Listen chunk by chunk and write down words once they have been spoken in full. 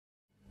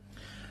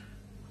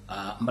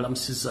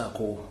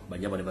Mbalamusizaako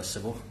banyabo ne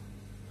basebo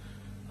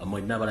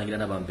amwena abalangira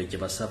n'abambejje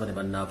basaba ne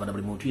bannaava na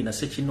buli muntu yina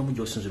sekinnomu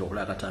gy'osinzira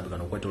okulaba akatambi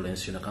kano okwetola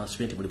ensi na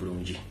kansipenti buli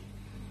bulungi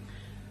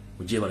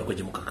Gyebaleko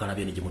gye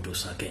mukakalabye ne gye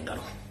mutuusaako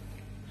engalo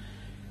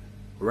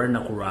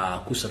olw'olunaku lwa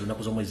kusatu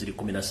nnaku z'omwezi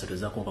 13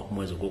 ezaakonka ku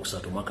mwezi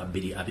ogwokusatu omwaka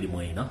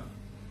 2024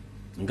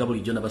 nga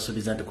bulijjo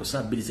nabasuubiza nti ku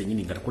saa 2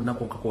 zennyini nga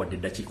tekunnakonkako wadde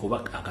eddakiika oba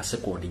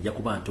akasekondi ijja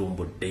kuba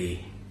ntumbudde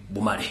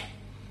bumale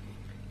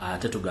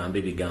ate tugambe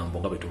ebigambo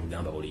nga bwe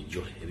tubigamba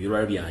bulijjo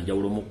ebirwala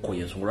byanjawulo mukko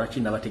y'ensonga lwaki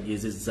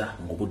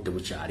nabategeezezza ng'obudde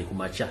bukyali ku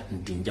makya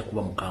nti nja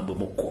kuba mukambwe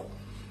mukko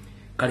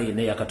kale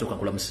naye akatuuka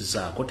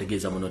nkulamusizaako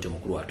tegeeza muno nti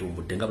omukulu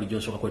atumbudde nga bulijjo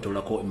nsooka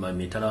kwetoolako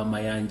mitala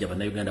w'amayanja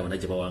bannayuganda bonna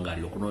gye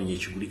bawangaalira okunoonya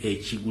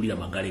ekigulira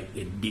magala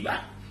eddiba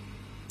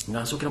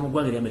nga nsookera mu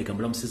ggwanga ery'Amerika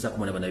mbulamusizaako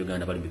mwena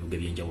bannayuganda bali mu bibuga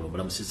eby'enjawulo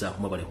mbulamusizaako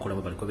mwe balikola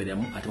mwe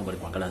balikobereramu ate mwe bali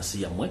kwagala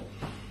nsi yammwe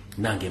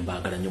nange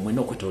mbaagala nnyo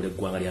mwenna okwetoola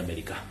eggwanga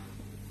ly'Amerika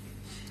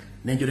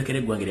nenjolekera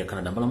eggwanga erya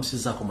Canada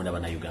mbalamusizaako mwena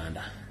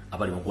bannayuganda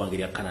abali mu ggwanga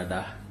erya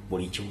Canada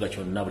buli kibuga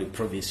kyonna buli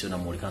provinsi yonna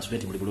muli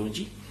kansipenti buli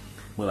bulungi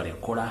mwe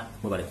balikola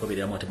mwe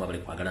balikobereramu ate mwe bali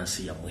kwagala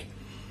nsi yammwe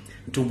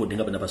ntumbudde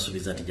nga bwe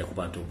nabasuubiza nti nja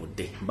kuba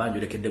ntumbudde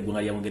mbanjolekedde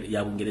eggwanga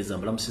lya Bungereza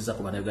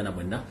mbalamusizaako bannayuganda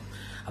mwenna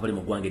abali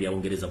mu ggwanga erya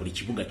Bungereza buli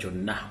kibuga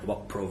kyonna oba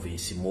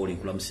provinsi mwoli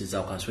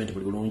nkulamusizaako kansipenti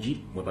buli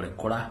bulungi mwe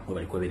balikola mwe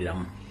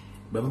balikobereramu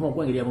bwe mu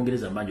ggwanga erya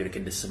Bungereza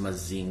mbanjolekedde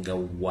Ssemazinga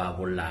wa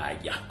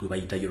Bulaaya gwe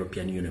bayita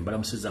European Union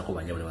mbalamusizaako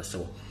banyabo ne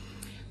basebo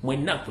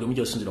mwenna buli omu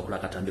gy'osinzira okola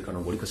akatambi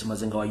kano ng'oliko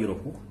Ssemazinga wa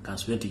Europe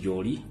kansipenti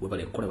gy'oli we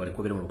balikola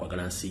balikobereramu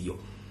kwagala nsi yo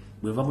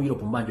bweva mu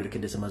Europe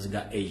mbanjolekedde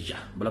Ssemazinga Asia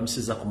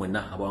mbalamusizaako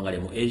mwenna abawangalya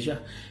mu Asia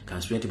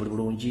kansipenti buli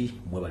bulungi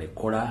mwe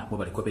balikola mwe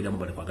balikobereramu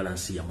bali kwagala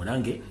nsi yammwe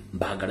nange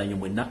mbaagala nnyo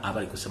mwenna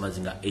abali ku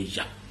Ssemazinga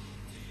Asia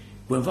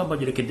bwenva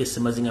mbanjolekedde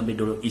Ssemazinga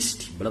Middle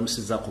East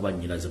mbalamusizaako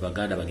bannyinaze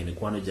baganda bange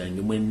mikwano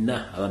gyange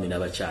mwenna abaami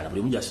n'abakyala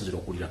buli omu gy'asinzira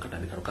okuwulira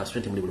akatambi kano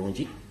kansipenti buli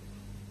bulungi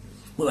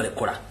mwe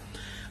balikola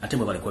ate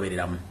mwe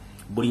balikobereramu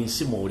buli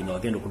nsi mwoli nga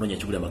wagenda okunoonya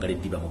ekigulira magala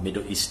eddiba mu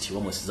Middle East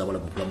wamusiza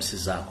balamu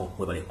kulamusizaako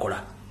mwe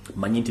balikola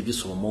manyi nti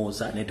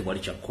bisolomooza naye tewali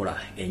kyakkola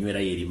enywera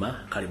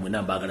yerima kale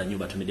mwena mbaagala nnyo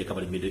batumiddeko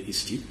bali Middle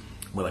East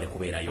mwe bali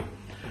kubeerayo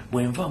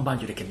bwenva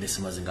mbanjolekedde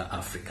Ssemazinga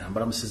Africa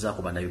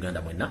mbalamusizaako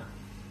bannayuganda mwenna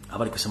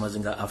abali ku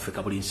Ssemazinga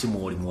Africa buli nsi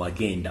mwoli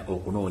mwagenda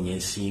okunoonya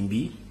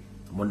ensimbi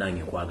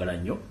munnange nkwagala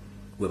nnyo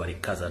bwe bali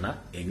kazana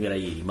enywera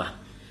yerima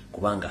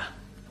kubanga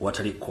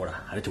watali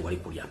kola ate tewali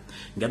kulya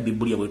nga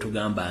Biblia bwe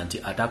tugamba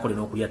nti atakole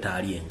n'okulya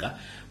taalyenga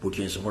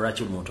butyo ensonga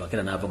lwaki omuntu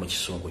akera n'ava mu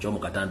kisongo ky'omu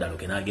katandalo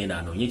ke n'agenda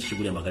anoonye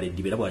ekigulira magala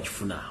eddiba era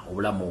bw'akifuna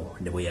obulamu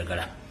ne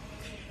bweyagala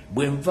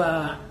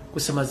bwenva ku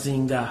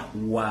Ssemazinga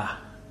wa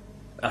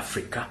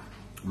Africa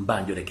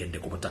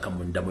mbanjolekedde ku butaka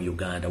munda mu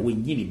Uganda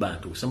wennyini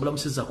bantu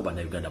sembulamusizaako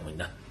bannayuganda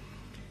mwenna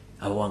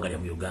abawangalya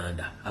mu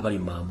Uganda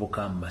abali mu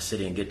mambuka mu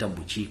Maserengeta mu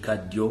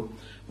bukiikaddyo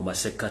mu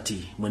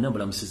masekkati mwenna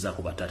mbulamusizaako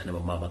bataata ne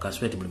bamama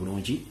kansipenti muli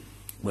bulungi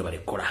mwe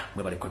balikola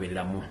mwe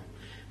balikobereramu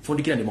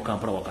fundikira ndi mu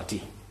Kampala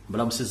wakati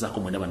mbalamusizaako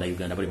mwenna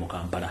bannayuganda bali mu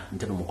Kampala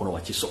ntebe mukono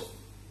wa Kiso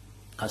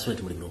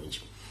kansipenti muli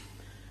bulungi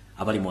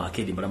abali mu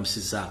Akedi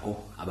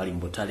mbalamusizaako abali mu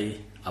Butale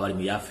abali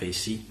mu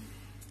Yafeesi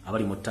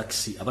abali mu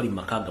taxi abali mu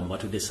Makaga mu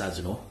batudde saa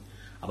zino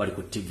abali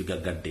ku TV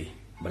gaggadde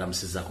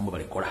mbalamusizaako mwe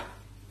balikola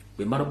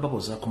bwe mmala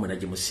babozaako mwena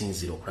gye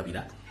musinzira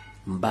okulabira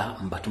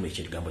mbatuma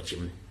ekigambo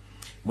kimu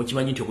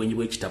mukimanyi nti obwenyi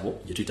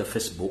bw'ekitabo gye tuyita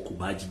Facebook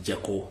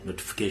baagijjako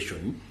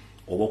notification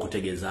oba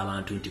okutegeeza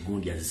abantu nti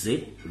gundi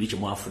azze luli kye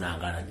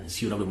mwafunanga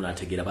nsi yonna bwe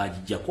munaategeera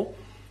baagijjako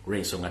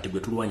olw'ensonga nti gwe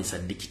tulwanyisa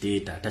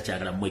dictator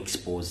takyagala mu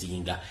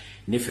exposinga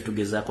neffe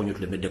tugezaako nnyo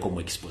tulemeddeko mu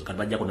expose kati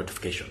bajjako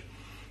notification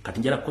kati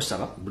njala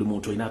kusaba buli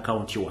muntu olina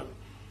account yo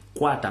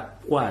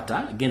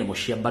kwata genda mu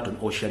share button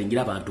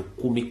osharingira abantu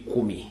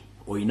 10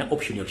 olina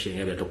option ya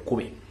kusharingira abantu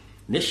 10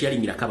 ne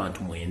sharingirako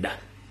abantu 9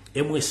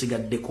 emu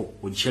esigaddeko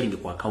ogisharinge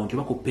ku account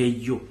oba ku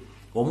page yo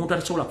omuntu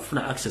atasobola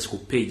kufuna access ku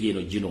page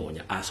eno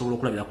ginoonya asobola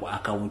okulabira ku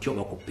account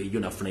oba ku page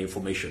nafuna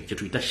information kye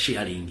tuyita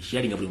sharing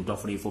buli muntu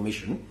afuna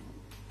information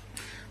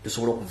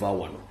tesobola okuva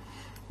wano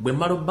bwe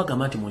mmala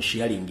obbagamba nti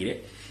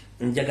munsharingire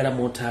njagala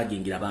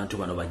muntagingira abantu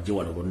bano bajje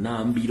wano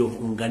bunnambiro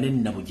nga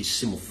nenna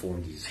bugisi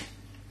mufungize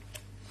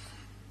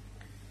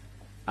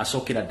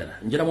asookera ddala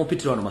njala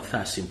mumpitira wano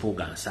Muhoozi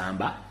Mpuuga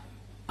Nsamba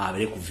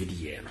abere ku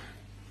video eno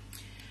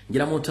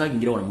njala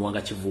muntagingira wano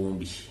Muwanga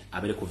Kivumbi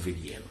abere ku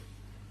video eno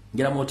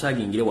njala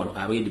mutagingire wano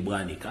abedi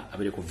bwanika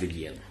abere ku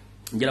video eno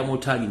njala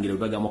mutagingire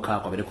Lubaga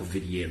Mukaako abere ku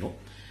video eno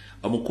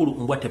omukulu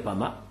Mbwate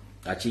Pama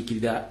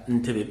akiikirira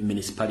Ntebe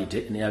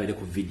municipality ne abere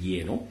ku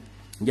video eno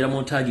njala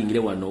mutagingire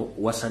wano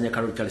Wasanya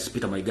Karol Charles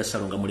Peter Mayiga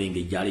Salonga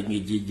Mulenge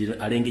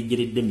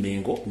alengejeredde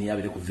Mengo ne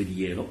abere ku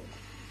video eno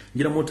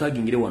njala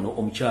mutagingire wano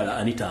omukyala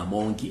Anita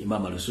Amongi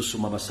Mama Lususu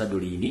Mama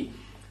Sadolini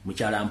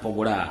mukyala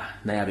Mpogola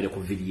naye abere ku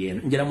video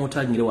eno njala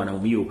mutagingire wano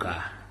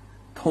omuyuka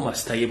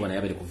Thomas Tayebwa naye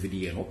abere ku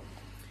video eno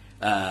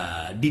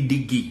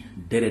Didigi,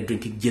 Dere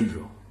Drinking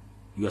General.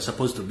 You are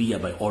supposed to be here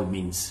by all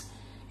means.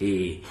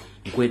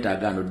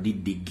 Nkwetaaga no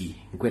Didigi,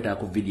 nkwetaaga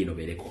ku video no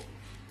bereko.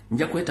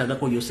 Nja kwetaaga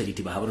ko yose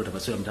litiba habalo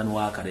tabasira mtano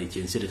wa kale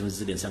kyensere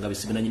tumzide nsanga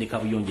bisibina nyine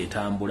kabuyonje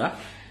tambula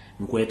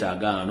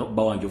nkwetaaga ano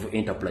Bawanjovu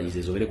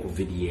Enterprises obere ku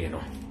video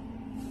eno.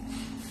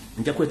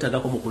 Nja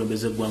kwetaagako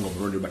mukulembeze gwanga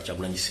Mulondo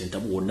Bakyagulanyi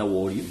Ssentamu wonna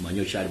woli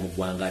manyo kyali mu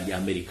gwanga lya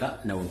America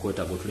nawe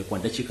nkwetaaga otule kwa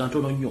dakika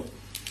ntono nnyo.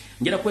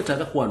 Njala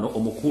kwetaaga kwano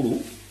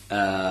omukulu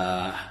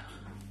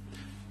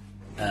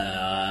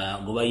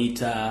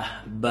gobayita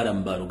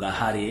Barambalu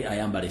Gahare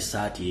ayambala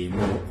essaati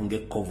emu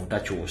ng'ekkovu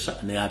takyusa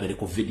naye abere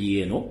ku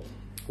video eno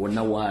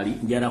wonna wali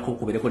njalako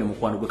kubereko ne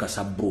mukwano gwe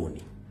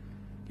Kasabuni.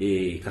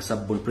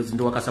 Kasabuni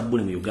president wa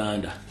Kasabuni mu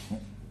Uganda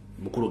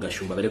mukulu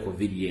Gashumba abere ku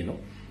video eno.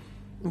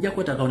 Nja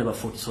kwetaaga ne ba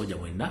Fort Soldier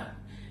mwenna.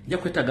 Nja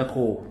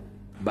kwetaagako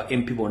ba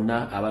MP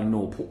bonna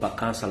abanopu ba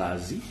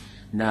councillors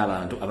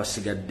n'abantu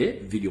abasigadde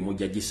video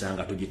mujja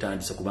gisanga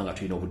tugitandise kubanga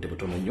tulina obudde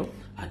butono nnyo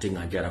ate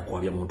nga njala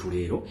kwabya muntu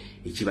leero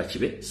ekiba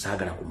kibe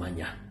saagala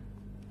kumanya.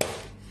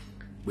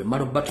 Bwe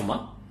mmala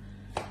batuma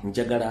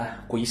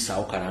njagala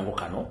kuyisaawo kalango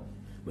kano.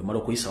 Bwe mmala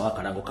okuyisaawo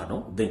akalango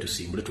kano then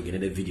tusimbule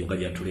tugende video nga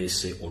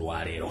lyatuleese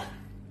olwaleero.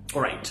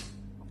 Alright.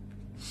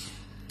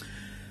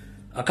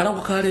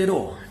 Akalango ka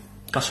leero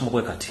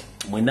kasumubwe kati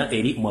mwena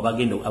eri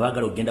mwabagendo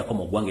abagala ogenda ko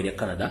mu ggwanga lya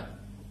Canada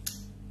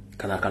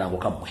kana akalango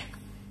kamwe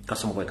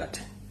kasumubwe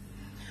kati.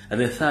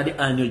 The third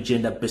annual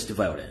gender-based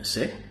violence,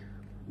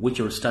 which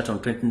will start on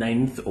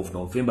 29th of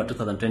November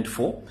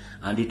 2024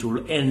 and it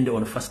will end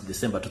on 1st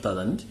December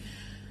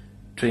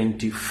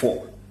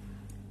 2024.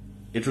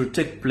 It will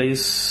take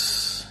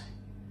place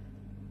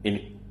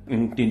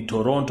in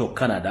Toronto,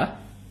 Canada.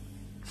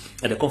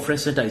 The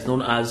conference center is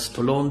known as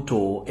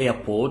Toronto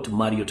Airport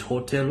Marriott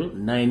Hotel,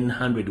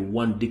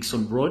 901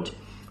 Dixon Road,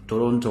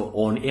 Toronto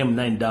on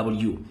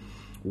M9W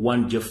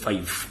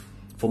 1J5.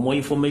 For more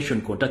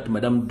information, contact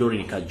Madame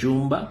Doreen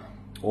Kajumba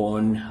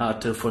on her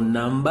telephone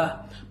number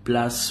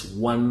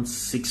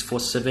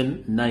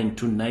 +1647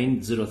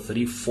 929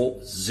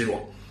 0340.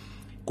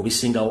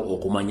 Kubisinga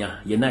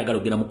okumanya yenna ayagala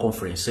ogenda mu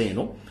conference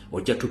eno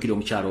ojja tukira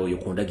omukyalo oyo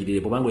kundagirire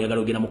bwanga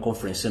oyagala ogenda mu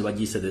conference eno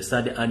bagiyise the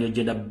third annual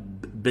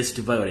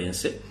gender-based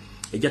violence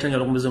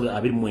ejjatanyala ku mwezi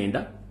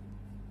 29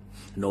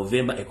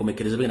 November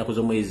ekomekereza bena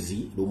kuzo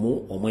mwezi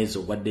lumu omwezi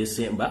ogwa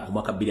December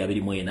omwaka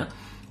 2024.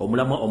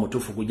 Omulamwa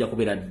omutuufu gujja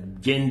kubeera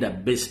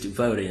gender-based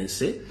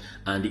violence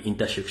and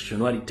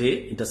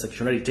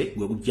intersectionality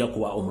gwe gujja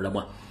kuba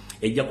omulamwa.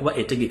 Ejja kuba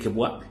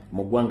etegekebwa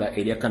mu ggwanga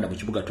erya Canada mu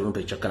kibuga Toronto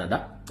ekya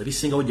Canada.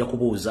 Ebisinga ojja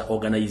kubuuza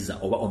organizer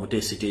oba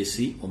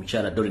omuteesiteesi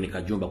omukyala Doreen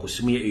Kajumba ku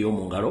simu ye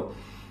ey'omu ngalo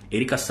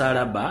eri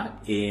kasaalaba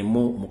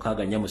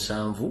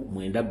M647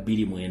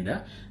 929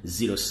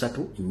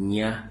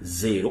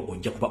 0340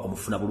 ojja kuba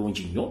omufuna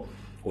bulungi nnyo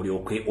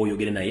olyoke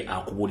oyogere naye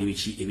akubuulira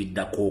biki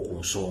ebiddako ku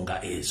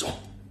nsonga ezo.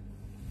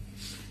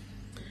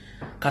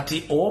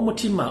 Kati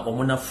owomutima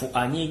omunafu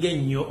anyiiga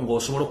ennyo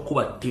ng'osobola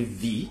okukuba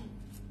TV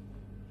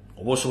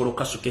oba osobola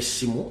okukasuka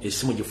essimu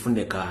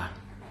gifuneka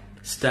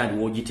stand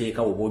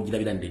w'ogiteeka oba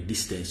ogirabira nde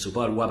distance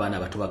oba waliwo abaana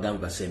abato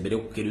bagambe basembere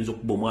okukeriza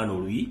okuba omwana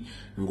oluyi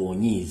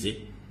ng'onyiize.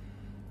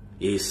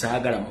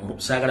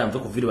 Saagala nve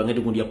ku video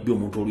bangende gundi yakubye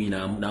omuntu oluyi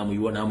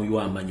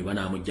n'amuywa amanyi oba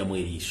n'amugyamu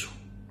eriiso.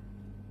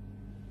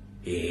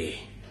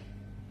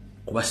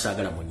 Kuba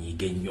saagala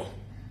munyiige nnyo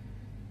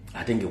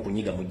ate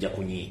ng'okunyiiga mujja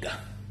kunyiiga.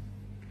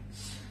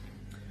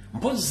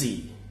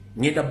 Mpozi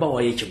ngenda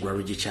bawayo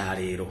ekigwalo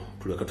gy'ekyaleero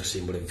tulyoke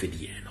tusimbule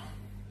video eno.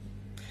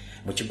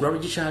 Mu kigwalo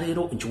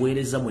gy'ekyaleero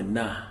nkiweereza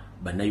mwenna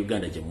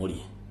bannayuganda gye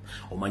muli.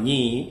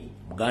 Omanyi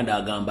Muganda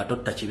agamba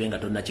totta kibe nga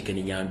tonna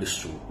kikenenya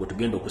ndusu bwe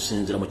tugenda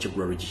okusinzira mu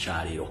kigwalo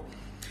gy'ekyaleero.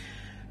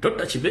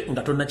 Totta kibe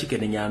nga tonna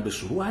kikenenya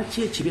ndusu.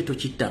 Lwaki ekibe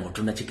tokitta nga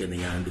tonna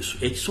kikenenya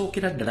ndusu?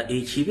 Ekisookera ddala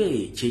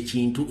ekibe kye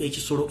kintu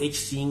ekisolo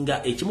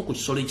ekisinga ekimu ku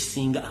kisolo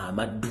ekisinga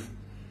amaddu.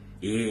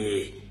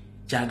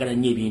 Kyagala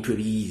nnyo ebintu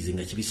ebiyizi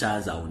nga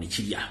kibisaaza awo ne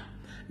kirya.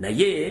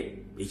 Naye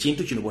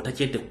ekintu kino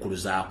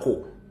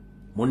bw'otakyetekkuluzaako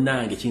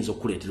munnange kiyinza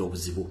okukuleetera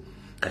obuzibu.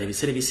 Kale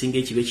ebiseera ebisinga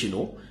ekibe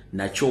kino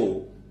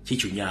nakyo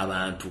kikyunya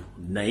abantu.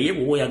 Naye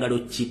bw'oba oyagala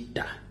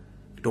okkitta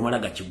tomala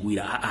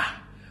gakigwira.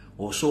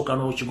 Osooka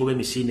n'okigoba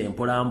emisinde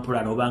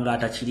empolampola n'obanga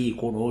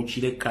atakiriiko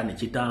n'okireka ne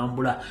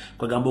kitambula.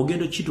 Kwegamba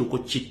ogenda okituuka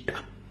okkitta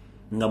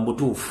nga mu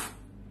butuufu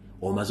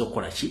omaze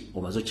okukola ki?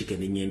 Omaze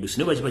okkikenenya endusu.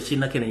 Naye bwe kiba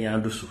kirinakenenya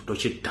ndusu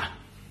tokitta.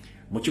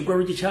 Mu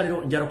kigwalo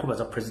gy'ekyaleero njala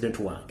kubaza president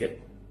wange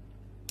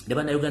ne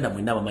bannayuganda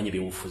mwenna abamanyi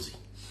ebyobufuzi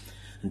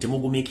nti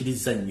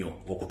mugumiikiriza nnyo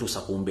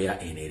okutuusa ku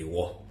mbeera eno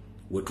eriwo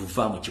we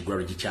tuva mu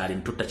kigwalo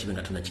gy'ekyaleero tutta kibe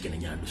nga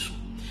tonnakikenenya ndusu.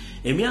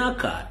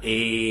 Emyaka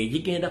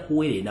gigenda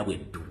kuweera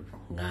bweddu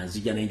nga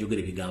nzija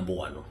n'enjogera ebigambo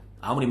wano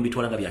awamu ne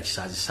mubitwala nga bya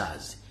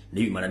kisaazisaazi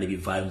ne bimala ne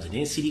bivaayo nze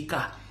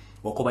n'ensirika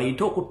okwo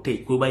bayite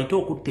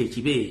okutta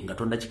ekibe nga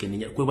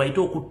tonnakikenenya kwe bayite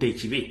okutta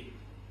ekibe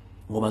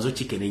ng'omaze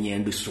okkikenenya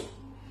endusu.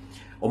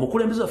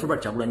 Omukulembeze waffe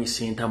Bakyagulanyi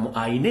Ssentamu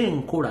ayina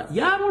enkola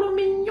ya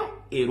bulumi nnyo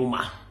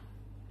eruma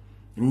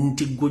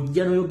nti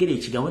gojja n'oyogera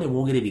ekigambo ne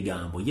mwogera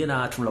ebigambo ye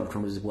n'atunula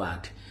butunuzi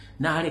bw'ate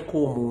n'aleka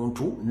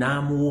omuntu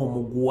n'amuwa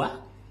omuguwa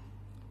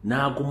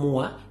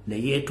n'agumuwa ne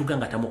yeetuga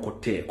nga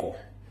tamukotteeko.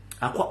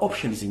 Akuwa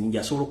options nnyingi.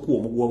 Asobola okuwa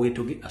omuguwa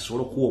weetoge,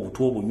 asobola okuwa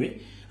obutwa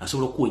obunywe,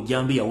 asobola okuwa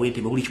ejjambiya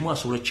weeteme, buli kimu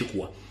asobola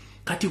okikuwa.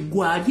 kati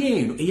gwali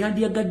eno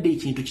eyandiyagadde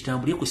ekintu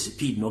kitambulye ku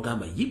speed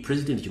n'ogamba ye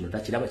president kino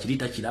takiraba kiri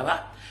takiraba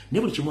ne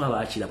buli kimu aba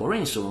akiraba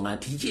olw'ensonga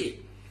nti ye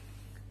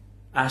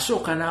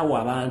asooka naawe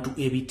abantu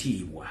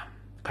ebitiibwa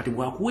kati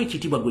bwakuwa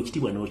ekitiibwa gwe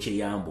ekitiibwa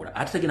n'okyeyambula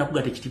ate tagenda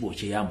kugata ekitiibwa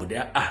okyeyambudde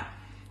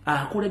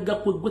akulega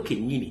gwe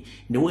kennyini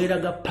ne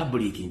weeraga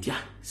public nti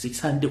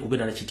sikisande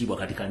kubeera na kitiibwa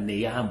kati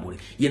kanneeyambule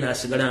ye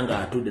n'asigala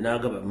ng'atudde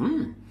n'agamba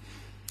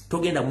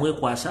togenda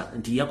mwekwasa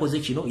nti yakoze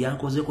kino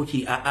yankozeko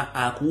kiri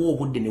akuwa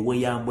obudde ne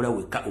weeyambula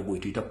wekka ogwe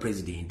tuyita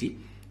president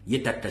ye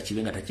tatta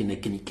kibe nga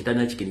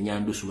kitana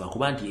kikenyandusu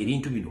lwakuba nti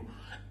ebintu bino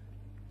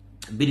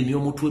biri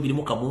n'omutwe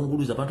birimu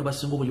kamunguluza abantu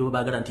basinga obulyo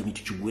baagala nti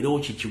ebintu kigwerewo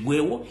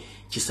kikigwewo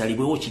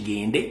kisalibwewo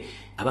kigende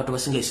abantu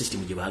basinga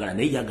esystem gye baagala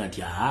naye yaga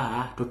nti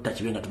totta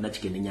kibe nga tonna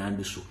kigende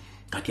nyandusu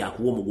kati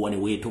akuwa omuguwa ne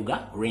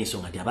weetoga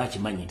olw'ensonga nti aba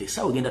akimanyi nti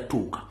essaawa egenda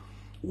tuuka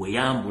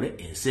weeyambule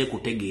ensi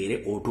ekutegeere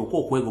otuuke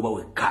okwegoba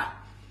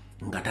wekka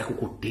nga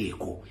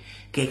takukutteeko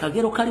ke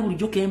kagero kali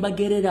bulijjo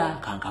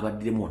kembagerera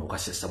kankabaddiremu wano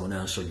kasesa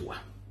munansonyiwa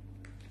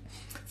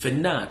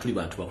ffenna tuli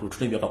bantu bakulu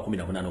tuli emyaka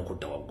 18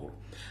 okudda waggulu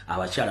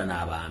abakyala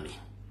n'abaami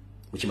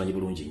mukimanyi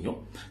bulungi nnyo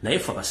naye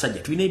ffe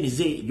abasajja tulina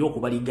emize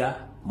ebyokubaliga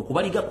mu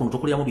kubaliga kuno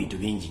tukoleramu bintu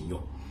bingi nnyo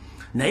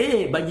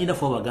naye banyina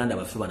ffe abaganda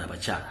baffe bano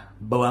abakyala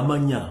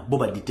bawamanya bo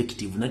ba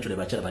detective naturally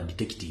abakyala ba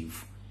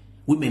detective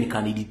women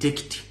can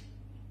detect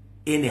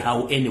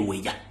anyhow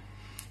anywhere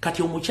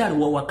kati omukyala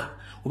wawaka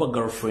oba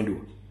girlfriend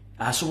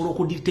asobola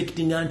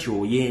okudetectinga nti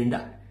oyenda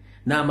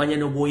n'amanya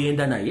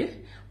n'ogwoyenda naye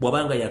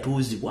bw'abanga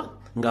yatuuzibwa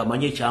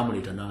ng'amanya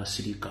ekyamuleeta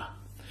n'asirika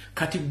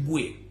kati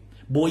gwe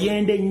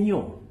bw'oyenda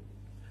ennyo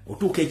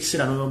otuuka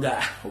ekiseera n'onoga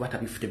oba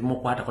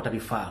tebimukwatako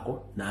tabifaako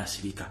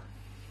n'asirika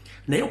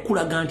naye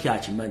okulaga nti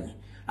akimanyi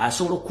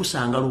asobola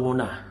okukusanga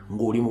lwona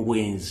ng'oli mu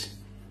bwenzi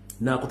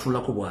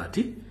n'akutunulako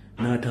bw'ati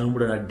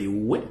n'atambula nadda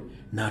ewuwe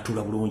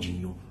n'atuula bulungi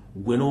nnyo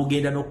gwe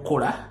n'ogenda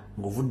n'okukola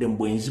ng'ovudde mu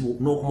bwenzi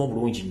n'okuma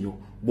bulungi nnyo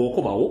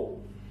bw'okobawo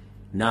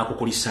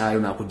n'akukulisaayo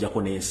n'akuggyako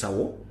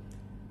n'ensawo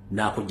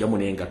n'akugyamu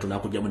n'engato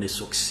n'akugyamu ne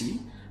sokisi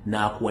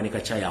n'akuwa ne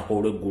kacaayi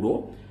akoolweggulo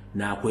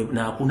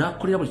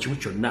n'akukolera buli kimu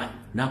kyonna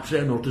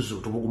n'akutulayo n'otuzi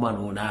otubuguma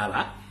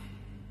n'onaaba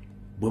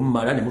bwe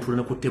mumala ne mutuula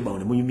ne ku ttebawo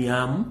ne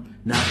munyumyamu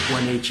n'akuwa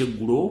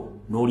n'ekyeggulo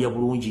n'olya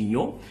bulungi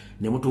nnyo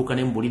ne mutuuka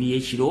ne mu buliri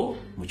y'ekiro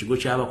mu kigo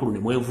ky'abakulu ne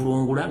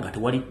mwevulungula nga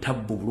tewali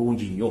tabbu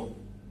bulungi nnyo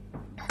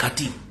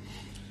kati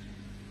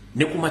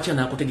ne ku makya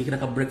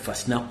n'akutegekera ka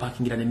breakfast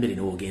n'akupaakingira n'emmere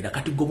n'ogenda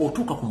kati gwe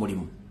bw'otuuka ku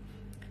mulimu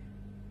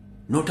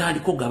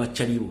n'otandika ogaba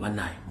kyaliibo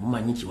bannaye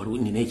mumanyi nti waliwo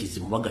nina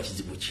ekizibu baga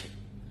kizibu ki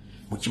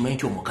mukimanyi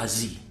nti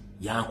omukazi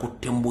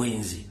yankutte mu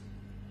bwenzi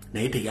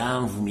naye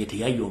teyanvumye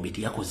teyayombye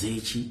teyakoze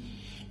eki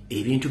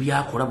ebintu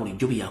byakola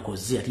bulijjo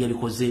byakoze ate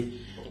yabikoze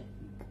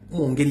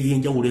mu ngeri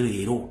y'enjawulo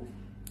leero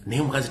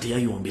naye omukazi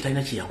teyayombye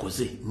talina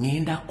kyeyakoze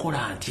ngenda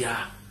kukola ntya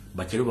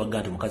bakyaliwo bagamba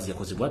nti omukazi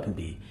yakoze bwati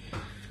mbi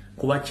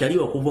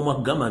kubakyaliwo okuva mu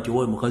agamba nti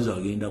owawe mukazi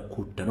agenda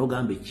kutta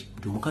n'ogamba eki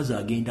nti omukazi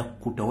agenda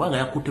kutta obanga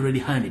yakutte ready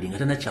handed nga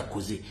talina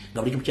kyakoze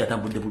nga buli kimu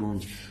kyatambudde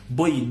bulungi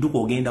boyi dduka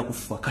ogenda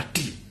kufa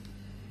kati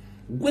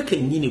gwe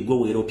kennyini gwe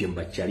weeropye mu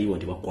bakyaliwo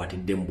nti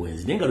bakwatidde mu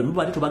bwenzi naye nga lwe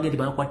mubaate tobagenda nti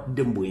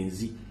bakwatidde mu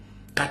bwenzi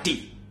kati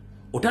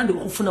otandika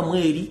okufunamu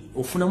eri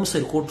ofunamu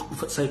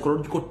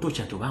psychological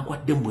torture nti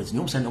obankwatidde mu bwenzi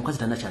naye omukazi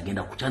talina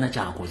kyagenda kukyana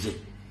kyankoze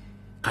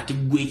kati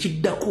gwe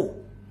ekiddako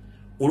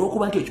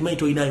olw'okuba nti okimanyi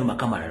tolinayo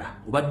maka malala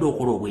obadde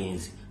okola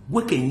obwenzi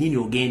gwe kennyini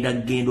ogenda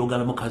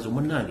ogamba mukazi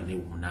omunange naye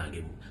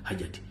omunange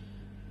hajati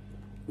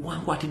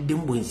wankwatidde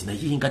mu bwenzi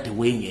naye nga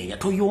teweenyeenya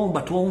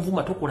toyomba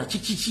tonvuma tokola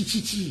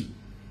kiki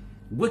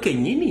gwe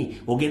kennyini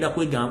ogenda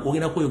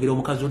kweyogera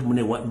omukazi oti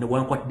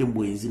wankwatidde mu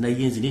bwenzi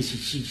naye nzi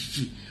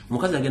nekiki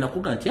omukazi agenda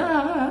kuga nti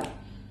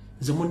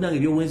nze munnange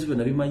ebyobwenzi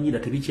byonna bimanyira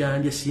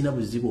tebikyandya sirina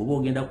buzibu oba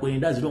ogenda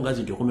kwenda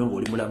zirongazi nti okomye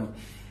ng'oli mulamu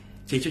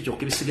kyekyo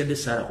kyokka ebisigadde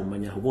saala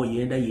kumanya oba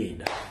oyenda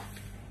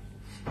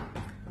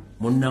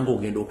munnange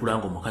ogenda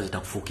okulanga omukazi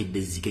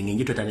takufuukidde zzike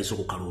ng'enje twetandise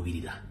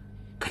okukaluubirira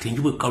kati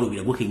enju bwe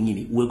kukaluubira gwe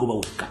kennyini weegoba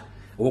wekka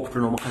oba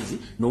okutula n'omukazi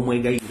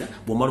n'omwegayirira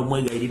bw'omala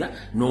omwegayirira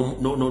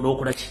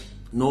n'okola ki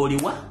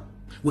n'oliwa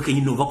gwe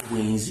kennyini ova ku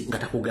bwenzi nga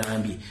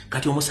takugambye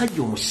kati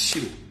omusajja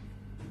omusiru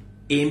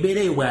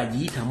embeera eyo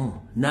bw'agiyitamu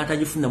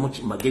n'atagifunamu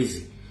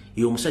magezi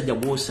eyo omusajja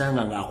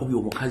gw'osanga ng'akubye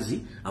omukazi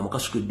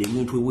amukasukidde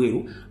emintu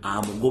eweeru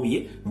amugobye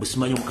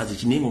mbusimanyi omukazi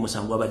kinaye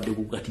ng'omusango abadde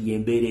kati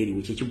y'embeera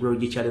eriwe kyekigulalo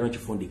gye kyalero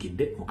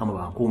kifundikidde mukama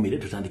bankuumire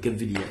tutandike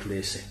vidiyo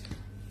yatuleese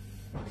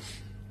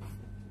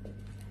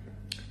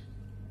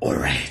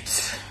alright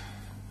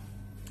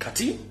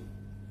kati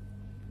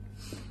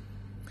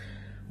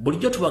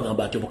bulijjo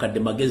tubagamba nti obukadde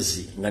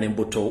magezi nga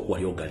n'embuto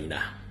wali ogalina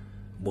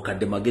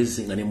bukadde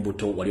magezi nga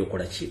n'embuto wali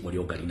okola ki wali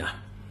ogalina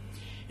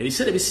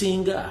ebiseera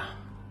ebisinga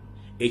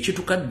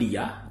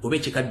ekitukaddiya oba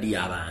ekikaddiya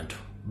abantu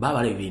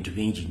baba balaba ebintu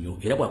bingi nnyo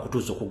era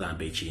bwakutuuza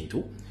okugamba ekintu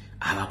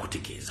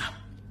abakutegeeza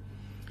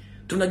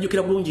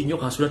tunajjukira bulungi nnyo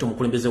kansulati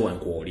omukulembeze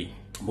wankwoli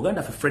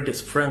muganda ffe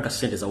frank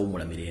sente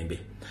zawummula mirembe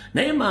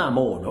naye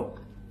maama ono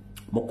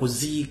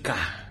mukuziika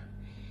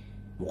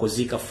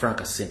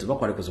Frank Sente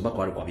bakwali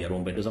kwa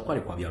byalumbe ndoza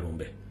kwali kwa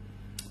byalumbe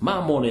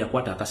maama ono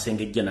yakwata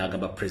akasengejja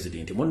n'agamba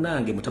president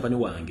munnange mutabani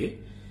wange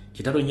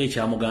kitalo nnyo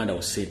ekya muganda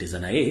wo ssente za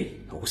naye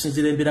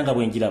okusinziira embeera nga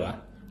bwenjiraba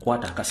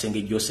kwata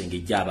akasengejja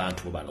osengejja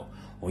abantu bano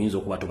oyinza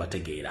okuba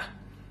tobategeera.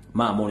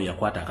 Maama ono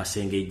yakwata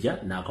akasengejja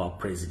n'akawa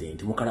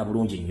president mukala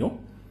bulungi nnyo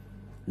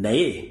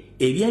naye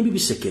ebyambi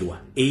bisekerwa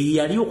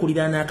eyali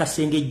okuliraana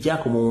akasengejja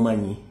ako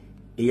mumumanyi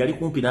eyali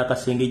kumpi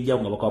n'akasengejja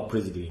nga bakawa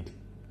president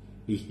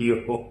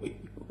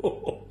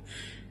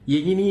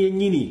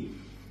yenyini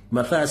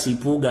Muhoozi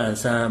Mpuuga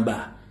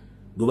nsamba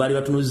gwe baali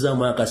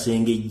batunuzzaamu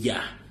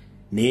akasengejja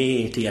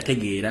naye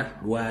teyategeera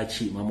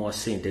lwaki mama wa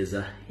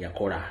Ssenteza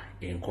yakola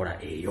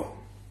enkola eyo.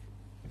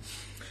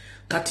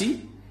 Kati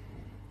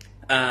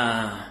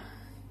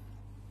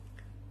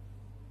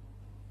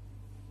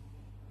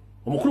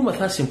omukulu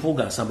Muhoozi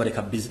Mpuuga nsamba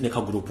ne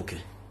ka group ke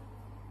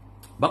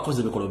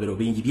bakoze bikolobero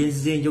bingi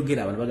byenze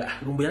njogera abantu baga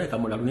Lumbuye aleka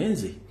mulalo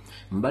nenze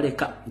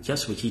mbaleka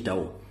kyaswe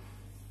kiyitawo.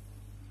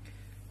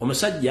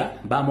 Omusajja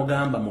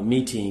bamugamba mu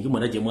meeting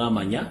mwena gye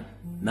mwamanya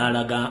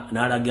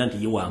n'alaga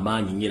nti ye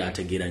w'amaanyi nnyo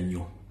ategeera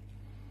nnyo.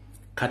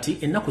 Kati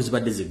ennaku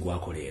zibadde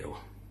ziggwako leero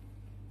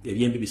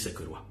ebyembi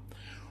bisekerwa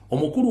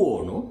omukulu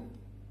ono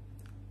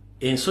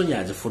ensonyi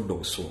azifudde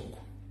obusungu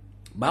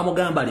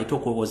bamugamba aleeta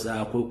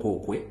okwewozaako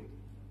kwokwe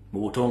mu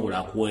butongole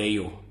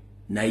akuweeyo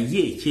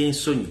naye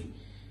ekyensonyi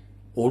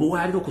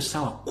olwaliro ku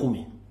ssaawa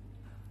 10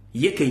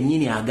 ye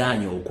kennyini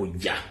agaanye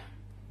okujja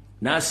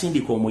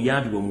n'asindika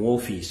omuyambi bwe mu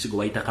ofiisi gwe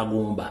bayita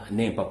Kagumba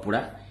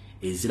n'empapula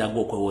eziraga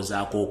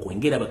okwewozaako okwe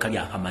ngera bwe kali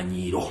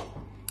akamanyiiro.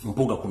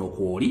 Mpuuga kuno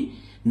kwoli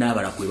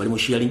n'abala kwe bali mu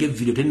sharing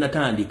video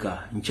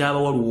tennatandika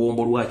nkyabawa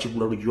luwombo lwa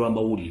kigula lujwa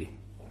mbawulire.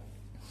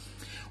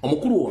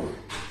 Omukulu ono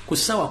ku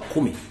ssaawa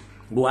 10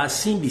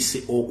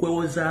 lwasindise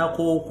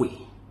okwewozaako okwe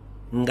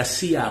nga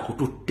si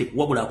yakututte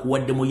wabula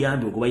akuwadde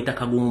muyambi gwe bayita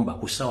Kagumba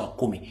ku ssaawa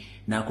 10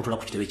 n'akutula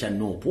ku kitebe kya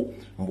Nuupu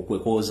mu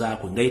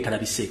kwekwozaako nga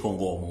yetalabiseeko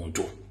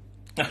ng'omuntu.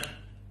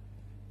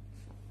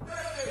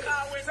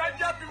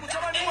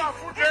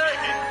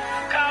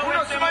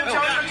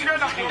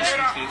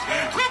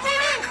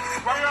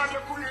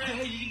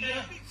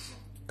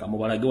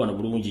 Kamubalage wano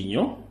bulungi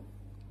nnyo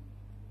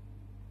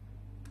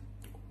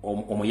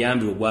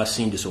omuyambi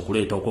ogwasindisa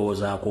okuleeta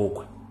okwewozaako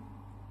okwe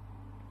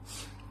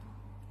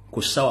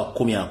ku ssaawa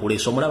 10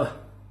 akuleesa omulaba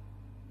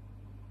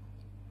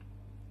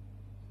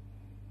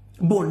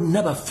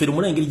bonna baffere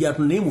omulaba engeri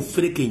gyatu naye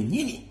muffere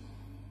kennyini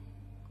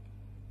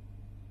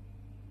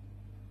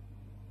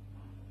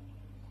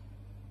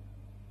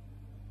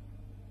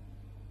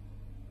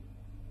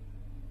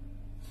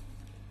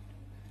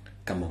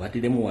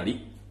kamubatiremu wali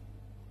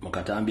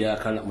mukatambi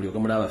akala mulyoke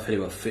mulaba baffere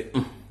baffe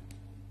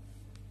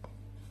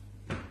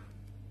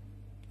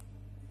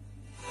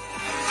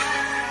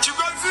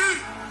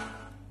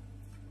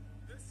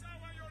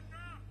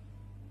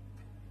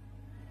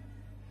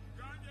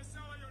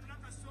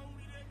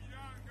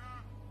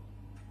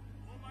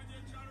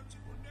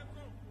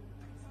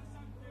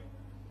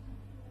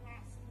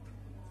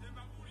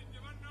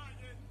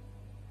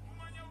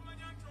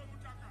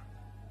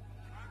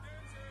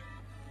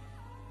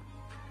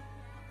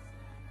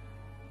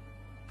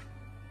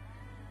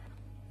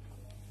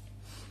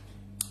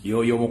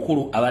yoyo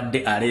mukulu abadde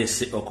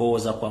alese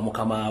okwoza kwa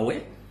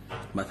mukamawe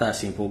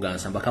Muhoozi Mpuuga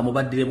nsamba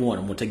kamubaddiremu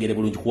wano mutegere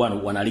bulungi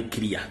kuwano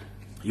wanalikiriya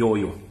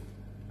yoyo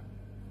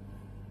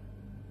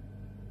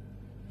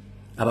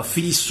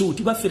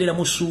abafirisuuti baferera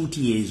mu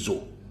suuti ezo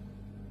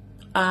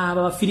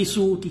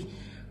abafirisuuti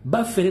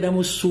baferera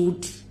mu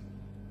suuti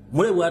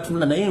mule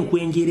bwatunula naye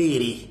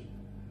enkwenjereere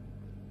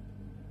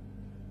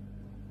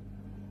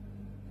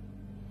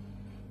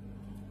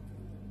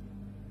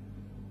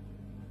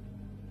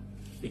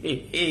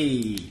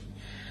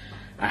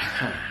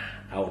aha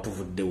awo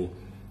tuvuddewo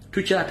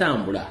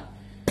tukyatambula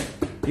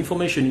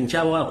information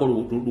nkyabawaako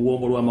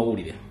luwombo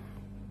lw'amawulire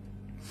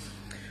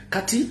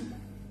kati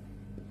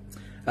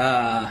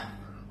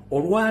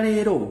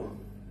olwaleero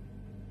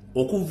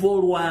okuva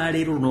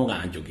olwaleero luno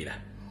nga njogera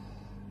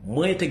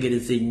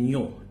mwetegereze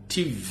nnyo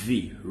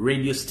TV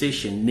radio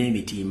station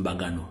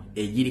n'emitimbagano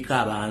egiriko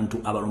abantu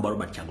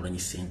abalombalomba Kyagulanyi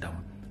Ssentamu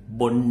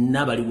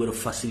bonna bali well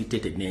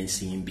facilitated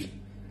n'ensimbi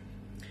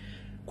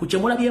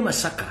kukyemulabye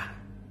Masaka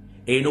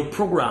eno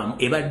program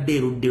ebadde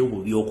eruddewo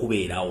mu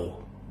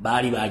by'okubeerawo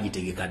baali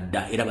bagitegeka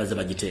dda era baze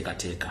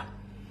bagiteekateeka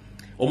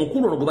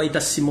omukulu ono gwe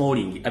bayita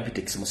Smalling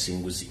Apitex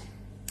Musinguzi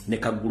ne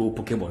ka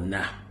group ke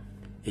bonna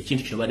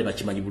ekintu kino badde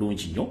bakimanyi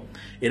bulungi nnyo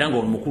era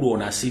ng'omukulu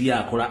ono asibye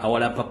akola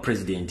awalapa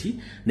president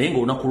naye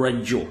ng'olunaku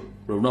lwajjo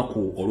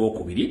lunaku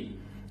olwokubiri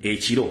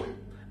ekiro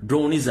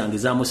drone zange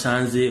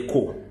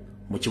zamusanzeeko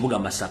mu kibuga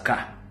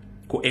Masaka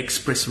ku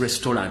Express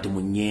Restaurant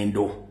mu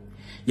Nnyendo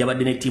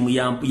yabadde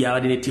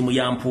ne tiimu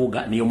ya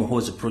Mpuuga niyo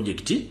Muhoozi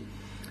project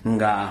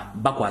nga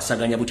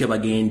bakwasaganya butya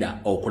bagenda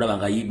okulaba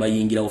nga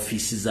bayingira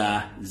office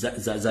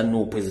za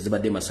Nuupu ezo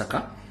zibadde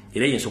Masaka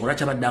era yensonga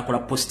lwaki abadde akola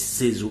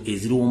posts ezo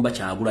ezirumba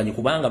Kyagulanyi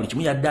kubanga buli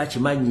kimu yadde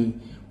akimanyi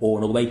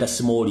ono gwe bayita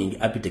Smalling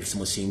Apitex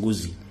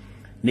Musinguzi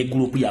ne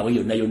group yaabwe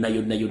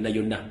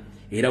yonna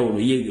era ono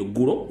ye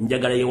eggulo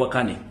njagala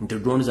yewakane nti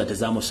drones ate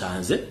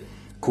zamusanze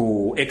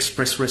ku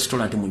Express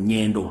Restaurant mu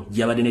Nyendo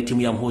gyabadde ne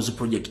timu ya Muhoozi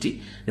Project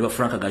ne ba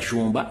Frank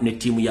Gashumba ne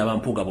timu ya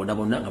Mpuuga bonna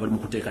nga bali mu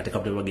kuteekateeka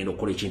bwe bagenda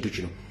okukola ekintu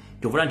kino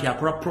kyovula nti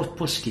akola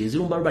post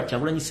ezirumba Robert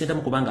Kyagulanyi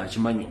Ssentamu kubanga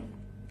akimanyi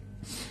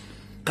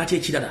kati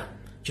ekirala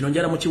kino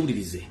njala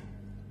mukiwulirize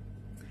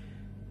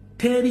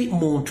teri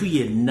muntu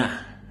yenna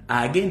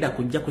agenda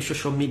kujja ku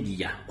social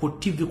media ku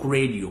TV ku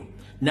radio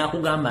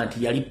nakugamba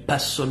nti yali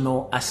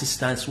personal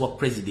assistance wa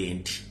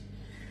president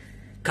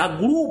ka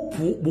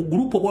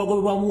group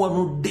bwagobebwamu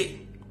wanudde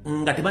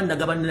nga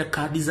tebandagabanira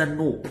kaadi za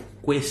NOP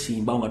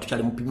kwesimba nga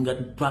tukyali mupinga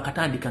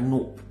twakatandika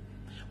NOP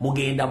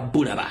mugenda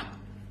bulaba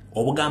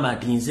obugamba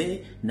nti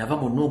nze nava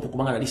mu NOP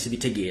kubanga nali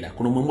sibitegeera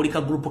kuno mwe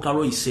mulika group ka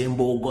Roy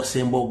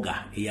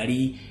Semboga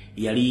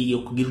yali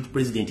okugira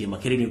president ya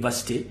Makerere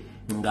University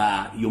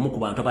nga yomu ku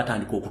bantu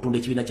abatandika okutunda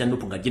ekibiina kya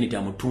NOP nga Janet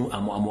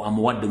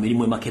amuwadde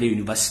emirimu e Makerere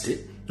University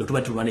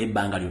yotuba tulwana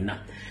ebbanga lyonna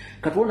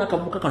katulona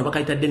kavuka kano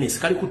bakaita Dennis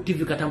kali ku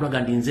TV katambula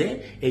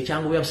gandinze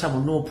ekyangu bya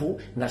samu NOP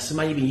nga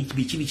simanyi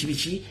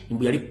bichi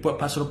mbu yali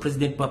personal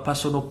president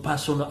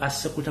personal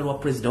as secretary wa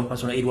president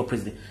personal aid wa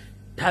president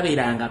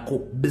taberanga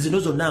ko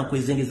bizinozo nanko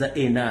ezengeza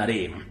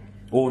NRM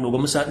ono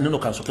gomusa nono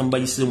kansoka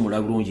mbayise mu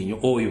labulungi nyo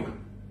oyo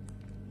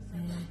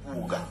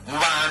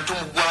Mbantu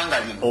mugwanga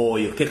lino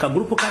oyo keka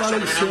group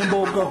kabalo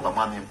Semboga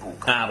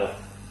abo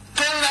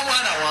tenga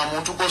mwana wa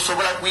muntu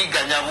kosobola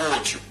kuyiganya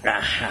bwotyo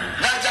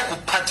naja ku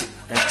party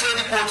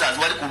reporters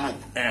wali ku NOP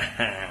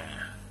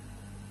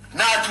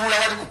natula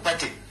wali ku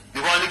party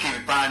nibaandika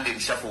ebipande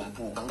lishafu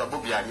Mpuuga nga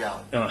Bobi ali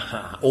awo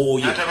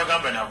oyo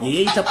atabagamba nabo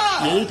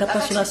yeita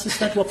personal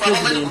assistant wa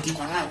president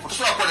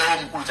tuswa kola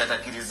wa mkulu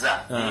tatakiriza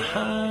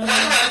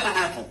wali ku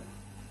NOP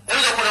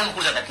oyo kola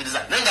mkulu tatakiriza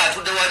nenga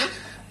atude wali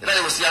era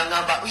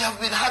yosiyangamba we have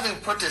been having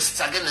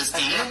protests against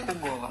him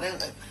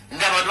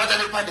ngaba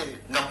ndwatane pade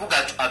Mpuuga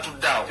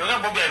atuddawo yoga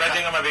Bobi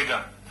abatenga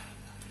mabega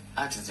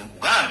anti nze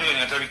nkugambye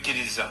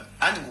ngatabikiriza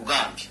anti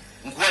nkugambye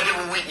nkuwadde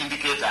mu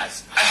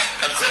indicators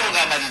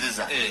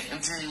ngamaliriza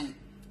nti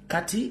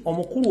kati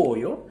omukulu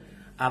oyo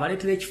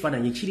abaletera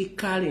ekifaananyi kiri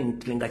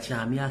currently nga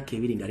kya myaka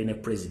 2 nga ne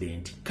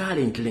president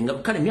currently nga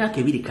kale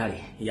myaka 2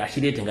 kale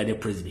yakirete nga ne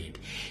president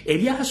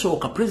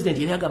ebyasooka president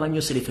yali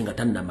agabanya Selefe nga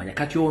tannamanya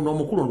kati ono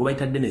omukulu ngo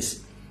bayita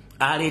Dennis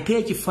alete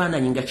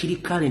ekifaananyi nga kiri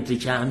currently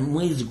kya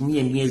mwezi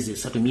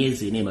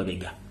 3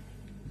 emabega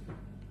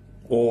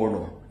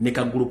ono ne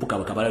ka group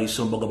kabala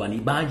Isomboga bani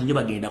bangi nyo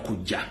bagenda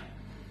kujja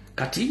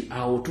kati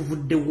awo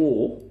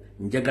tuvuddewo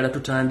njagala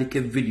tutandike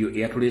video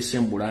eyatulese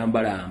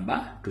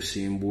mbulambalamba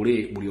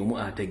tusimbule buli omu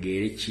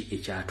ategeere ki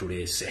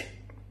ekyatulese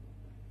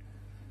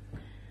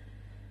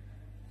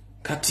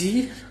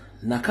kati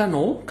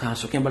nakano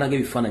kansoke mbalaga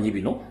ebifaananyi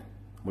bino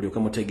mulyoke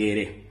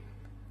mutegeere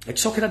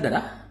ekisookera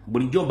ddala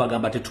bulijjo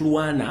mbagamba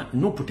tetulwana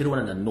NOP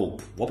terwana na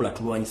NOP wabula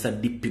tulwanyisa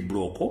DP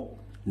bloko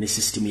ne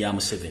system ya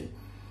Museveni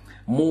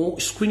mu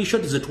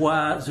screenshot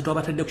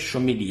zetwabatadde ku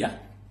social media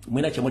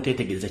mwena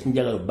kyemutetegereza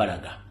kinjagala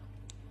obbalaga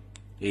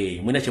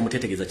mwena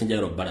kyemutetegereza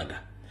kinjagala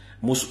obbalaga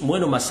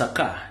mweno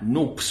Masaka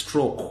NOP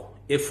stroke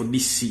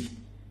FDC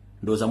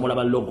ndoza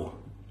mulaba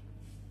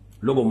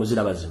logo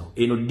muziraba zino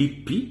eno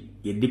DP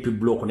ye DP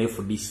block na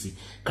FDC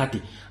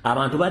kati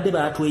abantu badde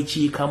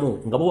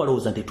batwekiikamu nga bo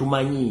walowooza nti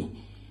tumanyi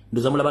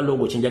ndoza mulaba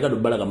logo kinjagala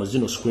obbalaga mu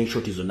zino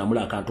screenshot izo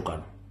namula akantu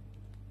kano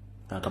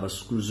akaba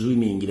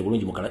zooming ile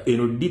bulungi mukala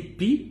eno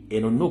DP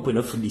eno NOP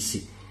eno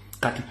FDC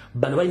kati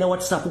bano balina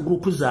WhatsApp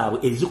group zaabwe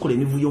ezikola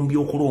emivuyo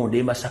by'okulonda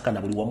emasaka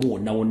na buli wamu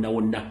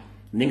wonna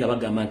nenga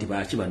bagamba nti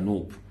baaki ba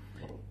NOP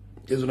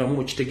ezo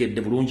namu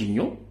kitegedde bulungi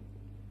nnyo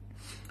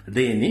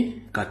then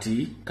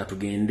kati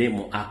katugende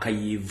mu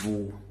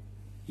archive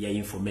ya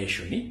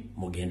information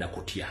mugenda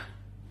kutya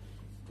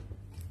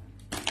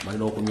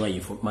malino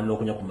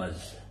okunywa ku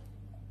mazzi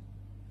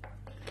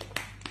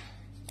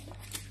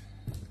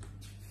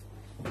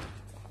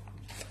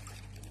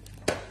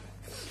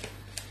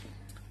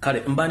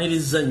kale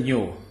mbaniriza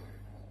nnyo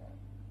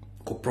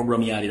ku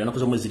program ya lero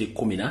nakuzo mwezi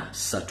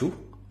 13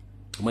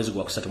 mwezi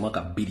gwa kusatu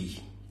mwaka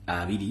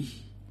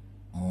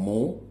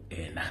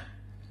 2024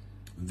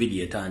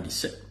 video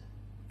etandise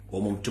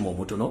omuntu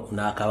omutono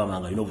nakaba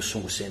manga lino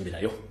busungu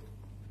semberayo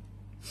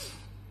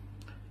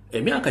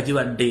emyaka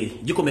gibadde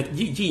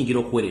giyingira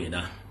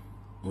okuwerena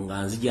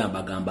nga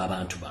nzijamba gamba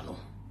abantu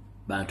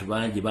bantu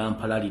bangi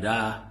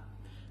bampalalira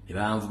ne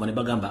banvuma ne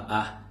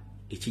bagamba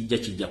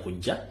ekijja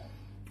kujja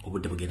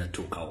obudde bugenda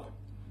tukawo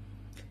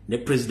ne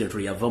president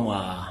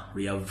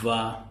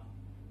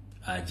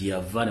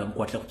Gyava ne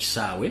bamukwatira ku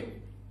kisaawe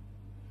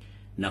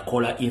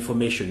nakola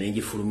information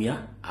engifulumya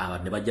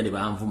abantu ne bajja ne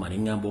banvuma ne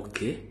ngamba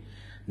okay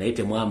naye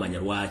temwamanya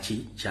lwaki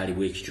kyali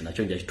bwe ekityo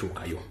nakyo nja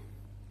kituukayo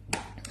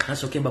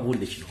kansooke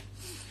mbabuulire kino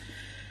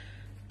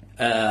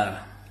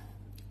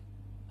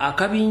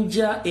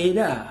akabinja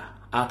era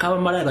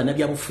akabamalaya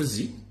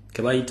bannabyabufuzi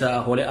ke bayita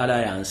Hole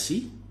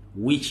Alliance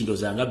which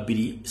ndozanga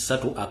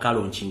 2-3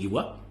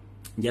 akalonkingibwa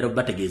njalo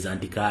bategeeza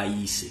nti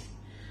kaayise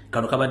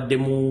kano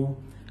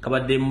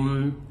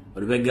kabaddemu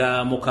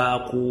Olubega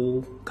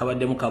Mukaku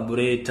kabaddemu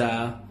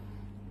Kabureta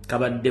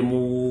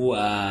kabaddemu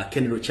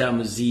Kenero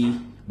Kyamuzi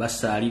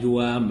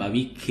basaalirwa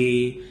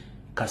Mabike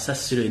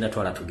kasasiro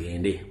inatwala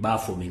tugende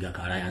bafuminga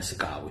ka alliance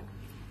kawe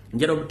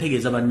njalo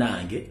mutegeeza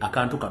bannange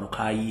akantu kano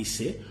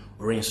kayise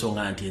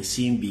olw'ensonga nti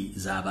ensimbi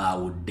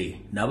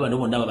z'abaawudde nabo bano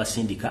bonna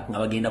babasindika nga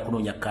bagenda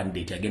kunoonya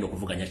candidate agenda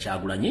okuvuganya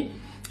Kyagulanyi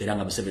era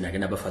nga Museveni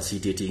agenda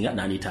bafacilitatinga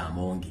n'Anita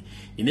Amongi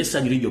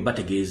inessanyu lyo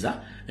bategeeza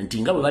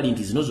nti nga bwe bali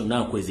nti zino zonna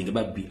nkwezinge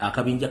babbi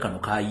akabinja kano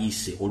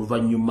kayise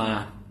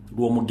oluvannyuma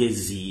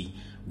lw'omugezi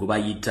gwe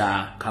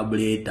bayita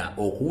kabuleta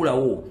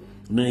okuwulawo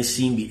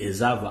n'ensimbi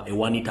ezaava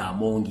ewanita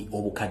Amongi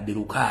obukadde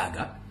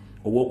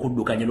 600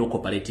 obw'okuddukanya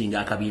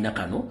n'okoperatinga akabiina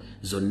kano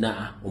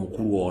zonna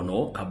omukulu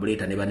ono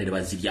kabuleta ne banne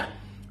bazirya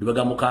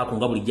lubagamukaako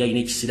nga bulijja alina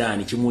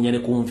ekisiraani kimuunya ne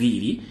ku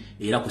nviiri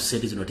era ku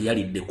ssente zino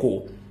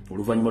teyaliddeko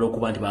oluvannyuma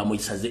lw'okuba nti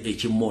baamuyisaze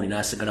ekimmooni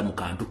n'asigala mu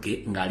kantu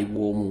ke ng'ali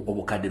bw'omu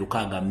obukadde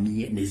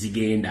 600 ne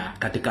zigenda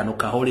kati kano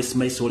ka Holy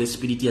Smiles Holy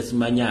Spirit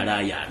yasimanya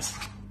Alliance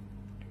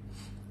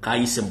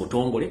kayise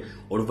mbutongole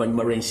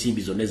oluvannyuma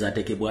lw'ensimbi zonna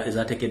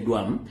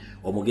ezateekeddwamu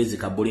omugezi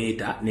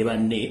kabuleta ne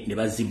banne ne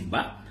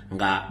bazibba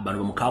nga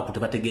bano mukaaku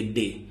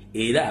tebategedde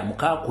era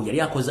mukaaku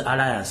yali akoze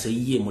alliance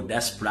yiye mu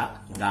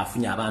diaspora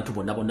ng'afunye abantu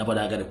bonna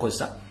balaagala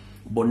kosa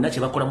bonna kye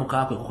bakola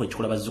mukaaku ekoko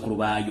ekikola bazzukulu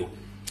baayo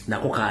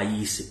nako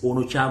kayise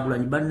ono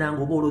Kyagulanyi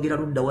bannange oba ologera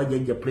ludda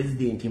wajjajja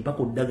president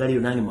mpaka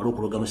oddagaliro nange mala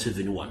okuloga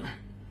Museveni wano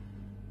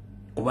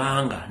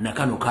kubanga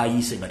nakano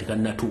kayise nga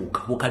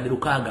tekannatuuka bukadde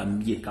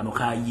 600 kano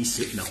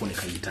kayise nako ne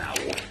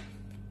kayitaawo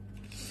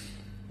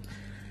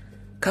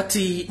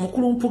kati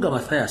mukulu Mpuuga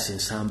Mathias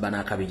nsamba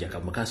n'akabija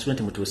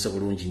kamukansiwenti mutuuse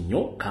bulungi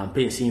nnyo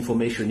campaign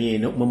information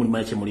eno mwe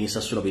mulimu kye muli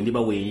nsasula bwe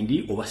ndiba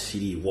wendi oba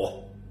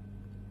siriiwo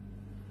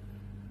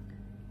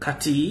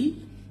kati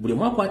buli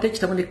mwakwata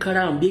ekitabo ne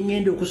kalamu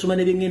byengenda okusoma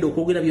ne byengenda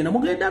okwogera byonna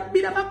mugenda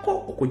birabako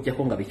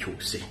okujjako nga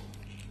bikyuse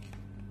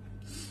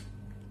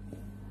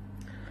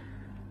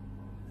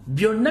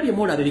byonna bye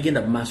mulaba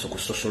bigenda mu maaso ku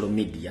social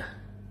media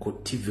ku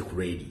TV ku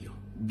radio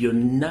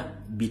byonna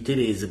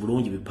bitereeze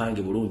bulungi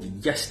bipange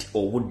bulungi just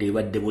obudde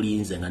badde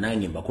bulinze nga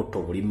nange mbakutta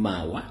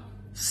obulimaawa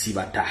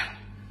sibata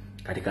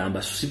kati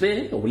kamba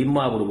sibe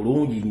obulimaawa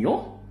bulungi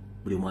nnyo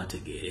buli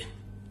mwategeere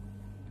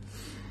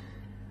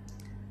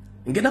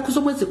ngenda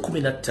kuzo mwezi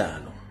 15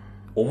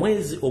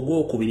 omwezi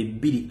ogwokubiri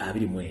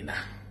 2024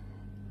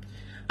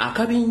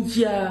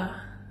 akabinja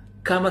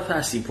ka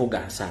Mathias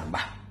Mpuuga nsamba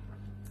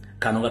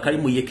kano nga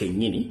kalimu ye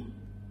kennyini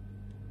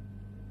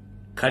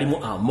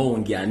kalimu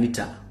Amongi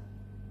Anita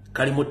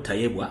kalimu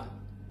Tayebwa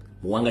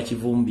Muwanga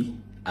Kivumbi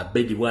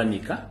Abedi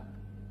Bwanika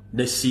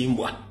ne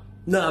Simbwa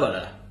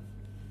n'abalala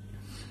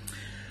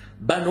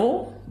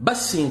bano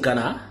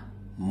basinkana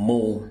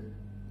mu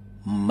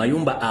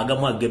mayumba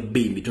agamu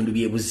ag'ebbeeyi bitundu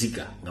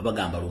by'ebuziga nga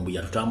bagamba Lumbuye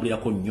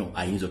atutambulirako nnyo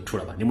ayinza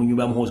otulaba ne mu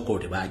nyumba ya Muhoozi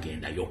Kote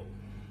bagendayo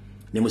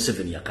ne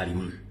Museveni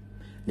yakalimu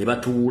ne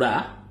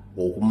batuula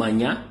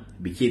okumanya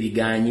biki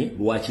ebiganye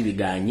lwaki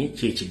biganye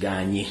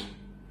kyekiganye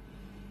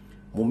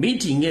mu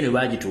meeting eno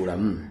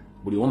bagituulamu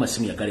buli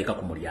wamasimu yagaleka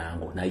ku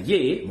mulyango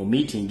naye mu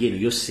meeting eno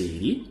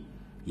Yoseeri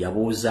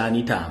yabuuza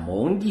Anita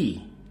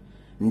Amongi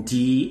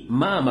nti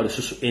Maama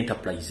Lususu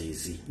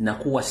Enterprises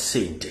nakuwa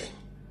ssente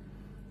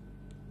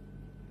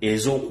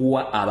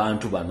ez'okuwa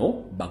abantu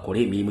bano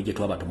bakole emirimu gye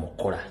twaba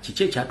tumukola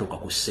kiki ekyatuuka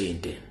ku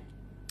ssente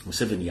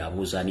Museveni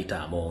yabuuza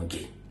Anita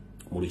Amongi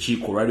mu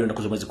lukiiko lwali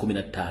lunaku z'omwezi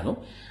 15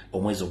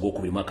 omwezi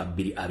ogwokubiri mwaka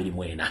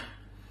 2024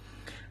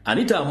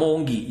 Anita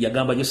Amongi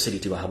yagamba Yoseeri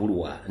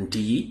tibahabulwa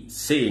nti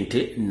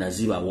ssente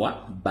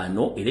nazibawa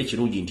bano era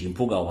ekirungi nti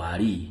Mpuuga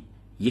waali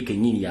ye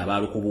kennyini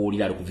yabaala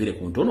okubuulira alukuvire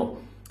ku ntono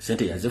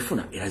ssente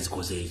yazifuna era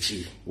zikoze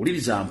eki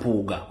wuliriza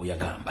Mpuuga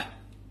oyagamba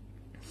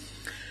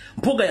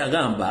Mpuuga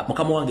yagamba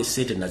mukama wange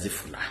ssente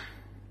nazifuna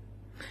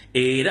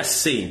era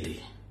ssente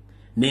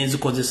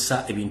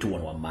nenzikozesa ebintu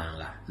wano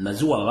wammanga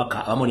naziwa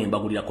ababaka abamu ne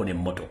mbagulirako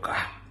n'emmotoka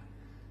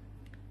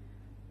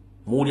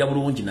muwulya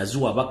bulungi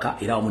naziwa ababaka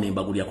era abamu ne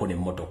mbagulirako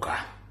n'emmotoka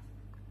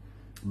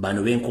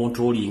bano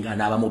benkontrolinga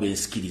n'abamu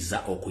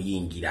bensikiriza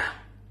okuyingira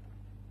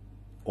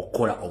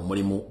okukola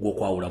omulimu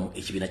gw'okwawulamu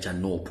ekibiina kya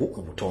Nuupu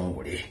mu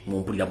butongole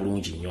mumpulira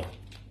bulungi nnyo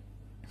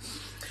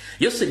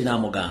Yoseeri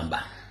n'amugamba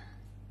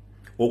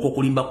okwo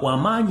kulimba kwa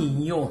maanyi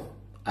nnyo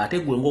ate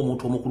gwe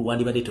ng'omuntu omukulu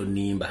wandibadde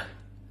tonnimba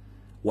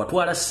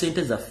watwala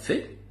ssente zaffe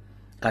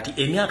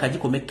kati emyaka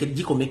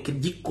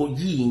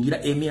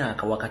giyingira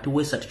emyaka wakati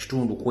w'esatu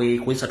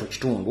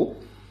kitundu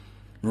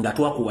nga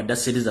twakuwadda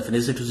ssente zaffe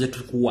nezetu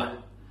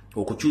zetukuwa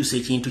okukyusa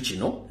ekintu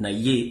kino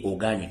naye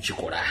oganye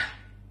kikola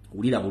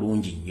wulira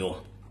bulungi nnyo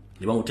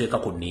ne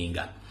bamuteekako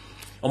nninga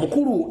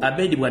omukulu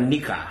Abedi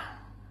Bwanika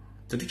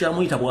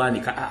tetukyamuyita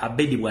Bwanika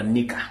Abedi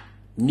Bwanika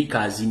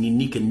Nika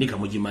nika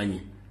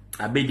mugimanyi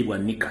Abedi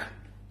Bwanika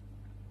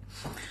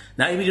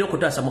nayimirira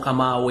okutaasa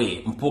mukama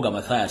we Mpuuga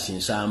Mathias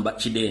nsamba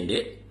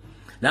kidende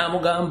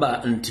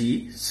n'amugamba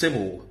nti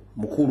sebo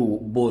mukulu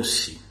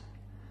bosi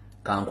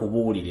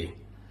kankubuulire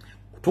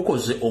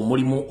tukoze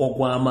omulimu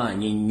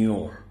ogw'amaanyi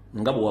nnyo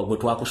nga bwe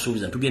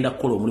twakusuubiza tugenda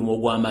kukola omulimu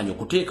ogw'amaanyi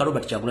okuteeka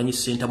Robert Kyagulanyi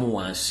ssentamu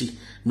wansi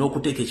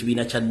n'okuteeka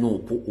ekibiina kya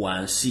Nuupu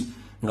wansi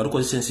nga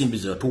tukozesa ensimbi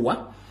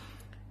zetuwa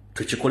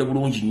tukikole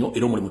bulungi nnyo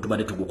era omulimu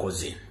tubadde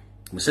tugukoze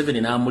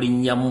Museveni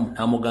n'amulinnyamu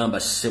n'amugamba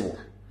ssebo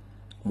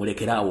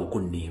mulekerawo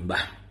okunnimba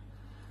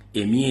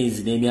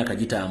emyezi n'emyaka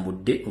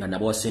gitambudde nga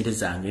nabawa ssente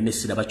zange ne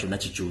siraba kyonna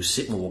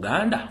kikyuse mu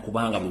Buganda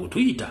kubanga bwe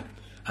tuyita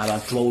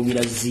abantu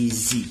bawumira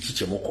ziizi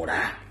kikyemukola.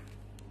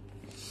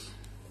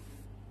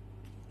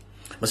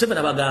 Museveni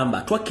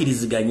abagamba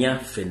twakkiriziganya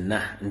ffenna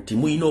nti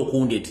muyina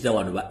okundeetera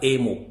wano ba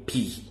MOP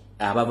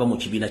abava mu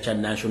kibiina kya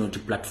National Unity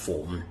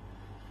Platform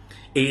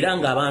era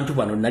ng'abantu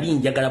bano nali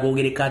njagala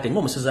boogereko ate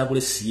ng'omusezi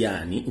agule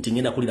Siyani nti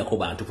ngenda kulirako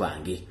bantu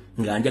bange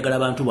nga njagala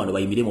abantu bano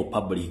bayimire mu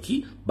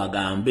public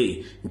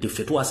bagambe nti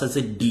ffe twasaze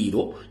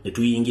eddiiro ne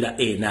tuyingira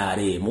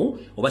NRM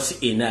oba si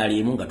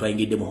NRM nga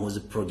twayingidde Muhoozi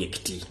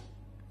project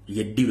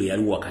yeddiiro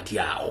yali wakati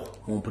awo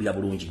mumpulira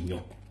bulungi nnyo.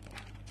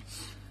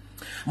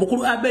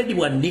 Mukulu Abedi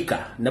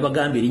Bwanika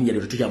nabagamba erinnya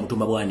lyo tutya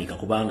mutuma Bwanika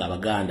kubanga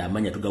abaganda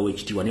amanya tugawa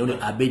ekitiibwa naye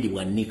Abedi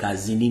Bwanika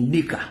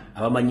azinindika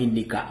abamanyi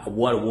nika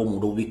obwalo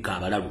bw'omuntu obubikka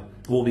abalalu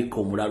bw'obikka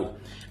omulalu.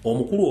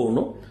 Omukulu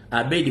ono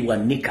Abedi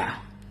Bwanika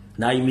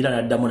n'ayimira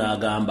n'addamu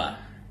n'agamba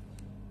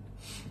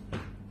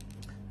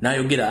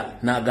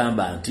n'ayogera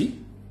n'agamba nti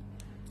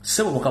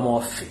ssebo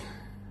mukama waffe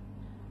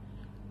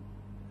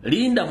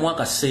linda mu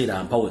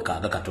akaseera mpawe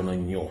kaaga katono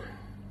nnyo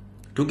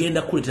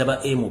tugenda kuleetera ba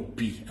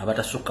MOP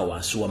abatasukka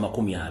wansi wa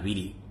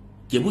 20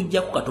 gye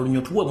mujja ku katono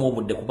nnyo tuwemu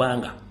obudde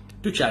kubanga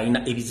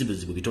tukyalina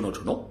ebizibuzibu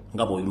bitonotono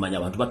nga bw'obimanya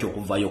abantu batya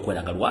okuvaayo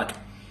okweraga lwatu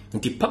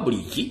nti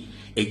public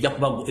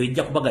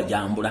ejja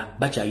kubagajambula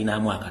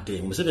bakyalinamu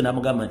akatengo. Museveni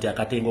amugamba nti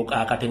akatengo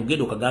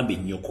genda okagamba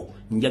ennyoko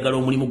njagala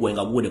omulimu gwe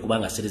nga guwone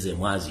kubanga sereze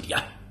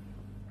mwazirya.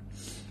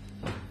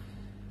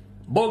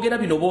 Boogera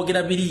bino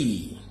boogera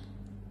biri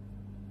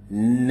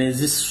ne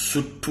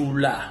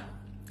zisutula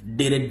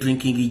Dere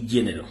Drinking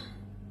General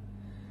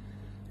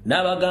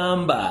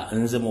n'abagamba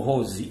nze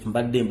Muhoozi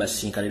mbadde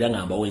mbasinkanira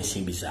nga mbawo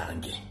ensimbi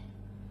zange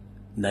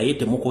naye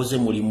temukoze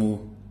mulimu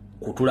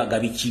kutulaga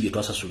biki bye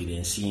twasasulira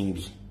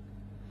ensimbi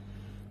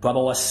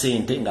twabawa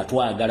ssente nga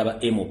twagala ba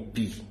MOP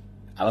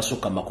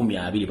abasukka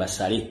 20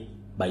 basale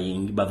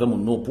bave mu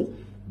NUP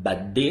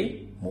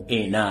badde mu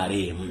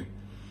NRM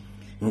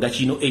nga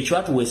kino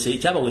ekyatuwese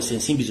kyabawese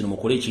ensimbi zino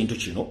mukole ekintu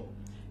kino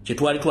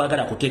kyetwali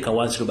twagala kuteeka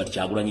wansi Robert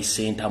Kyagulanyi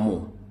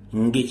sentamu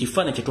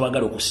ng'ekifaananyi kye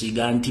twagala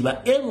okusiiga nti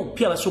ba MOP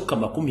abasukka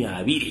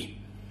 20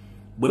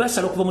 bwe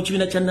basala okuva mu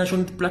kibiina kya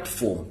National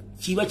Platform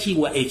kiba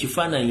kiwa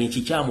ekifaananyi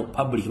ekikyamu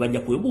public bajja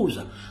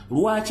kwebuuza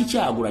lwaki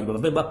Kyagulanyi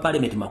bava ba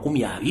parliament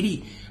 20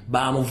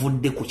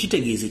 bamuvudde ku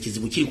kitegeeza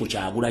ekizibu kiri ku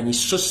Kyagulanyi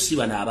so si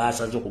bano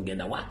abaasaze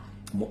okugenda wa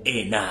mu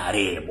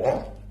NRM.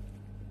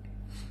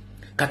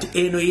 Kati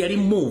eno yali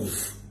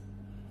move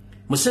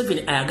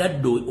Museveni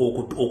ayagadde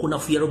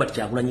okunafuya Robert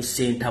Kyagulanyi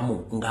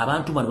sentamu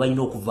ng'abantu bano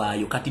balina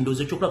okuvaayo kati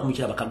ndowooza ekyokulaba ku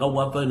mikira bakagawo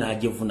wavayo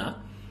n'agyevuna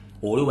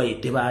olwo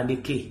bayette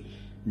bandeke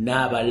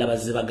n'abalala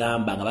bazze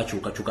bagamba nga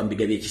bakyukakyuka mu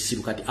biga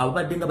by'ekisiru kati abo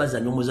badde nga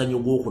bazannya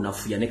omuzannyo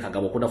gw'okunafuya ne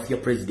Kagabo okunafuya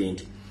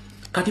president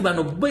kati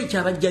bano bo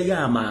ekyabajjayo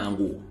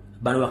amangu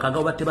bano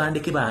bakagawo batte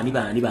bandeke baani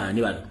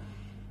bano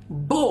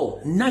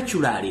bo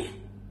naturally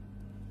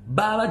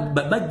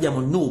bajja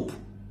mu NUP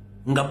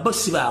nga bo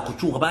si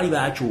baakukyuka baali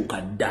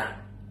baakyuka dda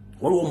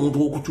waliwo omuntu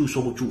w'okukyusa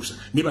obukyusa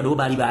ne bano bo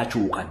baali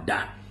baakyuka dda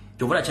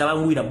kyovula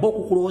kyabangwira bo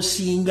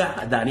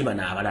okukuloosinga daani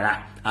bano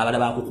abalala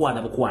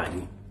baakukwana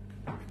bukwanyi.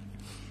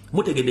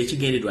 Mutegedde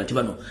ekigendeddwa nti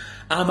bano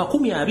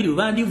 20 bwe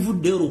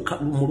bandivuddeyo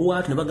mu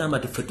lwatu ne bagamba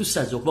nti ffe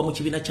tusaze okuva mu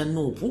kibiina kya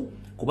NUP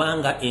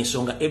kubanga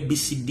ensonga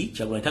ABCD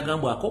Kyagulanyi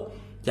tagambwako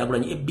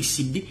Kyagulanyi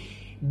ABCD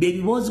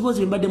bebibozibozi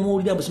bye mbadde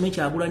muwulira Museveni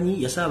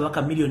Kyagulanyi yasaba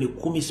ababaka miliyoni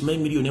 10 simanyi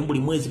miliyoni buli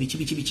mwezi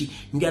biki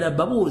njala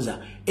babuuza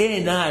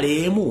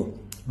NRM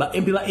ba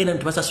MP ba NRM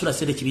tebasasula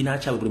ssente ekibiina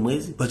kyabwe buli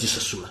mwezi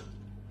bazisasula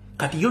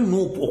kati yo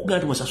NUP okugamba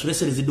nti musasule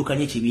ssente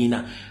ziddukanye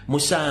ekibiina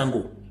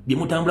musango bye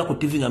mutambula ku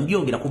TV nga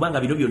mbyongera kubanga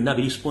bino byonna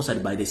biri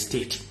sponsored by the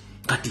state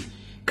kati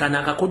kana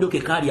akakodo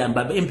ke kali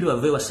amba MP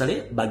bave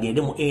basale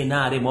bagende mu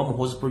NRM mu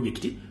Muhoozi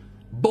project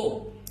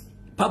bo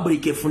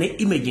public efune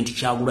image nti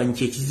Kyagulanyi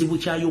kyekizibu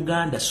kya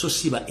Uganda so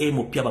si ba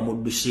MOP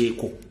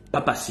abamudduseeko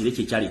papa sire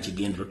kye kyali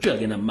kigendero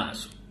tuyagenda mu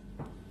maaso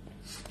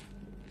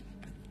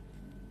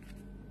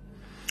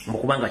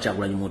mukubanga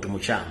Kyagulanyi muntu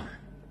mukyamu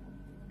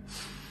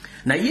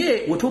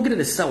naye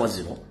wetwogerera essaawa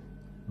zino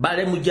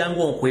bale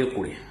mujangu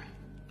okwekule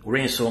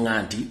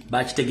olw'ensonga nti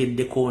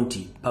bakitegeddeko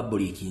nti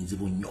public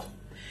nzibu nnyo.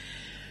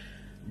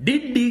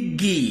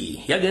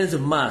 Didigi yagenze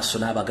mu maaso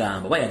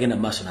n'abagamba oba yagenda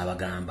mu maaso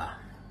n'abagamba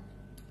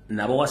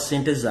nabawa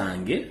ssente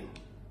zange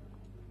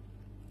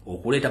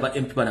okuleeta ba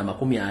MP bana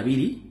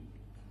 20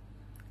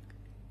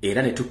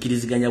 era ne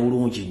tukkiriziganya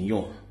bulungi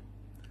nnyo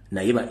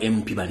naye ba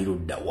MP bali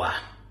luddawa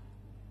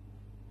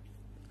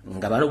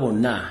nga balo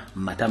bonna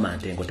matama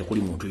ntengo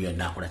tekuli muntu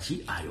yenna akola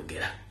ki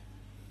ayogera.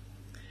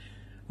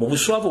 Mu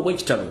buswavu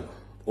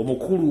obw'ekitalo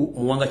omukulu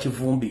Muwanga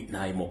Kivumbi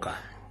n'ayimoka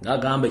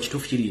ng'agamba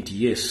ekituufu kiri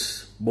nti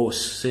yes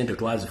boss sente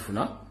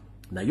twazifuna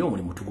naye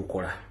omulimu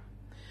tugukola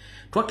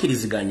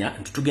twakkiriziganya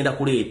nti tugenda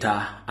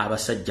kuleeta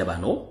abasajja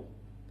bano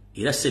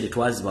era ssente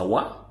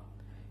twazibawa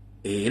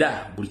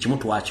era buli kimu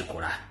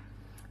twakikola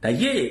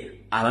naye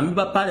abami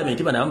ba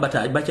parliament bano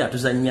abamu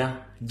bakyatuzannya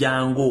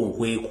jangu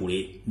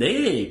nkwekule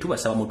naye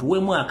tubasaba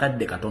mutuweemu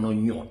akadde katono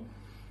nnyo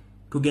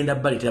tugenda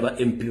baleetera ba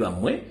MP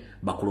bammwe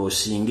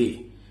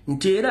bakulosinge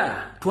nti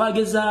era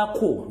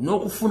twagezaako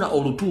n'okufuna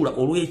olutuula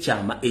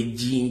olw'ekyama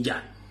ejjinja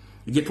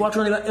gye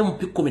twatula ne ba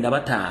MP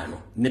 15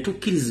 ne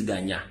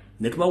tukkiriziganya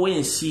ne tubawa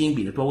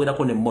ensimbi ne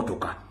tubaweerako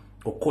n'emmotoka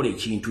okukola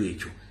ekintu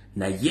ekyo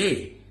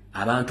naye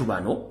abantu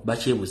bano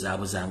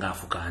bakyebuzaabuza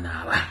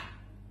ng'afukaanaaba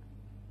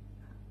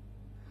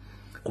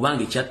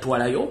kubanga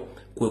ekyatwalayo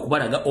kwe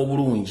kubalaga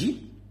obulungi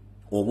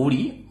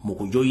obuli mu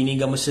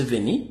kujoyininga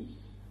Museveni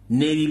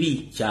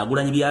n'ebibi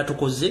Kyagulanyi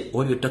byatukoze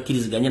oba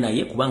byotakkiriziganya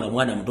naye kubanga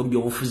mwana muto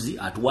by'obufuzi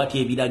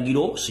atuwatya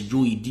ebiragiro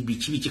sijui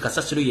biki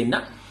kasasiro yenna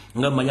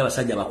nga mumanya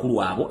abasajja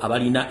bakulu abo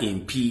abalina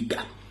empiiga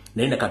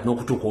naye nakati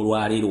n'okutuuka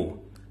olwaleero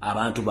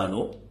abantu bano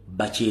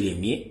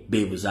bakyeremye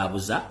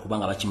beebuzaabuza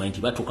kubanga bakimanyi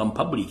nti batuuka mu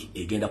public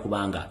egenda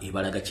kubanga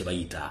ebalaga kye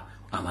bayita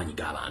amaanyi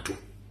g'abantu.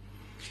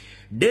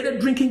 Daily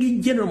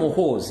Drinking General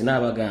Muhoozi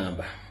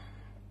n'abagamba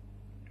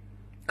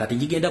kati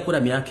gigenda kula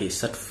myaka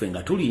 3 ffe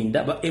nga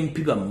tulinda ba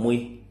MP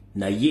bammwe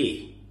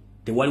naye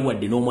tewali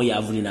wadde n'omwe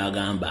yavuli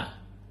n'agamba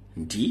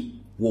nti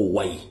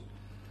wowayi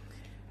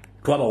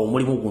twabawa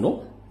omulimu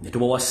guno ne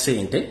tubawa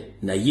ssente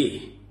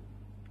naye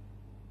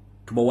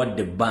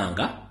tubawadde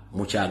ebbanga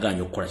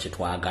mukyaganya okukola kye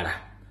twagala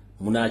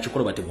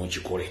munaakikola bate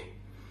munkikole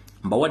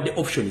mbawadde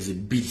options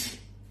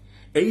 2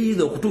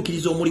 either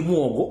okutuukiriza omulimu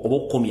ogwo oba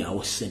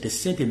okukomyawo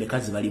ssente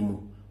mekazi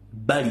balimu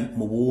bali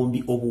mu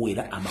buwumbi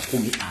obuwera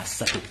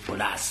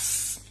 30+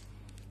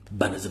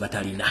 bano ze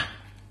batalina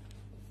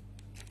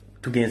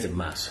tugenze mu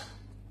maaso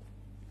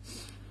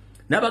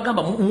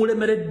n'abagamba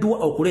mulemereddwa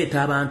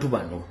okuleeta abantu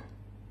bano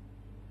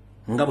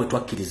nga bwe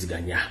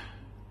twakkiriziganya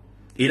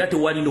era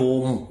tewali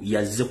n'omu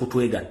yazze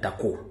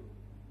kutwegattako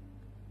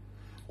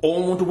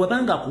omuntu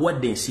bw'abanga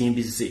akuwadde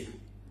ensimbi ze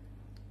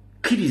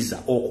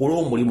kkiriza okola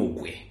omulimu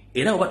gwe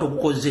era oba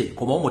togukoze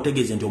komawo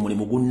mutegeeze nti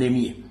omulimu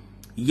gunnemye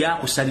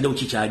yakusalirawo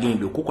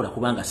kikyagenda okukola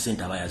kubanga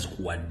ssente aba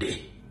yazikuwadde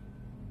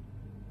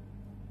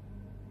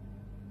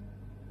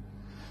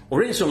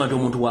olw'ensonga nti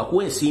omuntu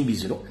wakuwa ensimbi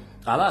zino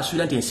aba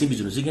asuubira nti ensimbi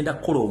zino zigenda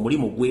kukola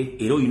omulimu gwe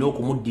era olina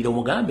okumuddira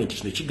omugambe nti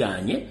kino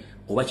kiganye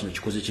oba kino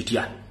kikoze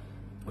kitya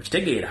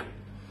okitegeera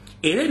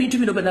era ebintu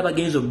bino bana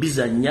bagenzi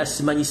obizanya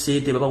simanyi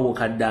ssente baba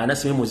wokaddaana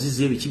simanyi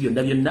muzizi ebiki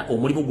byonna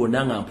omulimu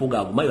gwonna nga Mpuuga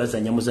agumayo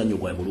bazanya muzannyo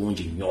gwa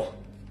bulungi nnyo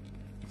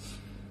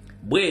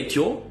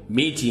bwetyo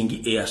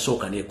meeting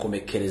eyasooka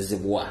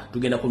nekomekkerezebwa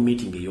tugenda ku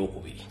meeting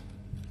ey'okubiri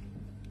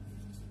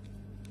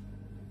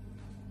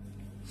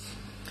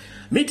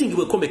meeting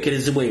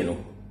bwekomekkerezebwa eno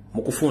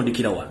mu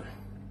kufundikira wano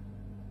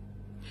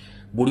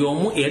buli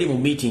omu eyali mu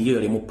meeting eyo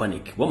yali mu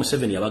panic wa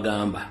Museveni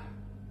yabagamba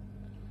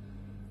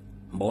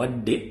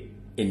mbawadde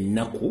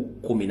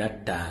ennaku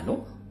 15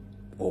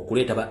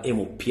 okuleeta ba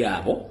MP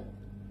abo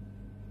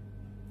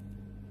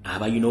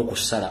abayina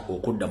okusala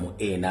okudda mu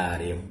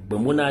NRM bwe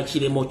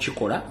munaakiremu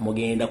kikola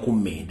mugenda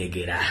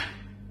kummendegera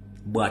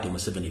bw'ati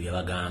Museveni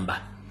byabagamba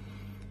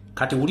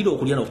kati wulira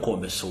okulya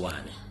n'okukomba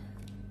essowaani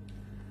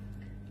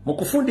mu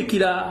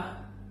kufundikira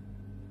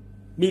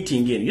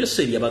meeting eno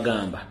Yoseri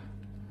yabagamba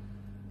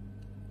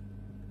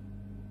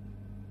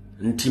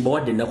nti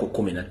mbawadde ennaku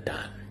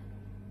 15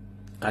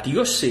 kati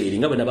Yoseri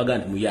nga bwe nabaga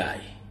nti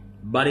muyaaye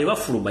bale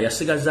bafuluma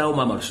yasigazaawo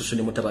maama Lususu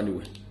ne mutabani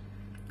we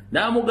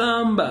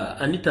n'amugamba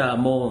Anita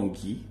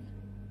Amongi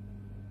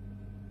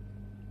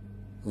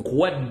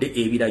nkuwadde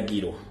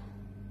ebiragiro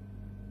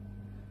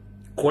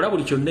kola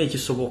buli kyonna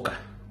ekisoboka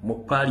mu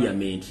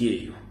paaliyamenti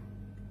eyo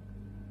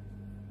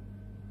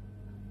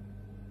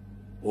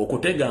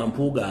okutega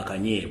Mpuuga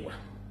akanyeebwa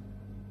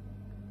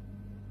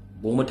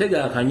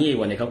bw'omutega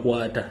akanyeebwa ne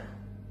kakwata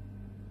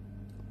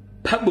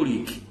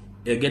public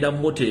egenda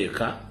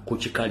muteeka ku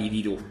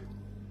kikaliriro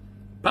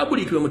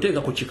public bwe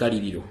muteeka ku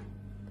kikaliriro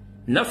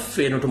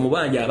naffe eno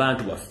tumubanja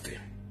abantu baffe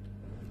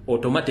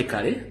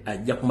automatically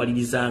ajja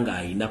kumaliriza nga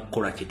alina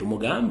kukola kye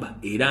tumugamba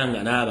era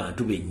nga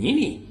n'abantu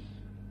bennyini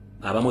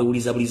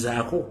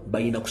abamwewulizabulizaako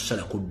balina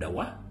kusala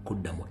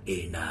kudda mu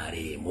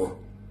NRM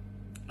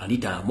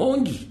Anita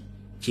Amongi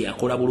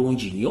kyeyakola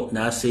bulungi nnyo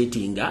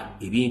n'aseetinga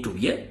ebintu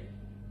bye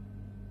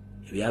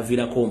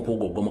ebyaviirako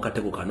Mpuuga ogwa mu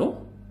katego kano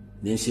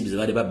n'ensimbi ze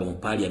baali babba mu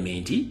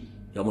paaliyamenti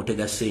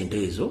yamutega ssente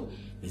ezo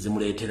ne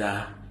zimuleetera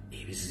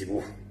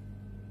ebizibu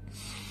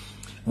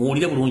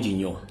muwulire bulungi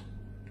nnyo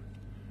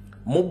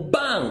mu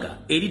bbanga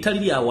eritali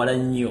lyawala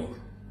nnyo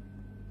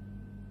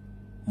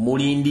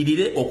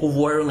mulindirire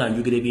okuvuwalayo nga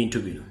njogera ebintu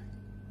bino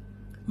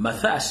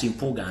Mathias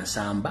Mpuuga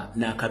Nsamba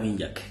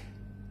n'akabinja ke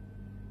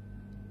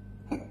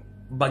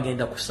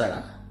bagenda kusala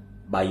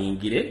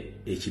bayingire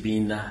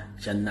ekibiina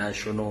kya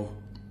National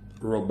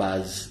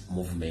Robbers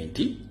Movement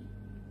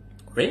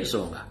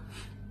olw'ensonga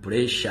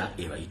pressure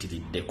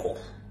ebayitiriddeko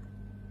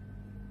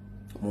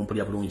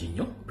mumpulya bulungi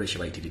nnyo pressure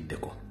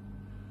ebayitiriddeko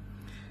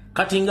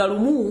kati nga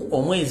lumu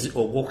omwezi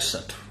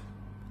ogwokusatu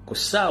ku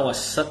ssaawa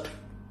 3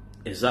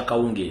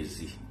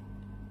 ez'akawungeezi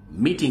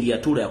meeting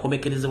yatuula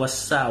yakomekkerezebwa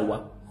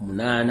ssaawa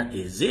 8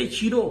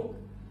 ez'ekiro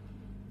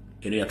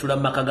eno yatula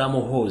mu maka ga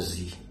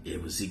Muhoozi e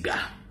Buziga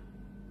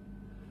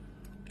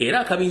era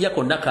akabinja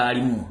konna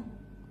kaalimu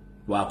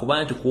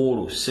lwakuba nti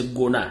kwolwo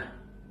Sseggona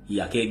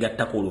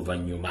yakeegattako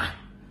oluvannyuma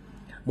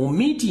mu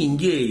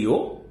meeting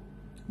eyo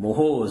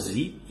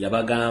Muhoozi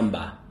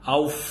yabagamba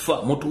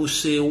aufa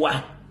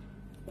mutuusewa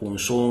ku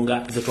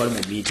nsonga ze twali mu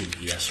meeting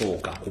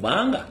yasooka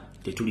kubanga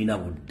tetulina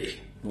budde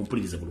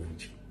mumpulirize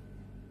bulungi.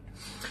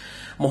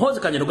 Muhoozi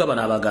Kanyarugaba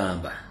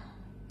n'abagamba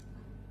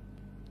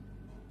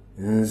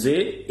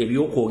nze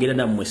ebyokwogera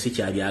nammwe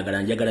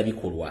sikyabyagala njagala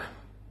bikolwa.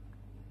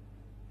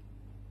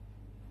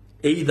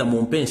 Either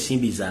mumpe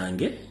ensimbi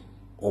zange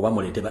oba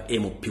mulete ba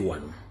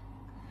MP1.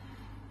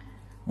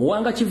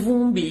 Muwanga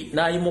Kivumbi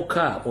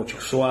n'ayimuka mu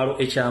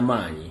kiswalo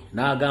eky'amaanyi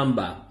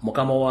n'agamba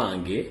mukama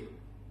wange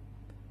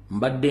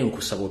mbadde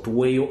nkusaba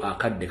tuweeyo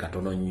akadde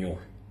katono nnyo.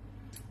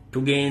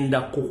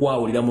 Tugenda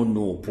kukwawulira mu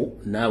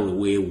Nuupu naawe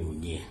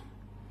weewuunye.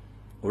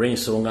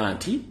 Olw'ensonga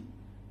nti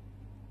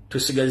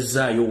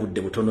tusigazzaayo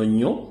obudde butono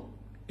nnyo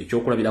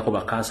ekyokulabirako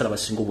bakansala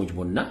basinga obungi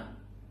bonna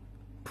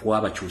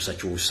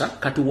twabakyusakyusa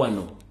kati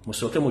wano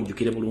musooke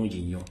mujjukire bulungi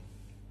nnyo.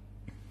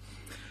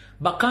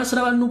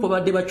 Bakansala ba Nuupu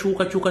badde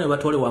bakyukakyuka ne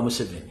batwale wa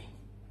Museveni.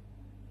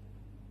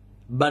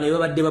 Bano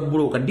babadde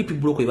babulooka DP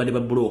block ebadde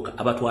babulooka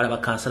abatwala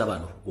bakansala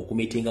bano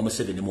okumitinga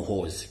Museveni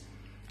Muhoozi.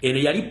 Eno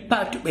yali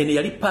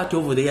part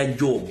of their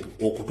job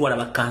okutwala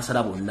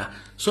bakansala bonna.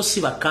 So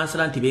si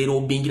bakansala nti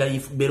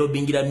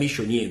beerobingira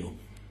mission eno.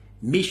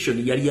 Mission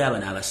yali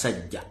y'abana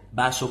abasajja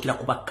basookera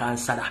ku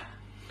bakansala.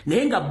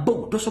 Naye nga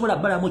bo tosobola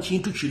balamu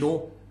kintu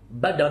kino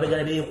badda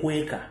babegala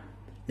beekweka.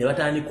 Ne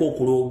batandika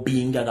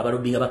okulobinga nga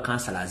balobinga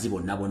bakansala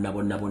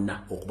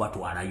bonna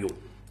okubatwalayo.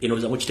 Eno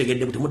za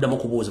mukitegedde buti muddamu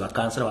kubuuza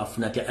bakansala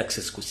bafuna atya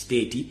access ku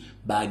state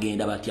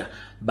bagenda batya.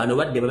 Bano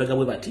badde babega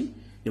bwe bati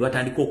ne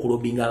batandika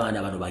okulobinga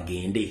abaana bano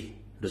bagende.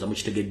 Ndoza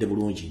mukitegedde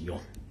bulungi nnyo.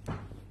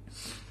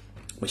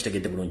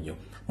 Mukitegedde bulungi nnyo.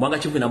 Mwanga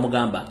Kivu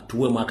namugamba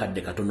tuwe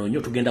mwakadde katono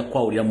nnyo tugenda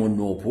kwawulira mu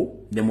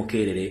Nuupu ne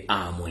mukeerere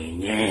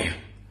amwenye.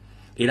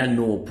 Era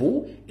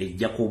Nuupu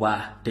ejja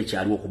kuba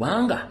tekyaliwo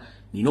kubanga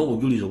nina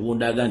obujulizi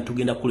obundaga nti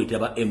tugenda kuleetera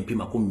ba MP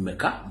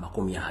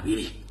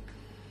 20.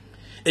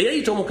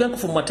 Eyayita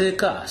omukenkufu mu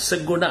mateeka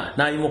Segona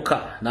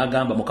n'ayimuka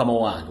n'agamba mukama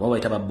wange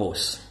babayita ba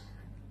boss.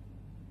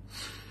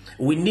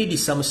 We need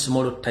some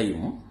small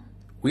time.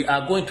 We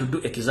are going to do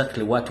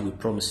exactly what we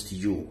promised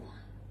you.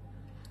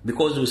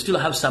 Because we still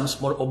have some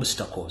small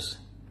obstacles.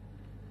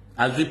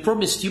 As we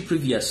promised you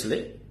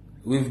previously,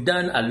 we've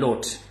done a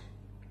lot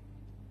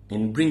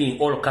in bringing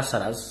all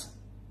Kasaras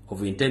of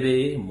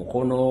Entebbe,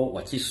 Mukono,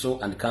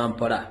 Wakiso, and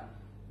Kampala,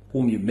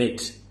 whom you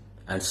met,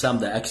 and some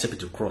that accepted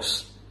to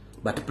cross.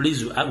 But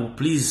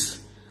please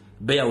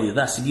bear with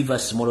us, give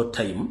us more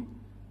time.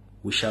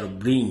 We shall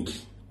bring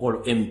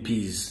all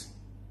MPs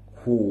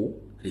who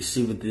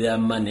received their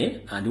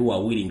money and who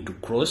are willing to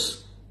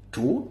cross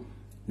to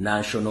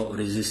National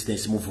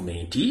Resistance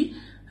Movement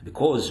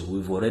because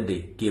we've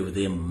already gave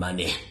them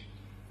money.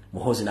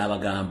 Muhoozi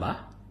n'abagamba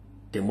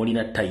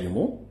temulina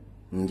time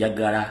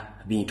njagala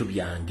bintu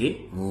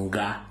byange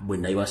nga bwe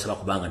nabibasaba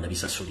kubanga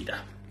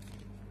nabisasulira.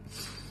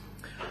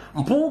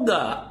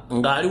 Mpuuga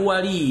ng'ali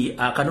wali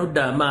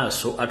akanodda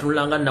amaaso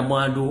atunulanga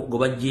namwandu gwe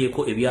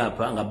baggyeko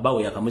ebyapa nga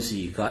bbawe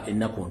yakamusiika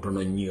ennaku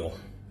ntono nnyo.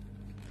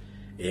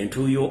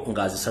 Entuuyo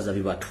ng'azisaza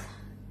bibatu.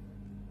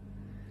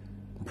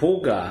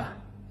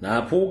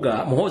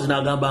 Muhoozi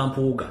n'agamba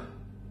Mpuuga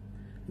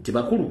nti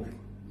bakulu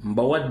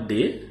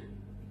mbawadde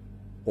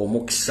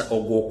omukisa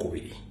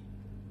ogwokubiri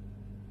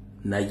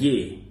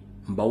naye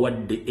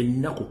mbawadde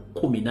ennaku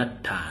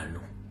 15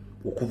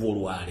 okuva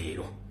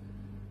olwaleero.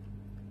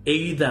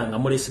 Either nga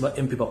mulesi ba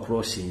MP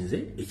crossings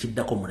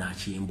ekiddako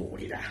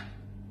munakimbuulira.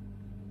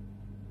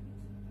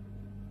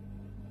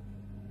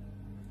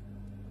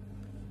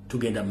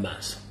 Tugenda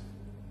maaso.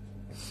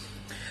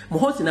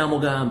 Muhoozi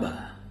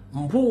n'amugamba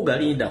Mpuuga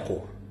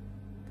lindako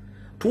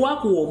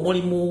twakuwa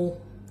omulimu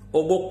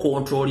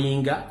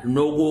ogw'okukontrolinga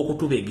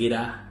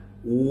n'ogw'okutubegera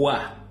wa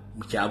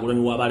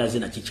Kyagulanyi w'abalaze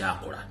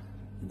nakikyakola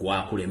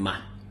gwakulema.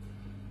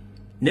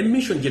 Ne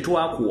mission gye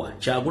twakuwa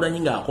Kyagulanyi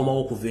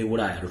ng'akomawo okuva e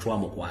Bulaaya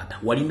lwetwamukwata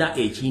walina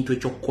ekintu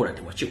eky'okukola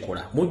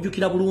tewakikola.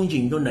 Mujjukira bulungi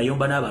nnyo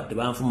nayomba n'abadde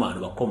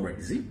banfumaano ba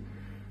comrades.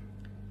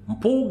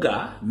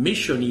 Mpuuga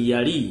mission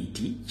yali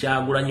nti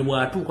Kyagulanyi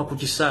bw'atuuka ku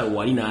kisaawe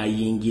wali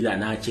n'ayingira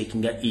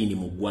n'acekinga in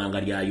mu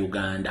ggwanga lya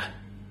Uganda.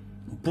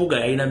 Mpuuga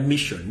yalina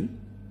mission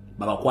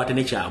babakwate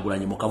ne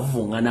Kyagulanyi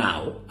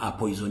mukavuvunganaawo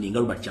apoisoninga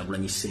Robert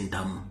Kyagulanyi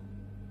Sentamu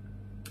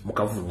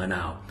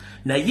mukavuvunganaawo.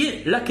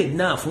 Naye lake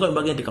naafu nga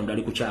bagende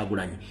kamudali ku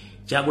Kyagulanyi.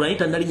 Kyagulanyi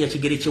tannalinya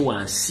kigere kye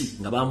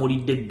wansi nga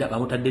bamulidde dda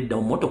bamutadde dda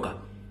mu motoka.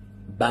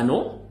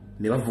 Bano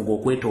ne bavuga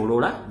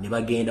okwetoolola ne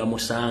bagenda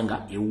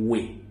musanga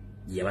ewuwe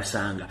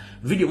yabasanga.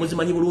 Video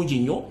muzimanyi bulungi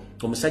nnyo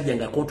omusajja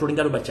nga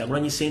controllinga Robert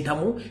Kyagulanyi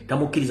Sentamu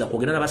tamukkiriza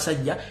kwogera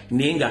n'abasajja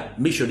nenga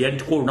mission yali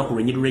tukola olunaku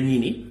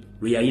lwennyini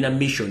lwe yalina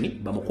mission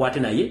bamukwate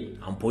naye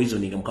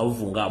ampoisoning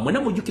mukavuvunga.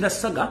 Mwena mujjukira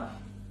saga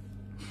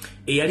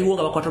eyaliwo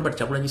nga bakwata Robert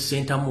Kyagulanyi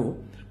Sentamu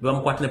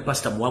bamukwata ne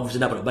pastor muwavuzi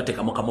n'abalala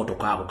bateeka mu kamoto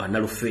kaabo ka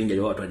Nalufenya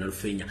yo watu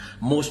Nalufenya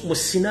mu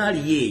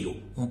scenario eyo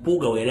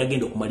Mpuuga we yali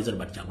agenda okumaliza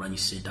Robert Kyagulanyi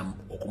Sentamu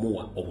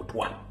okumuwa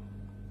obutwa.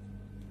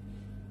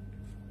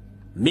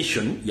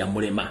 Mission ya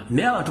mulema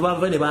naye abantu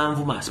bava ne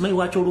banvuma simanyi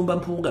lwaki olumba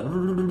Mpuuga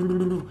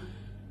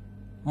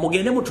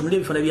mugende mutunule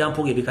ebifana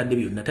byampoga ebikadde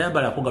byonna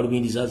tayambala ko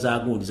galubindi za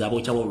gundi za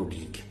bocha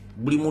holding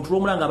buli muntu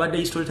lomulanga abadde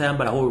history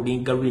tayambala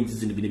holding galubindi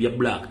zino bine bya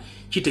black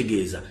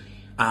kitegeeza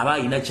aba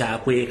ina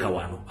kyakweka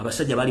wano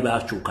abasajja bali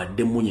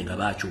bakyukadde munye nga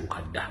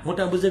bakyukadda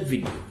mutambuze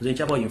video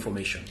zenchapa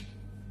information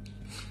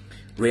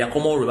lwe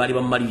yakomo bali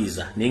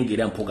bamaliriza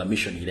nengera mpoga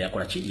mission ile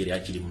yakola ki ile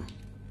yakirimu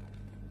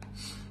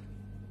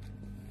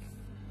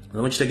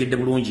namo kitegedde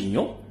bulungi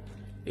nnyo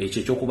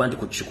ekyo ekyokuba nti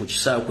ku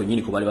kisaawe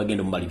kwennyini ku bali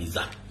bagenda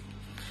mumaliriza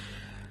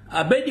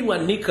Abedi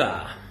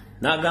Wanika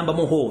n'agamba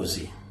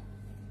Muhoozi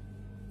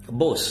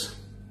boss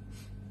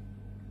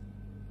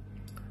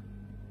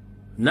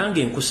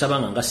nange nkusaba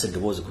nga ngasse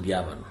eddoboozi ku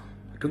lyabano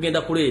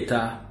tugenda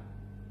kuleeta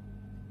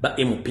ba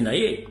MP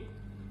naye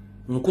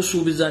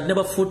nkusuubiza ne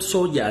ba foot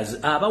soldiers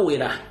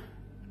abawera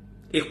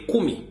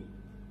 10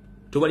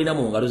 tubalina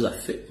mu ngalo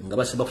zaffe nga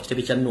basiba ku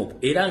kitebe kya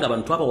Nopu era nga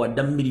abantu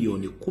abawadda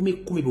miliyoni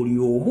 10 buli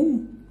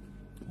omu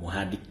mu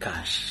hard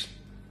cash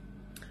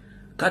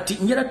kati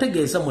njera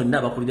tegeeza mwenna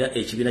abakulira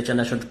ekibiina kya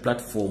National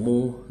Platform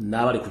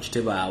n'abali ku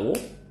kitebe awo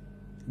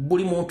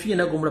buli muntu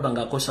yenna gomulaba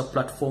ng'akozesa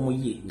platform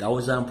ye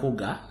ng'awoza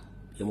mpuga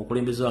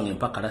yamukulembeze wange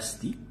mpaka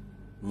lasti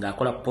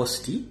ng'akola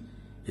posti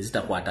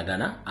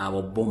ezitakwatagana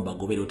abo bomba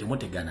gobero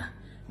temutegana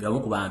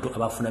gamu ku bantu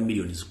abafuna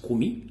miliyoni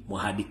 10 mu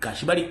hard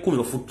cash bali 10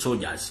 ba foot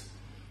soldiers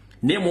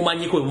ne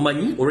mumanyiko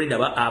bumanyi already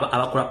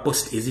abakola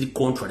post eziri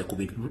contrary ku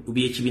bintu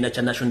by'ekibiina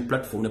kya National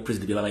Platform ne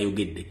president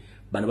babayogedde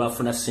bano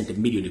bafuna sente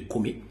miliyoni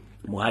 10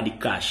 mu hard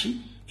cash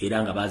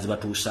era nga bazi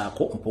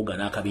batuusaako mpuga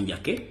n'akabinja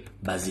ke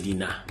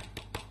bazirina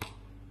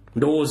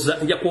ndowooza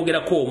nja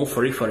kwogerako omu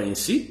for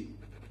reference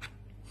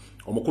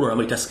omukulu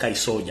namuyita Sky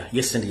Soldier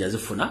yes sente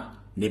yazifuna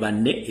ne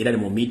banne era ne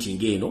mu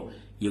meeting eno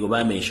yego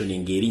ba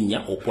mentioning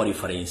erinnya okuwa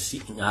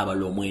reference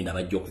ng'abalo omwenda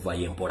bajja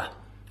okuvaayo empola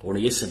ono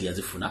yes sente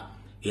yazifuna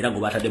era go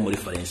batadde mu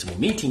reference mu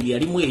meeting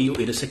yalimu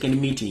eyo era second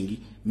meeting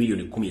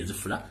miliyoni 10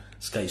 yazifuna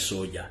Sky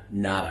Soldier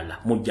n'abala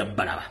mujja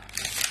balaba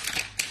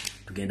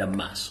tugenda mu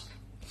maaso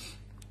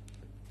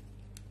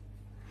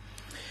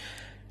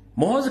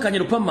Muhoozi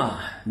Kanyerupama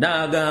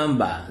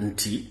n'agamba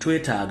nti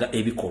twetaaga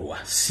ebikolwa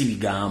si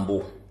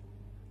bigambo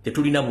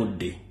tetulina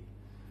budde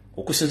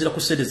okusinzira ku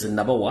ssente ze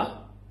nabawa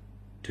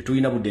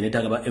tetulina budde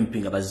netaaga ba MP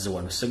nga bazze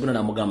wano Seguna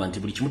n'amugamba nti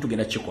buli kimu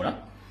tugenda kikola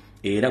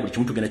era buli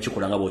kimu tugenda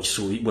kikola nga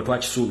bwe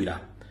twakisuubira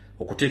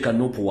okuteeka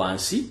Nopu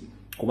wansi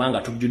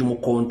kubanga tujjuli mu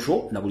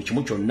control na buli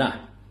kimu kyonna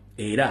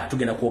era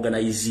tugenda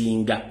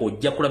kuorganizinga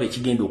ojja kulaba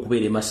ekigenda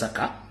okubeera e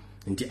Masaka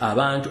nti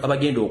abantu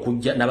abagenda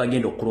okujja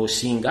n'abagenda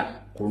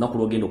okukrossinga ku lunaku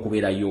lwogenda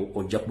okubeerayo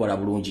ojja kubala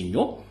bulungi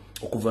nnyo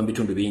okuva mu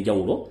bitundu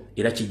by'enjawulo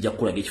era kijja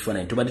kukulaga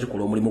ekifaananyi tubadde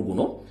tukola omulimu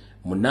guno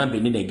mu nnamba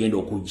ennene egenda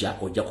okujja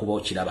ojja kuba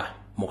okiraba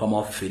mukama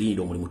waffe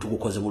Ferindo omulimu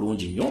tugukoze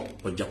bulungi nnyo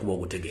ojja kuba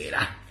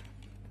ogutegeera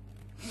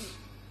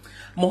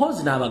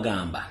Muhoozi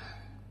n'abagamba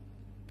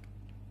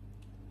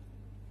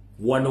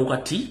wano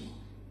kati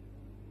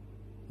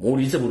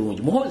muwulirize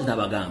bulungi Muhoozi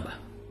n'abagamba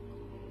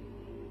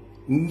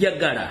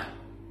njagala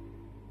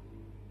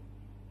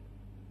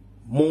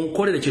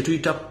munkolere kye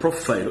tuyita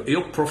profile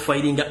eyo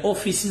profilinga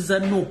offices za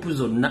Nopu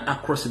zonna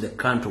across the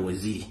country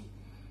weziri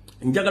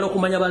njagala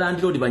okumanya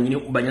balandilodi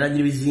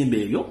banyalanyiri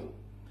bizimbe ebyo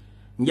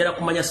njagala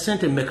kumanya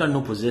sente mmeka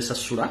Nopu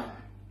zeesasula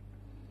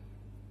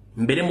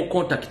mbere mu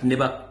contact ne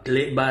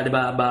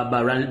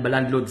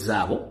balandilodi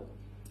zaabo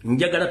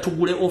njagala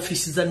tugule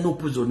offices za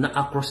Nopu zonna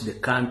across the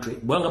country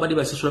bwanga bali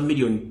basasula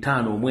miliyoni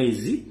 5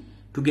 omwezi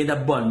tugenda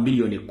bwa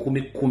miliyoni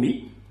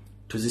 10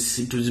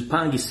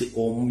 tuzipangise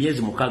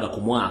omyezi 6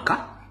 ku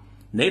mwaka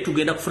naye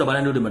tugenda kufuna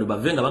balandilodi manu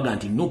bavenga baga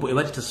nti Nopu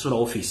ebati tasasula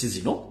offices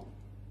zino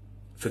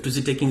fe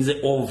tuzitekinze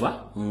over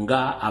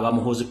nga aba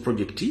Muhoozi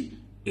project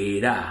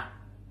era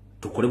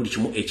tukole buli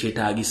kimu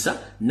ekyetaagisa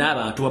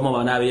n'abantu bamu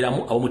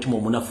banaabeeramu ab'omutima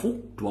omunafu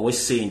tubawe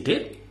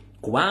ssente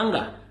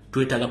kubanga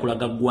twetaaga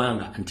kulaga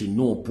ggwanga nti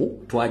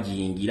Nopu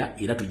twagiyingira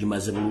era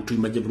tuyimaze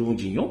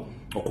bulungi nnyo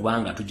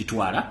okubanga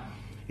tugitwala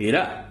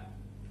era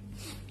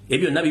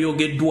ebyo byonna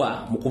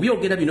byogeddwa mu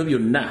kubyogera bino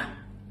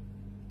byonna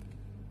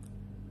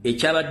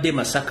ekyabadde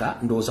Masaka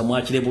ndowooza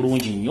mwakire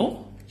bulungi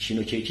nnyo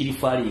kino kye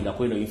kirifaalinga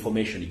kweno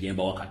information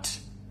gyemba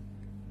wakati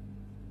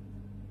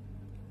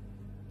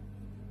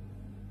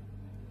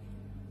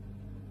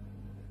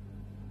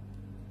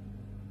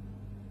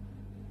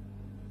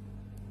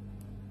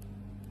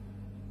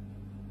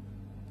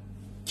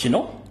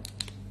kino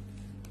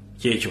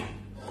kyekyo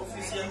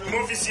mu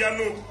ofisi ya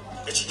Nopu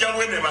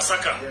ekijjabwene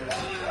Masaka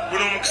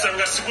buno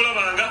mukisanga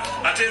sikulabanga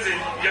ate nze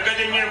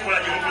yagaje nnyo enkola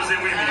gye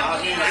mukozeemu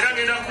emirimu era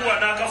ngenda kuwa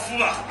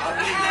n'akafuba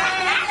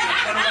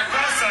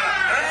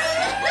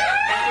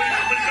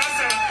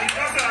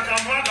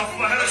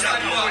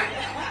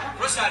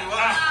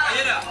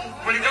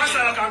buli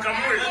kansala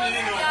kankamwe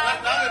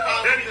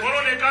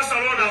olone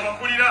kansala ono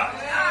abakulira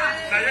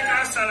naye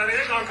kansala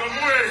naye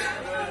kankamwe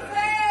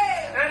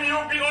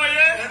NUP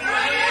oye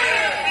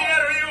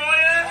DRE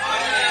oye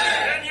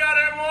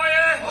NRM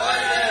oye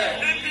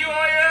DP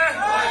oye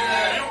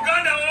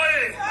Uganda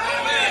oye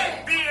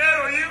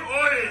BRE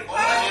oye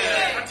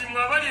kati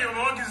mwabali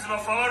abawagizi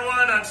bafe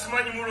abalwana nti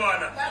simanyi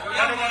mulwana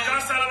bano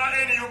bakansala ba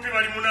NUP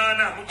bali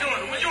munana mujono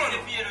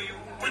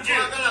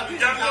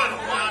jangono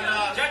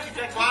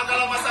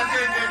twagala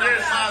masakenge na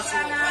maso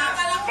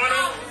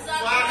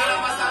twagala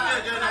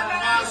masakenge na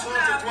maso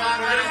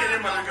twagala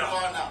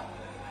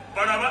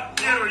bana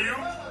yu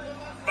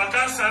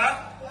bakasala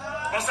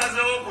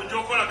basazewo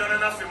kujokolagana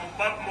naffe mu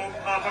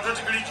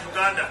Patriotic League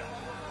Uganda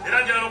era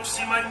njala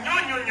okusima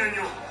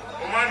nnyo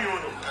omwami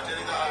ono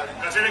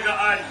Katerega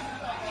Ali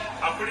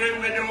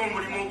akulembeddemu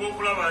omulimu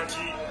ogw'okulaba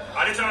nti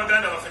aleeta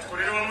abaganda baffe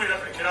tukolere wamu era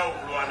tulekerawo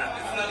okulwana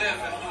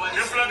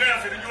ne fulaga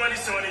yaffe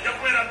tugiwanise wano ejja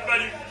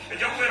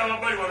kubeera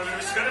wabbali wano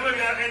bibisigalemu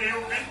ebya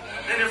NUP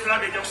ne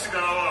fulaga ejja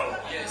kusigalawo awo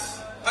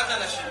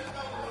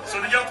so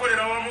tujja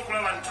kukolera wamu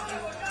okulaba nti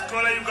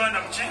tutwala Uganda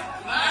muki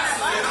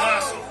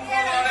maaso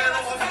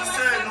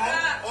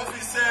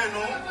ofisi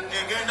eno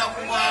egenda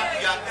kuba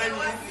ya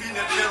NUP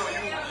ne PLU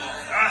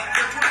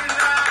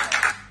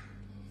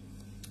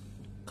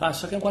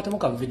kasake nkwatemu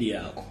ka video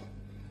yako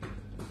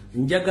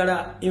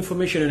njagala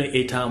information eno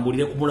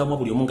etambulire ku mulamwa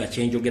buli omu nga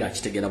kyenjogera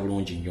akitegera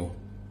bulungi nnyo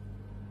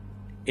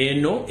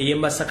eno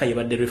ey'Masaka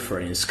yebadde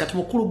reference kati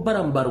mukulu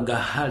Barambaruga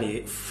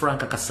Hale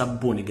Frank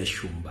Kasabuni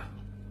Gashumba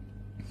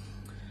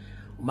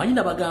manyi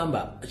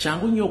nabagamba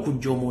kyangu nnyo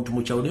okujja omuntu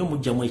mu kyalo naye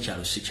omujjamu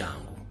ekyalo si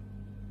kyangu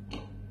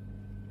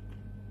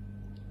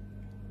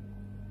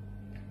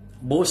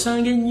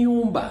bw'osanga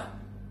ennyumba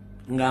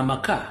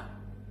ng'amaka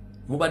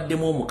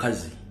mubaddemu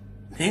omukazi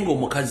naye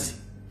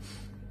ng'omukazi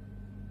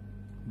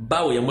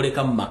bawe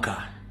yamuleka mu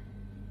maka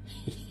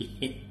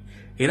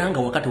era nga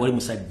wakati wali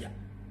musajja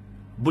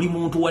buli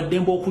muntu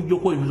waddemba okujja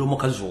okwenyumira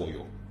omukazi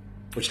oyo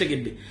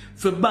okitegedde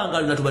ffe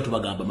ebbanga lina tuba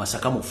tubagamba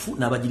Masaka mufu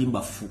n'abagirimba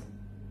bafu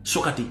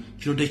so kati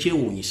kino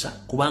tekyewuunyisa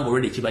kubanga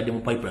olwedde kibadde mu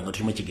pipeline nga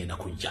tulimu kigenda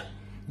kujja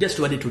just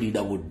tubadde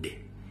tulinda budde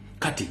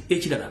kati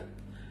ekirala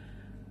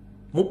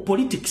mu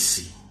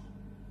politics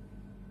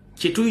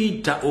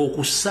kyetuyita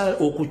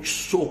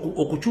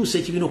okukyusa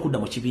ekibiina okudda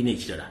mu kibiina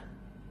ekirala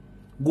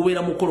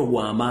gubeera mukolo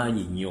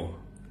gw'amaanyi nnyo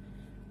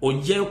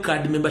ojjayo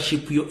card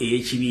membership yo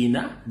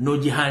ey'ekibiina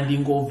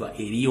n'ogihanding over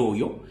eri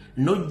oyo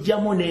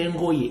n'ojjamu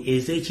n'engoye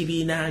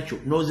ez'ekibiina kyo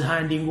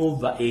n'ozihanding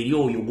over eri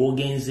oyo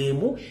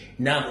gw'ogenzeemu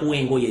n'akuwa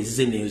engoye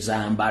ezize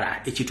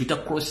nezambala ekituyita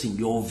crossing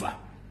over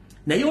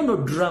naye ono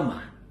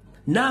drama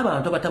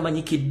n'abantu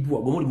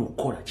abatamanyikiddwa bwe muli mu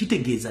kukola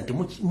kitegeeza nti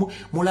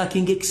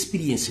mulacking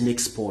experience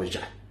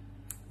n'exposure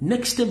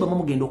next time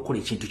mugenda okukola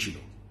ekintu kino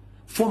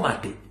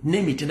format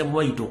n'emitenda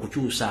mubayita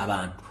okukyusa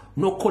abantu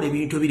n'okukola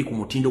ebintu ebiri ku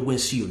mutindo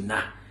gw'ensi yonna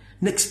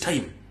next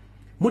time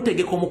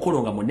mutegeka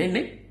omukolo nga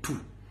munene tu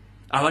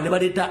aba ne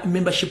baleeta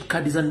membership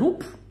card za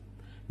NUP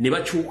ne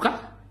bakyuka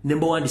ne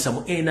mbawandisa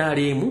mu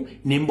NRM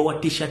ne mbawa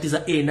t-shirt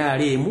za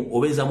NRM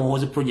obeza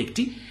Muhoozi project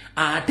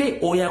ate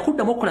oyo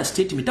akuddamu okukola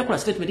statement takola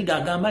statement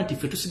gagamba nti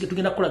ffe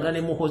tugenda kukolagana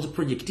ne Muhoozi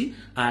project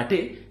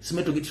ate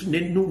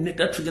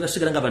tugenda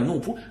kusigala nga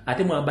banupu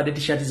ate mwambadde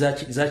t-shirt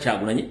za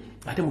Kyagulanyi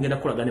ate mugenda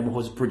kukolagana ne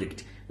Muhoozi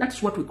project.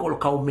 That's what we call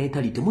cow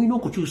mentality. Mulina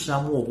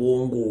okukyusaamu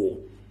obwongo,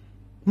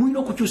 mulina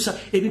okukyusa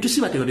ebintu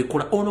si bate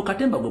babikola ono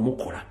katemba gwe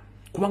mukola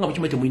kubanga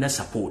mukimete mulina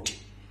support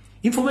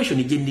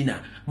information gye nnina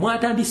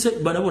mwatandise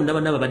bana bonna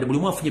babadde buli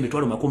mwafunye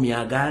emitwalo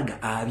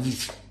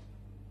 200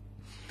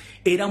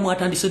 era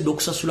mwatandise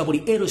okusasula buli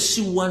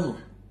LC1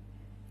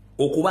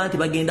 okuba nti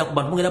bagenda ku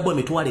bantu mugenda bo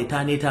emitwalo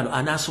 5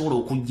 anasobola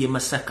okujja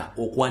Masaka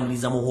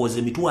okwaniriza Muhoozi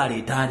emitwalo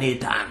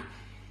 5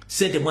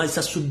 sente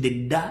mwazisasudde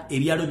dda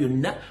ebyalo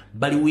byonna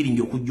bali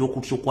willing okujja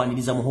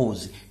okwaniriza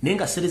Muhoozi naye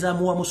nga sereza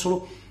muwa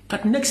musolo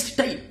kati next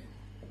time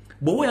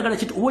bobo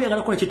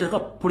yagala kola kitaka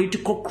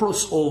political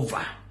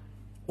crossover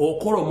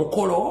okola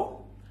omukolo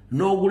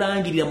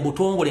n'ogulangirira mu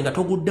butongole nga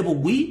togudde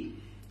bugwi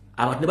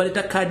abantu ne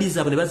baleta kaadi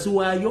zaabwe ne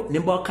baziwaayo ne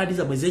mbawa kaadi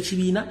zaabwe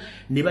ez'ekibiina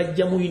ne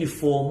bajja mu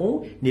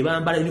uniform ne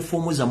bambala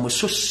uniform zammwe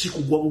so si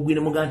kugwa bugwi ne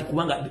mugaa nti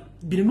kubanga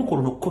bino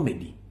mukolo no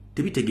comedy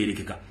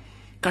tebitegeerekeka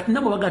kati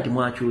nabo bagaa nti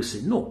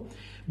mwakyuse no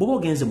bobo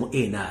ogenze mu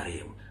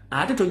NRM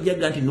ate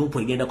tojjaga nti NUP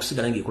egenda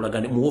kusigala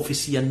ng'ekolagane mu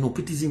office ya NUP.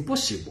 It is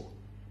impossible.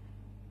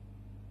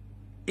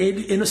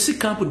 Eno si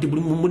camp ndi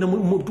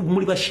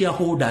muli ba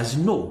shareholders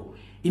no.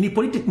 Ini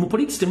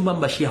politics temba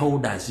ba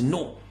shareholders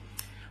no.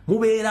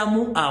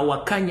 Mubeeramu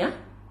awakanya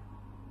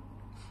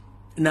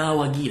na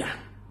awagira.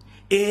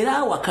 Era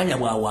awakanya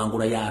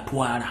bwawangula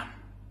yatwala.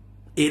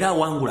 Era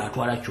awangula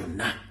atwala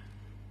kyonna.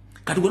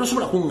 Kati gwe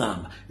nosobola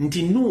kuŋŋamba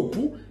nti NUP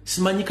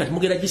simanyi kati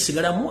mugera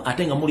gisigalamu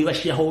ate nga muli ba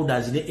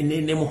shareholders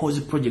ne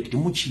Muhoozi project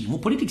muki mu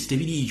politics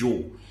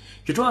tebiriiyo.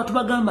 Kyo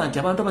tubagamba nti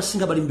abantu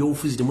abasinga bali mu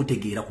byobufuzi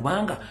temutegeera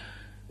kubanga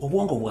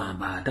obwongo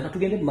bwamba taka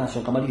tugende mu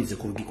maaso kamalirize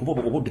ku lugi kubo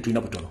obudde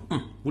tulina butono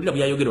bulira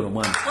byayogera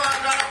omwana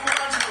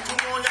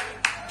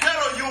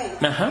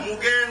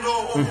mugendo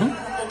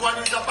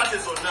okwaniriza pate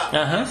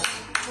zonna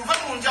tuve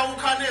mu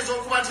njawukana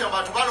ez'okuba nti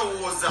abantu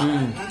balowooza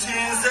nti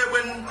nze bwe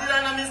ndira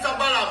na Mr.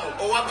 Balamu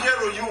owa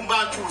PLU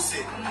mbankyuse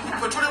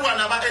ffe tuli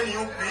wana ba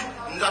NUP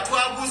nga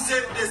twaguze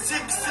the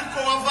 6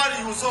 core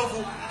values of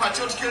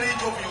Patriotic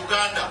League of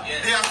Uganda.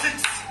 There are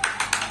 6.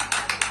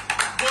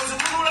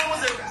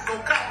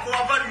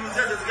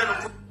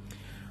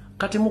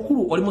 Kati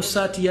mukulu oli mu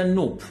saati ya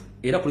NUP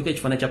era kuliko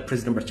ekifaananyi kya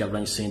President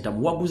Kyagulanyi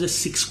Ssentamu waguze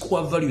 6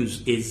 core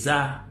values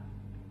eza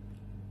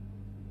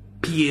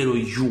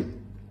PLU.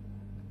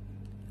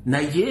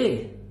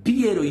 Naye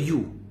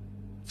PLU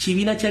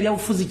kibiina kya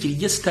byabufuzi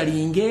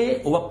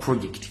kiregisteringe oba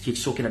project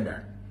kyekisookera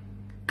ddala.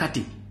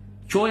 Kati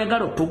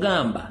kyoyagala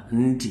tugamba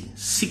nti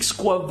 6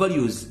 core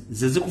values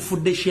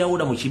zezikufudde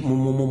shareholder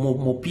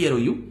mu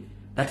PLU,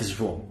 that is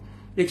wrong.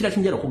 Ekira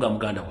kinjala okugamba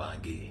muganda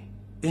wange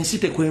ensi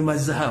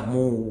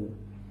tekwemazaamu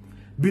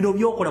bino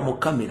byokola mu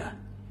kamera.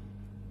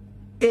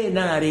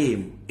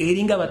 NRM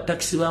eringa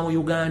bataxi ba mu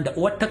Uganda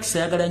owa taxi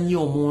ayagala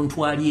nnyo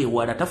omuntu ali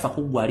ewala tafa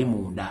kuggwa ali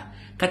munda.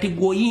 Kati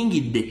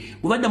gwoyingidde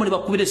bwebadda muli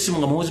bakubira essimu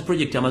nga Muhoozi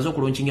project amaze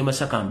okulonkinga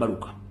Masaka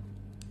Mbaluka.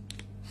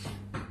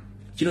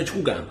 Kino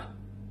kikugamba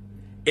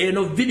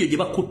eno video gye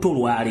bakutte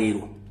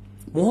olwaleero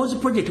Muhoozi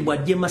project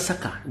bw'ajja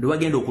Masaka ndo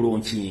bagenda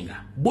okulonkinga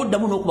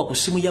boddamu n'okuba ku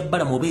ssimu ya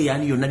Balamu oba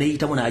eyani yonna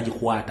neeyitamu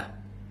n'agikwata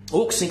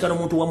oba okusinkana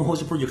omuntu wa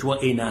Muhoozi project wa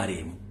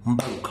NRM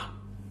Mbaluka.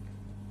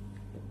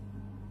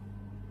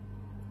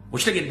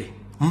 Okitegedde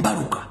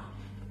Mbaluka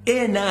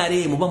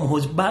NRM oba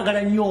Muhoozi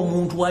baagala nnyo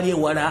omuntu ali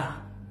ewala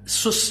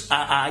so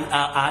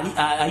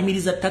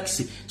ayimiriza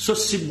taxi so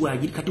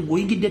sigwaji kati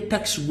goyingidde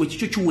taxi gwe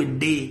kicho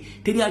kiwedde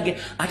teri age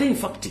ate in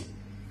fact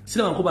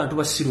sina banko bantu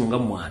basirunga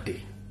mwate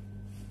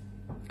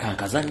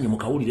kankazanyi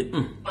mukawulire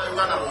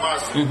Uganda mu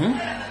maaso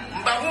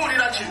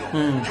mbabulira kino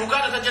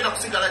Uganda tajenda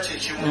kusigala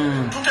kyekimu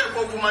tuteeka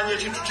okumanya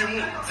ekintu kimu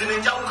zino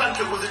enjawuka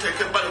ntego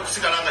ziteeke ebbali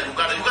okusigala nga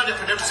Uganda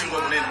fedde tusinga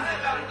omunene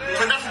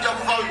fedde tujja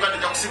kuva Uganda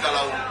ejja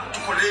kusigalawo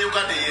tukolere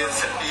Uganda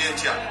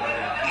yentya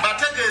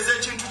mbategeeza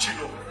ekintu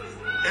kino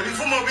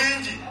ebivumo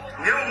bingi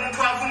naye omuntu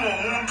avuma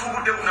omuntu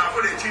budde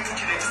bunaakola ekintu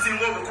kino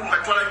ekisinga obukulu nga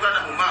twala Uganda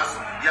mu maaso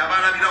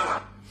yabalabira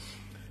wa.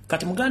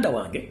 Kati muganda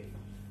wange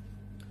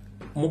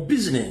mu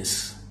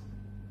business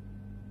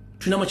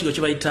tulina mu kigo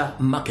kye bayita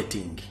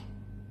marketing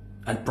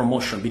and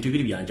promotion bintu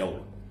bibiri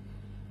byanjawulo.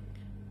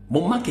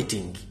 Mu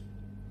marketing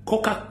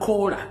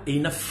Coca-Cola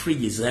erina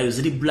fridges zayo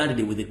ziri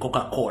branded with the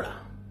Coca-Cola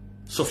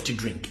soft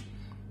drink.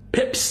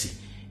 Pepsi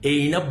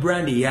erina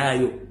brand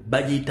yayo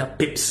bagiyita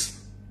Pepsi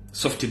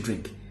soft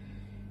drink.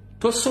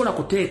 Tosobola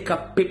kuteeka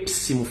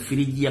Pepsi mu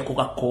firiji ya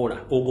Coca-Cola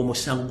ogwo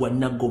musango gwa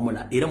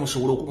nagomola era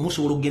musobola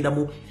okugenda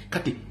mu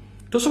kati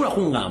tosobola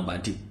kungamba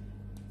nti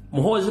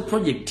Muhoozi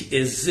project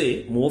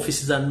eze mu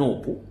office za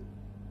Nopu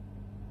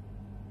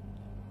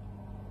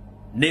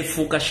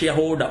nefuuka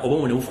shareholder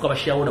oba nefuuka ba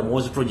shareholder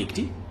Muhoozi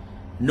project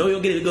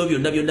noyogera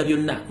ebigambo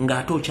byonna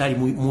ng'ate okyali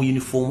mu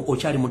uniform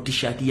okyali mu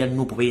t-shirt ya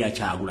Nopu be ya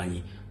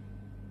Kyagulanyi.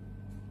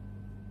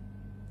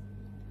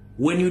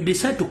 When you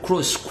decide to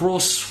cross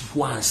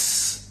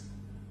once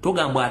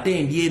togamba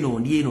ate ndieno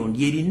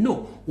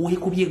no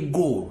wekubye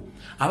goal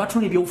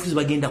abatuna ebyobufuzi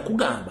bagenda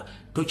kugamba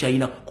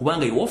tokyalina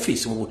kubanga e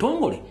office mu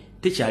butongole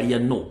tekyali ya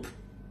Nopu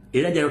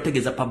era njala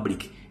otegeeza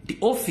public nti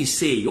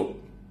office eyo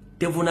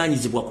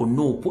tevunaanyizibwa ku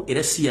Nopu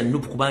era si ya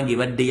Nopu kubanga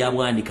ebadde ya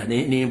bwanika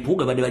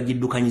n'Empuuga badde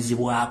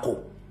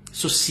bagiddukanyizibwako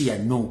so si ya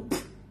Nopu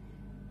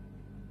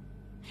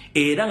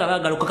era nga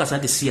baagala okukakasa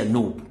nti si ya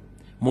Nopu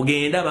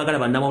mugenda baagala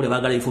bannamawulire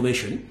baagala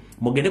information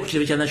mugende ku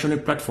kirebe kya national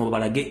platform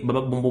balage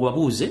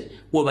babuuze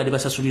wo badde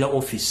basasulira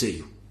office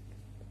eyo.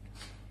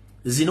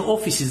 Zino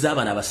office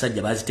z'abaana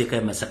abasajja baziteeka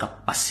ya Masaka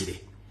pasire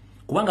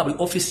kubanga buli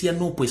office ya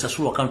Nopu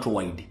esasulwa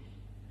countrywide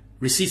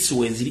receipts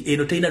weziri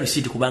eno teyina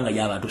receipt kubanga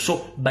y'abantu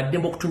so badde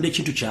mbokutunda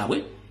ekintu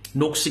kyabwe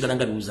n'okusigala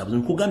nga bibuuzaabuza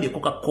nkugambye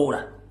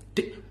Coca-Cola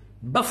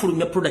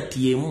bafulumya product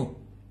yemu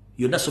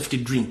yonna soft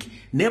drink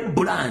ne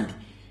brand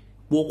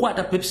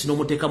bw'okwata Pepsi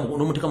n'omuteeka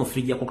mu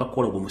fridge ya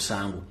Coca-Cola ogwo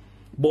musango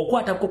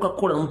bw'okwata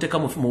Coca-Cola n'omuteeka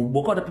mu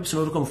bw'okwata Pepsi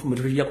n'omuteeka mu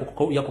fridge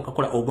ya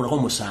Coca-Cola ogwo nako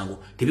musango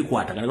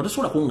tebikwatagana nga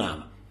tosobola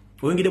kungamba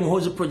oyingire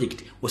Muhoozi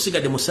project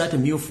osigadde mu saati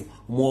myufu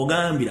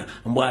mwogambira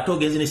mbw'ate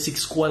ogenze ne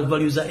 6 core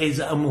values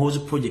eza Muhoozi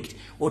project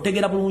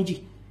otegera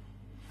bulungi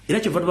era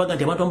kyeva tubaga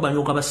nti abantu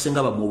bambalyoka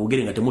basenga babwe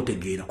obugere nga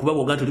temutegeera kuba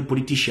bwoga nti oli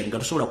politician nga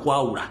tosobola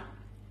kwawula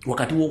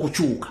wakati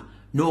w'okukyuka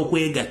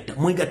n'okwegatta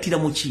mwegattira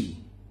mu ki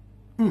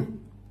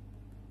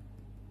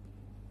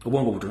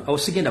obwongo butono awo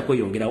sigenda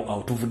kweyongera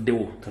awo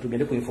tuvuddewo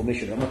katugende ku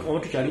information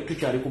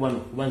tukyali kubano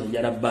kubanza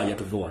njala bbaya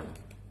tuve wano.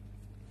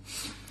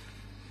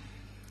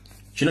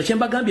 Kino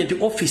kyembagambye nti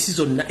office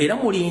zonna era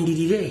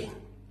mulindirire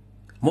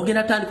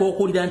mugenda tandika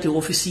okuwulira nti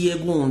office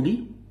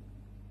y'egundi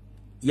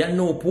ya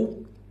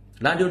Nopu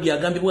landlord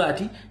yagambye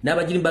bwati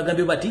n'abagirimba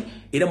bagambye bati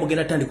era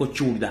mugenda tandika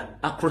okukiwulira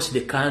across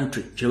the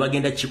country kino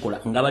bagenda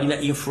kikola nga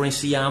balina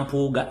influence ya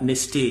Mpuuga ne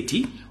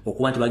state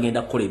okuba nti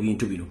bagenda kukola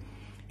ebintu bino.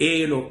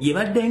 Eno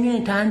yebadde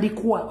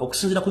ng'entandikwa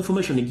okusinziira ku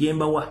information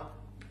gyembawa.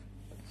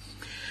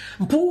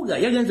 Mpuuga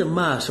yagenze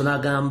maaso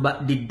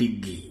n'agamba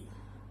diddigi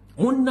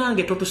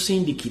munnange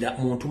totusindikira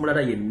muntu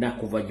mulala yenna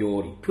kuva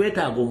gy'oli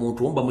twetaaga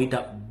omuntu omba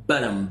muyita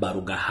Balamu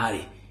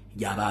Barugahale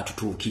gy'aba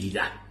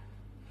atutuukirira.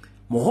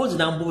 Muhoozi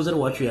n'amubuuza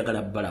lwaki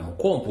oyagala Balamu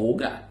ko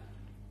Mpuuga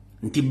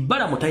nti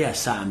Balamu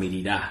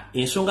tayasaamirira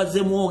ensonga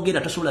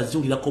zemwogera tasobola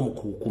ziwulirako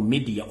ku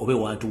media oba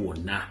ewantu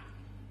wonna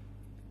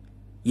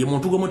ye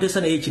muntu gwe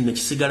muteesa naye kino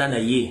kisigala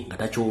naye nga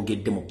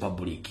takyogedde mu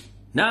public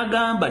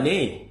n'agamba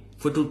ne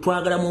Fwe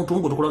twagala muntu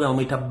ngo tukulaga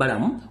mwita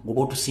balamu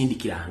ngo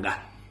tusindikiranga.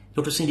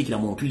 Tusindikira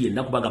muntu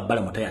yenna kubaga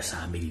balamu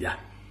tayasamirira.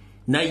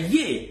 Na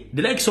ye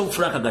the likes of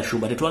Frank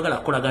Gashumba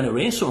tetwagala kolagane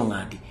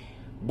lw'ensonga nti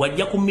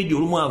bwajja ku media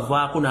olumu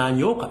avaako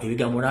n'anyoka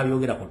ebigambo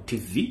n'abyogera ku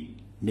TV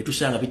ne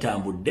tusanga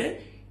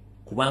bitambudde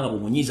kubanga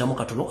bumunyiizamu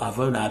katono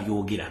avaayo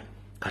n'abyogera.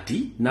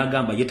 Kati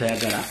n'agamba ye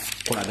tayagala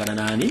kolagana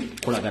nani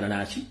kolagana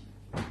naki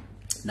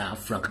na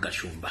Frank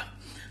Gashumba.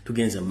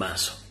 Tugenze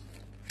maaso.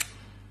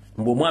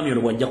 Mbo mwami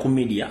ono bwajja ku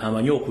media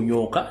amanyi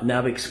okunyooka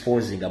n'aba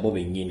exposing abo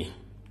bennyini.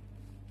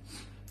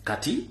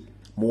 Kati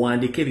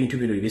muwandike ebintu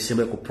bino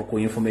ebisemba ku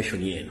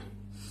information yenu.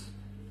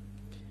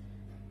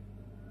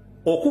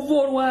 Okuva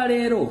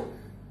olwaleero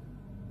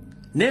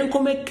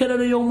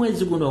n'enkomekerero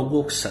y'omwezi guno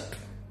ogwokusatu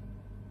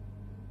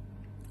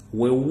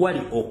we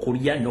wali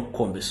okulya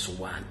n'okkomba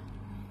essowaani.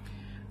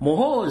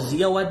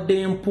 Muhoozi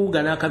yawadde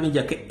Mpuuga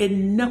n'akabinja ke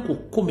ennaku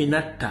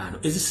 15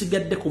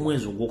 ezisigadde ku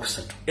mwezi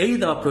ogwokusatu.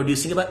 Either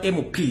baproducing ba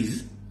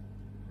MPs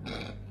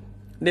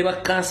ne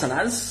ba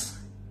councillors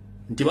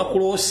nti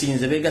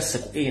bakuloosinze beegasse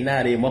ku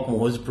NRM ku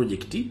Muhoozi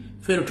project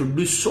fail to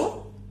do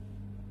so.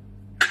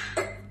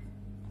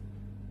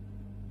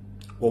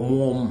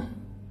 Omwomu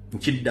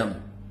nkiddamu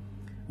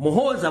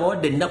Muhoozi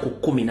abawadde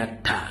ennaku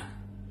 15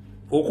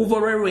 okuva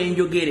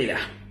lwenjogerera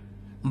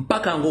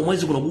mpaka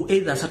ng'omwezi guno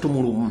either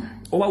 31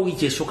 oba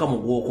wiiki esooka mu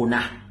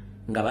gwokuna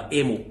nga ba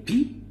MP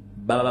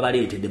baba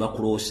baleetedde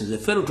bakuloosinze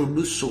fail to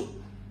do so.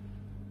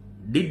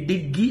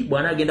 Diddiggi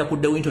bw'anaagenda ku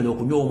Winton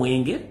okunywa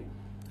omwenge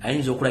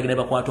ayinza okulagira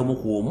bakwata omu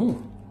ku omu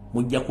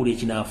mujja kula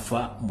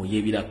ekinaafa mu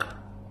y'ebiraka.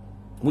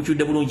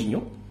 Mukyudde bulungi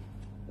nnyo.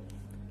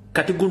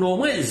 Kati guno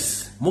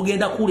omwezi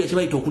mugenda kulya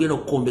kibayita okulya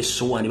n'okkomba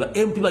essowaani. Ba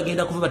MP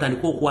bagenda kuva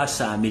batandika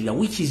okwasaamirira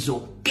which is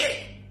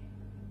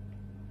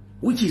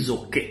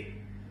okay.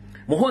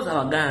 Muhoozi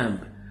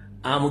abagamba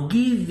I'm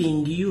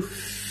giving you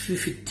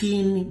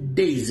 15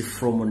 days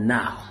from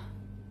now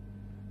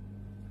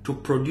to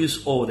produce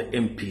all the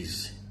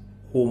MPs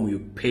whom you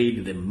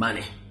paid the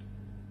money.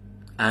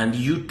 And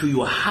you too,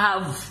 you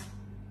have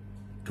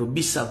to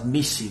be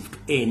submissive to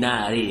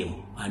NRM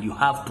and you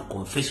have to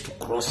confess to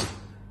cross it.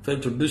 Fail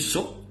to do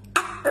so.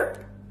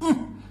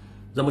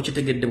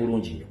 Zamuchitegedde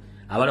bulungi nnyo.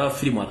 Abala ba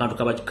firimu akantu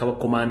kaba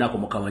komanda ko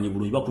mukamanyi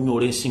bulungi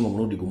bakunyola ensingo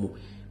mulundi gumu.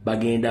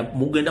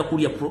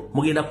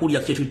 Mugenda kulya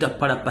kyetuyita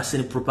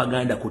parapasene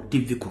propaganda ku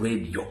TV ku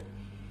radio.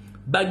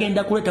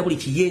 Bagenda kuleta buli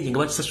kiyenje nga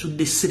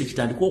bakisasudde ssere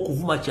kitandika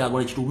okuvuma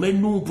kyagala kitume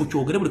ennumpu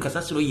kyogere buli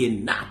kasasiro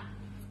yenna.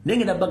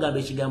 Nengenda bagamba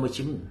ekigambo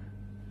kimu.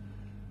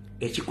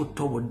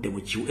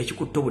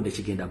 Ekikuttobodde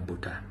kigenda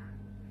bbuta.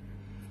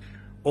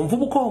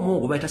 Omuvubuka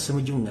omu bayita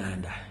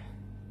Ssemujjunganda.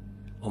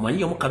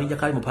 Omanyi omukabinja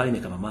kali mu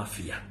parliament kama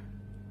mafia.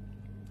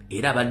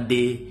 Era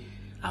abadde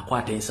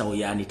akwata ensawo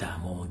ya Anita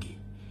Amongi.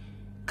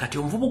 Kati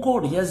omuvubuka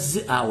ono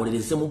yazze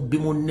awolereze mu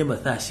bimunne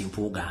Muhoozi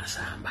Mpuuga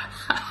Nsamba.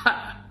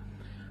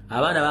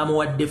 Abaana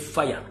bamuwadde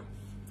fire.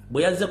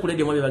 Bwe yazze ku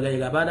radio mwabe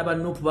bagayiga abaana ba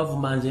Nuupu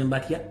bavumanze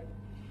mbatya.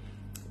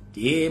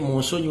 Mu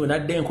nsonyi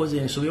nadde enkozi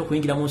ensobi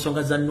okuyingira mu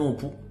nsonga za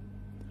Nuupu.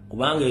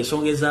 Kubanga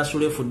ensonga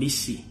ezaasula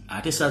FDC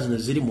ate saa zino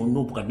ziri mu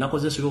Nuupu kati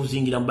nakoze ensobi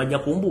okuzingira mbajja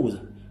kumbuuza.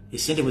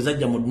 Esente bwe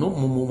zajja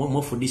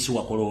mu FDC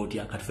wakola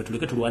otya kati ffe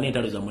tuleke tulwane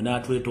entalo zammwe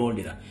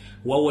n'atwetondera.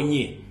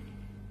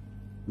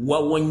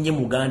 Wawonye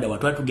Muganda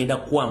watwali tugenda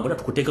kwambula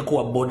tukuteekako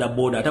wa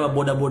boda ate aba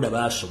boda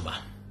baasoma.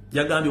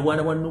 Yagambye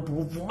bwana bwa Nuupu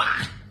buvuma.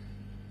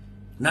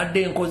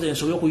 Nadde enkozi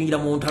ensobi okuyingira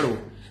mu ntalo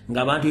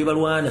ng'abantu bye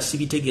balwana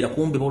sibitegeera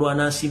kumbe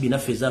balwana nsimbi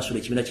naffe ezaasula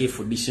ekibiina kya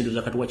FDC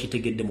ndoza kati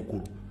wakitegedde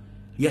mukulu.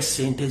 Ya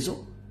sente zo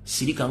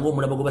sirika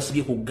ng'omulaba gwe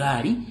basibye ku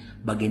gaali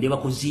bagende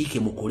bakuziike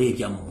mukole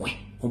ebyammwe.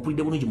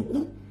 Ompulidde bulungi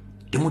mukulu.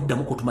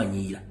 Temuddamu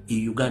kutumanyiira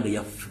e Uganda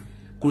yaffe.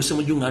 Ku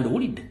Ssemujjunganda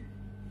owulidde?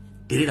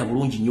 Terera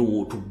bulungi nnyo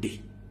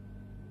wootudde.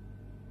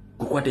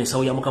 Kukwata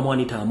ensawo ya mukama wa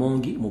Anita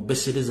Amongi mu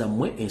bbesere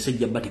zammwe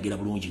ensejja bategera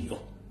bulungi nnyo.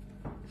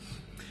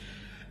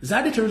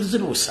 Zaade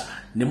teruziruusa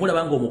ne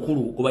mulaba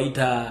ng'omukulu gwe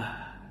bayita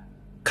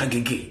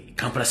Kagege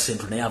Kampala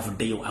Central naye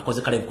avuddeyo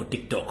akoze kale ku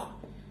TikTok.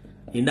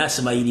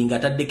 Inasimayiri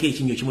ng'ataddeko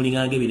ekinyo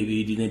kimulinganga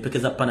ebiri n'empeke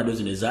za Panadol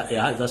zino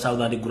za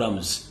Southern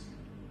Grams.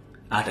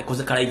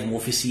 Atakoze kale mu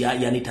ofisi ya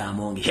Anita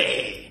Amongi.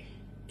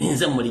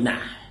 Nze mulina.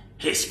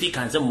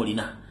 Speaker nze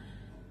mulina.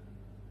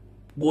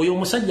 Gwoyo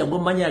omusajja gwe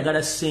mmanyi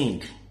ayagala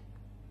ssente.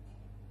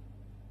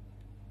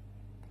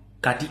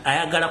 Kati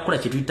ayagala kola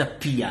kye tuyita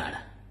PR.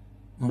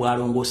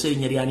 Mbwalongoose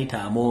erinnya lya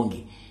Anita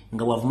Amongi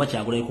nga bwavuma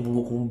kyagulayo ku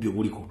bubbi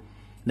obuliko.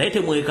 Naye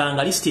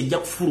temwekanga lisiti ejja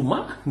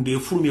kufuluma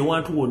ng'efulumye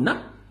wantu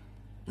wonna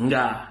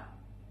nga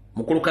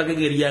mukulu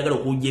Kagege lyagala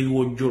okujja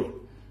ebiwojjolo.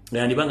 Nga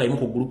yandibanga yimu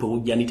ku gurupu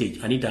ewujja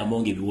Anita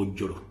Amongi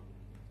ebiwojjolo.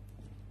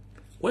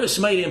 Weyo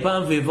simayire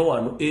empanvu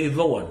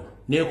eva wano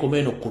n'ekoma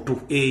eno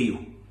kutu eyo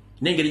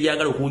n'engeri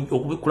gyagala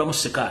okubikulamu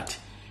sekaati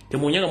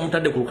temunyanga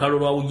mutadde ku lukalo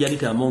lwawujja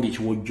Anita Amongi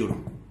ekiwojjolo.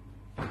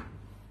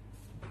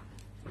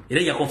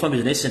 Era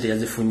yakonfamiza naye sente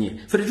yazifunye.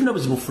 Ffe tetulina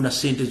buzibu bufuna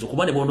sente zo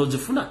kuba ne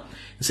bw'onoozifuna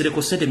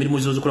nsereko sente emirimu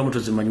zozikolamu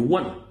tozimanyi.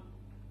 Wano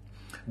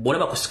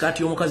bw'olaba ku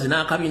sikaati y'omukazi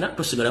n'akabina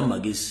tosigalamu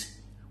magezi.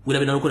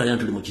 werabira nokola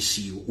yantu tuli mu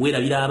kisiiwo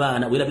werabira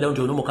abaana werabira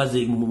nti ono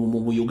mukazi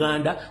mu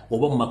Uganda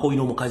oba mu Mako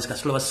ino mukazi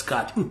kasula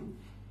basikati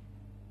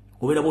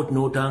obera bot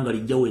notanga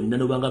lijjawe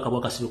nano banga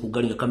kabaka sibe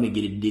kugalinga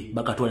kamegeredde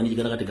bakatwala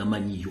n'igala katega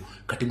manyiyo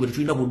kati gwe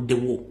tulina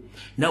buddewo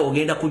nawe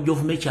ogenda ku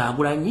government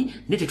kyagulanyi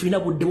nete tulina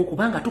buddewo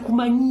kubanga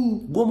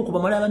tukumanyi gomu kuba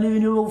malaba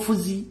n'ebintu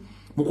obufuzi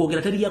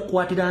mukwogera teri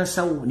yakwatira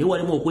nsawo ne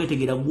walimu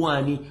okwetegera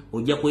gwani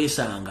ojja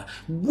kwesanga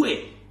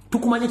gwe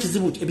tukumanya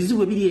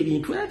ebizibu ebiri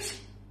ebintu ati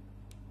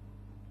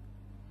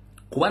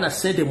kubana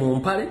sente mu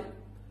mpale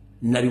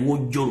na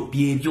biwojjolo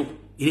byebyo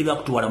era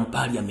byakutwala mu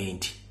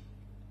parliament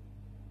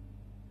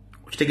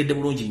kitegedde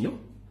bulungi nnyo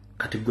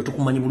kati gwe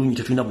tukumanyi bulungi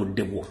tetulina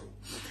buddewo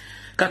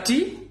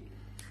kati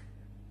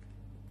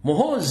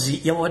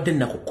Muhoozi yawadde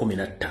ennaku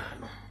 15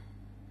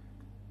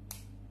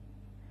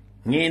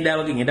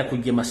 ngenda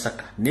kujja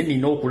Masaka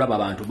nina okulaba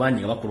abantu bangi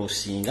nga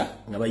bakulosinga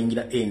nga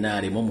bayingira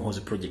NRM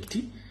Muhoozi project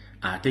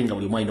ate nga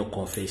buli omu alina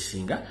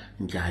okukonfesinga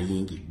nti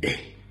ayingidde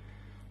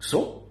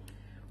so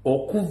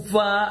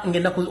okuva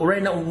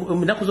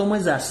ennaku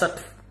z'omwezi 3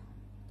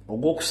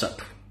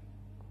 ogwokusatu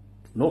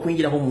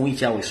n'okuyingiraho mu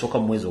wiiki awo esooka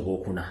mu mwezi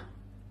ogwokuna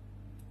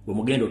bwe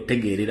mugenda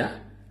otegeerera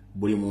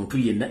buli muntu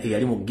yenna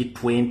eyali mu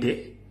G20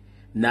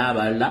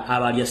 n'abalala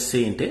abalya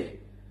ssente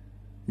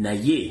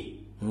naye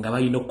nga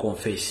balina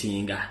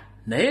okukonfesinga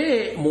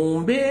naye mu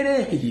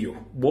mbeera eyo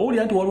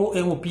bw'owulira nti waliwo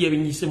MP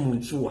ebinyise mu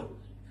nsuwa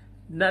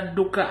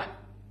n'adduka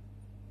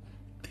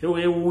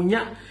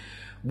teweewuunya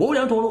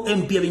bw'owulira nti waliwo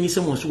MP ebinyise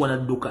mu nsuwa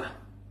n'adduka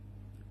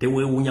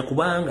teweewuunya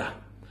kubanga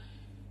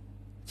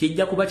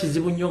kijja kuba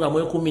kizibu nnyo nga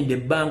mwekumidde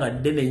ebbanga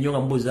ddene nnyo nga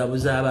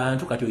mubuzaabuza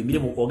abantu kati oyibire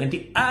mu oge nti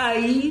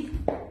ai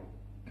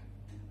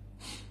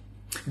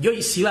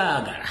Joyce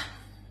baagala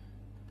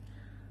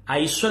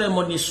I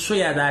solemnly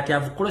swear that I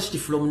have crossed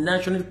from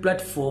national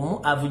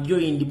platform, I have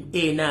joined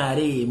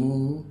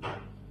NRM.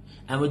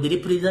 I'm the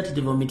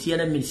representative of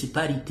Mitiana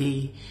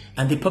municipality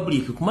and the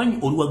public. Kumanyi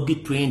oluwa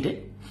G20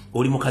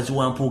 oli mukazi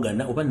wa Mpuuga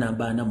na oba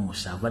namba na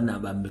musava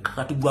namba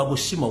kati gwago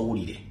sima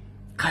wulire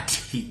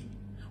kati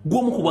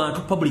gwomu ku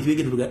bantu public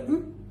wege tuga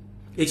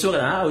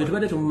ekisobola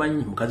wetubadde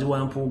tumanyi mukazi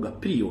wa Mpuuga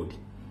period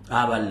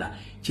aballa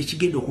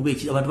kikigenda okuba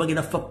abantu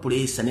bagenda fa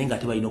place naye nga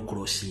tebalina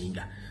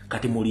okulosinga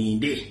kati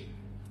mulinde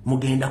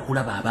mugenda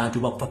kulaba abantu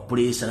bakufa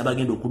place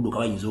nabagenda okudduka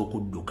bayinza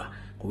okudduka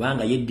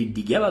kubanga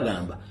yeddiddi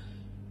yabagamba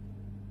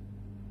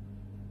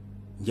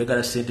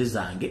njagala sente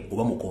zange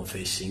oba mu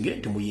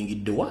confessing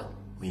temuyingiddewa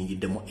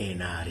muyingidde mu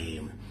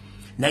NRM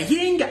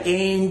naye nga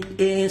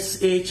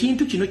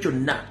ekintu kino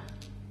kyonna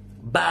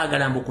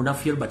baagala mbu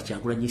kunafu Albert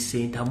Kyagulanyi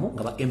sentamu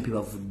nga ba MP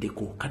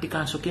bavuddeko kati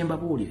kansoke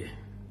mbabuulire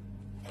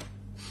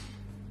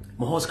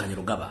Muhoozi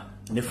Kanyarugaba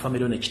ne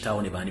family ne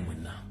kitaawo ne bani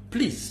mwenna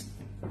please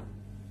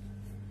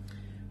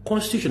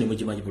Constitution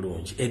imejimanyi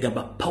bulungi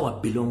egamba power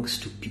belongs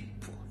to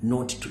people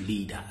not to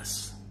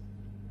leaders.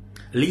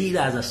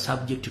 Leaders are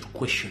subject to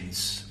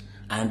questions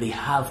and they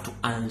have to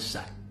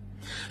answer.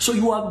 So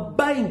you are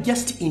buying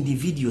just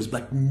individuals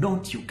but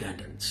not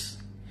Ugandans.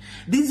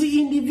 These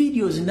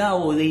individuals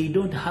now, they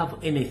don't have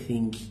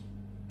anything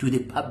to the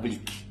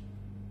public.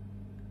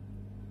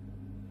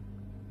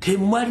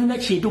 Temalina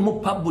kintu mu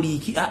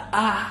public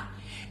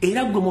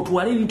era gwe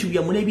mutwale ebintu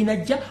byammwe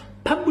n'ebinajja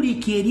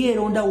public eri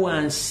eronda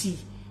wansi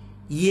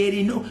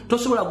yerino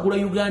tosobola kugula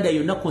Uganda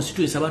yonna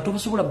constituency abantu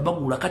tosobola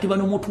bagula kati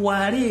bano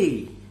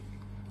mutwale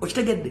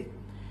okitegedde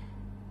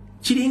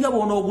kiringa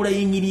bono ogula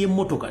yingiri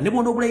emmotoka ne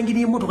bono ogula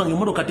yingiri emmotoka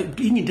ng'emmotoka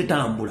yingiri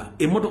tetambula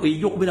emmotoka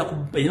ejjo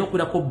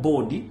okubera ko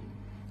board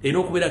eno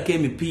okubera ko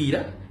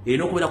emipiira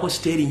eno okubera ko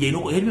steering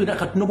eno ebyo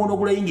kati no bono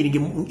ogula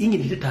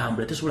yingiri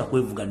tetambula tesobola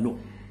kwevuga no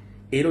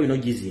ero ino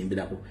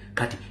gizimbirako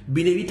kati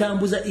bine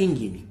bitambuza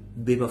ingini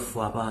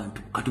bebafu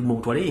abantu kati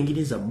mutwale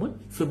yingiri zammwe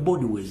fe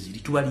board weziri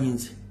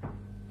tubalinze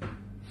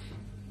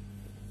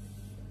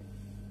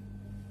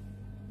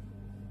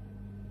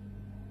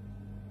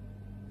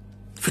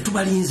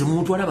fetubalinze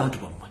muntu wala abantu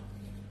bamwe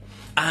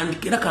and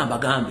kera kamba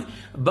gambe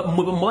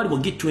mwali mu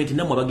G20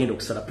 namwe bagenda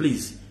okusala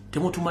please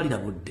temutumalira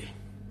budde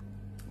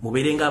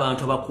muberenga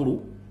abantu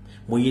abakulu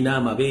muyina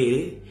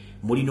amabeere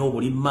mulina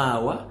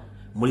obulimaawa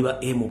muli ba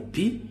MP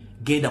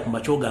genda ku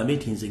machoga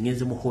ameti nze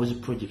ngenze mu Muhoozi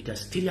project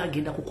still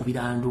agenda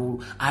kukubira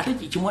ndulu ate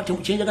kimwate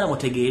kyenjagala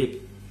mutegeere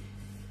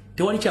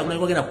tewali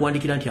Kyagulanyi agenda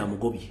kuwandikira nti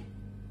amugobye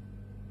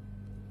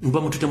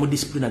mba mutute mu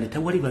disciplinary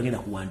tewali bagenda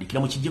kuwandikira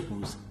mu kijje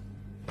kunza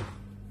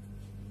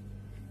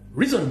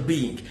reason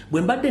being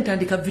when mbadde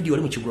ntandika video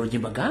ali mu kigolo gye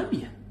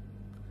mbagambye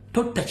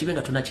totta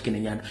kibenga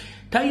tunakikenenya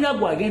tayira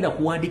gwa agenda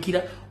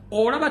kuwandikira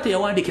olaba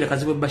teyawandikira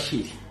Kazibwe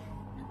Bashir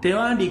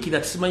teyawandikira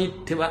tisimanyi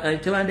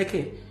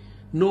tebandeke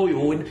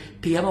noyo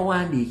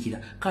teyabawandikira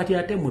kati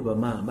ate mwe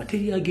bamama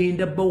teri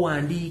agenda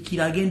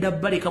bawandikira agenda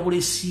baleka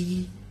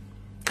bulesi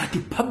kati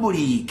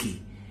public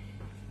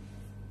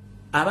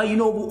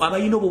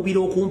abayino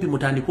obubiro okumpi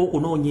mutandika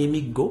okunoonya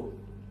emiggo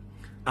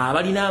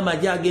abalina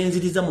amagi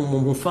agenziriza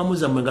mu famu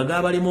zammwe nga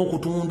gabalemu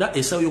okutunda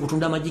esawo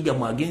y'okutunda amagi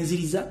gammwe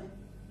agenziriza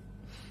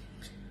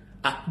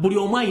buli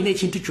omu alina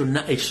ekintu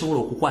kyonna ekisobola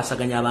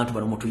okukwasaganya abantu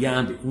bano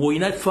mutuyambe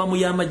w'olina famu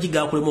y'amagi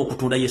gakulemu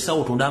okutunda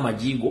yesawo otunda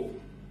amagigo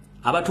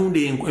abatunda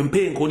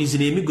empenkoni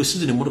zino emigo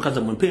sizino emmotoka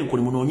za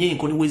empenkoni munoonye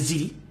enkoni we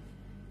ziri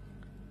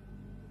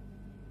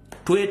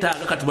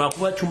twetaaga kati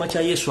lwakuba kyuma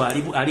kya Yesu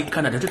ali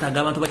Canada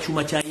twetaaga abantu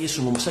bakyuma kya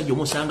Yesu ng'omusajja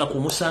omusanga ku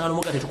musanga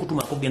n'omuga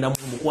tetukutuma kugenda mu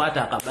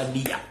mukwata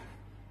akabaddiya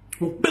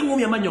mukube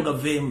ngumi amanyo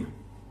gaveemu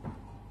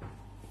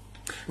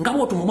nga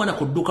bw'otuma omwana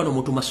ku dduuka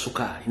n'omutuma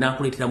sukaali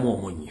n'akuleeteramu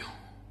omunnyo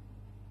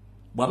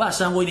bw'aba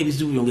asanga olina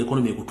ebizibu byonga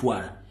ekonomi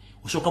ekutwala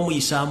osooka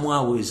muyisaamu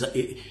aweeza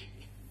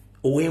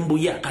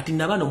owembuya kati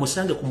nabano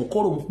musange ku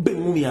mukolo mukube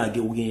ngumi age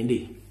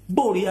ugende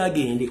boli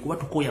agende kuba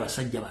tukoya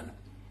abasajja bano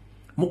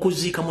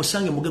mukuziika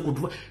musange muge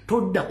kutuwa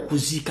todda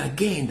kuziika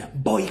genda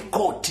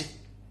boycott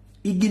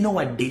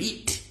ignore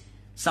delete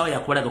sawa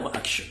yakolaga ko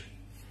action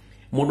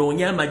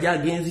munonya amaja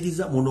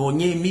agenziriza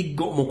munonya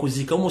emiggo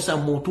mukuziika musa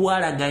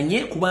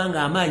mutwalaganye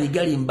kubanga amaanyi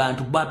gali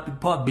mbantu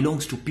power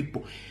belongs to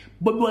people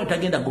Bobi Wine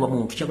tagenda goba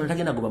muntu kyakula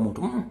tagenda goba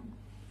muntu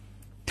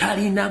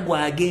talina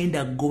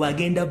gwagenda goba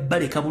agenda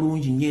baleka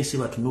bulungi nyese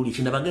batunuli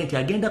kinda bagenda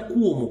agenda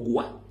kuwo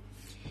mugwa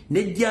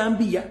ne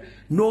jambia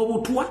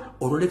n'obutwa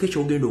ololeke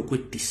kyogenda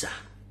okwettisa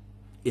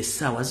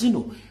essaawa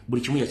zino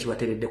buli kimu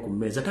yakibateredde ku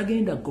mmeeza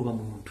tagenda goba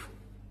muntu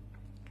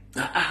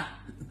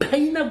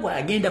talina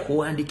gwagenda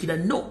kuwandikira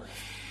no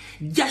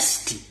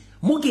just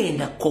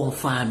mugenda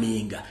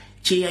confirminga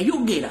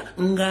kyeyayogera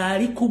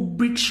ng'ali ku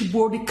British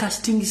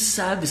Broadcasting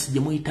Service gye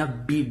muyita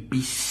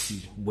BBC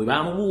bwe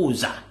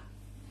bamubuuza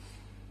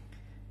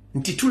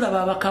nti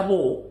tulaba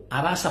abakabo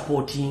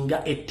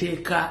abasupportinga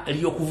etteeka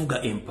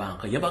ly'okuvuga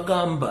empanka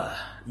yabagamba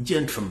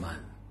gentlemen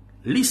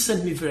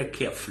listen me very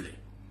carefully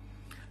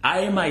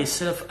I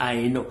myself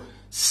I know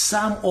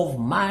some of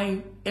my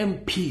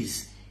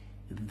MPs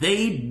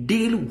they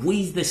deal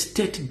with the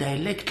state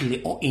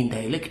directly or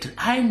indirectly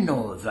I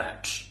know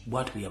that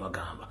what we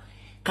yabagamba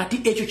kati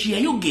ekyo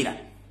kiyayogera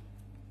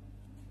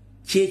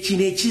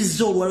kyekino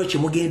ekizza olwalo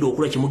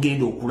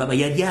kyemugenda okulaba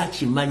yali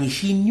akimanyi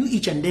she knew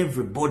each and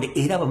everybody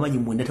era abamanyi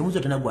mwenda temuzo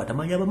tena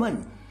gwatamanyi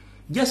abamanyi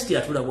just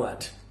yatula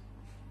bwati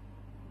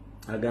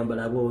agamba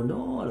nabo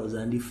no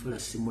aloza ndifula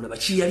simulaba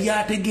kiyali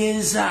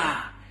ategeeza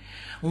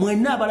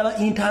mwenna abalaba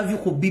interview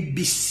ku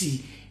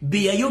BBC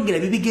biyayogera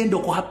bibigenda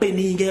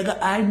okuhappening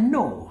yaga I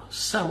know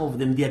some of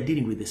them they are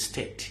dealing with the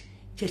state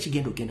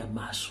kyekigenda okugenda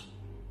maaso.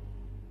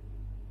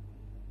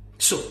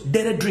 So,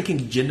 data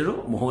drinking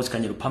general, Muhoozi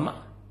Gyebalese Okusanyawo,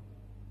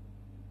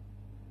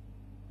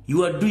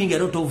 you are doing a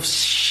lot of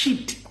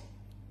shit.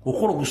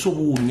 Okolo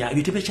gusobuunya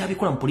ebitebe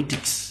kyabikola mu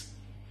politics.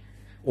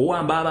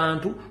 Owamba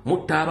abantu,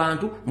 mutta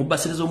abantu,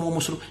 mubasiriza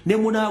omusolo ne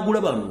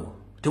munaagula bano.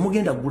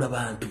 Temugenda kugula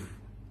bantu.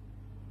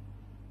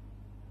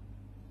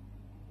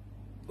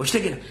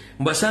 Okitegera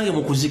mbasange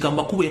mukuzika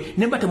mbakube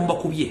ne mbate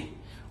mubakubye.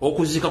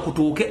 Okuzika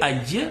kutuuke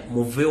ajje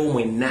muveewo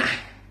mwenna.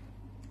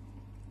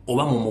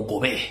 Oba mu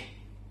mugobe.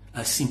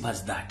 As simple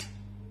as that.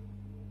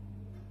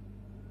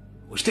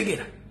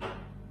 Okitegera.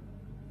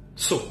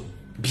 So,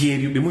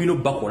 byebyo bimuyino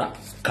bakola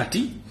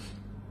kati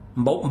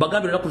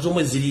mbagambira naku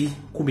z'omwezi ziri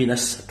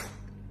 13.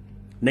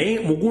 Naye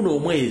muguno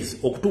omwezi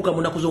okutuuka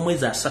mu naku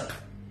z'omwezi 3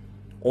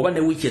 oba ne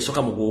wiiki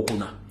esooka mu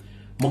Gwokuna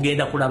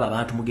mugenda kulaba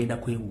abantu mugenda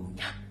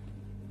kwewuunya.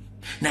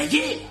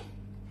 Naye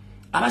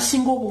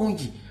abasinga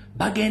obungi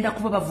bagenda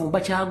kuba bavumba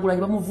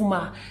Kyagulanyi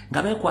bamuvuma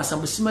nga beekwasa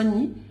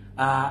musimanyi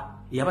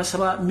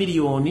yabasaba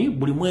miliyoni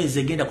buli mwezi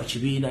egenda ku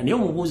kibiina naye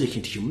omubuuza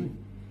ekintu kimu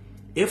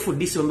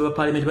FDC bambe ba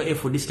parliament ba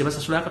FDC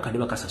tebasasula akakade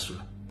bakasasula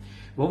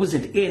babuze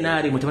nti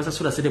NRM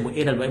tebasasula sede mu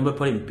NRM ba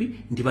parliament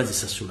nti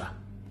bazisasula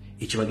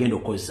ekyo bagenda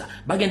okozza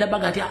bagenda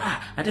baga ati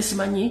ate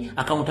simanyi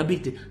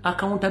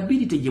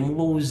accountability gye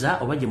mubuuza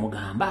oba gye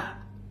mugamba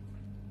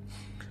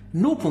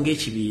n'opunga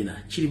ekibiina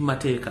kiri mu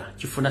mateeka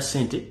kifuna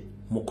sente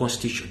mu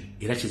constitution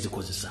era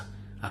kizikozesa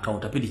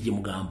accountability gye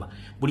mugamba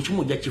buli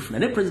kimu jja kifuna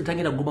ne president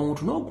agenda kugoba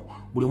muntu n'oku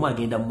buli omu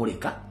agenda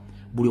muleka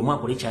buli omu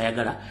akola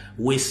ekyayagala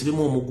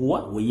weesibemu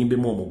omuguwa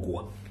weeyimbemu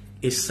omuguwa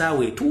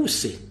essaawa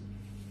etuuse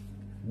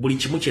buli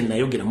kimu kye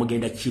nayogera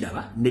mugenda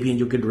kiraba ne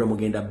byenjogeddwa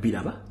mugenda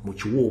biraba mu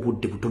kiwa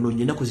obudde butono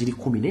nnyo ennaku ziri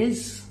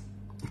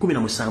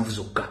 17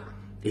 zokka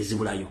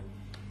ezibulayo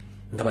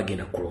nga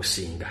bagenda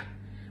crossinga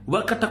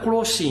bakata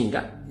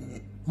crossinga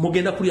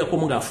mugenda kulyako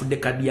mu ng'afudde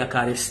cardiac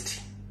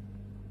arrest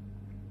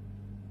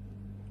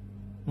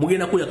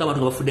mugenda kulyako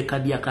abantu nga bafudde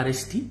cardiac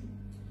arrest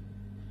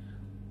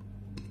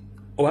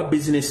oba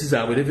business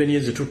zaabwe revenue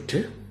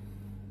zitutte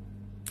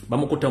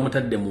bamukuta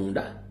mutadde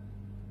munda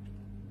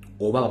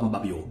oba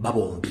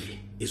babombye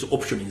ezo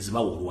options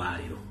bawo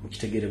olwaliro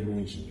mukitegere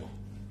bulungi nnyo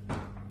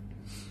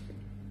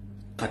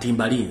kati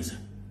mbalinze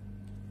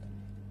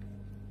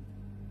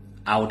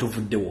awo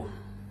tuvuddewo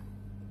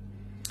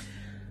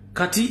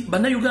kati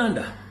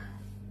bannayuganda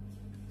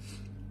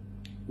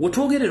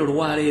wetwogerera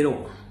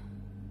olwaleero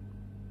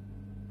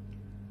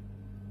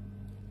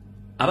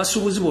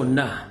abasuubuzi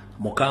bonna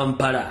mu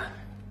Kampala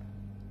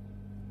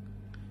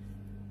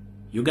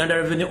Uganda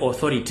Revenue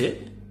Authority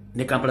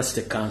ne Kampala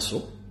City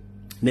Council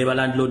ne ba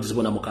landlords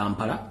bona mu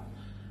Kampala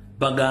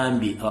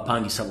bagambye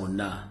abapangisa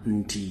bonna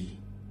nti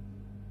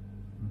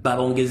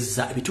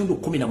babongeza ebitundu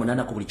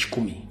 18 ku buli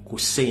 10 ku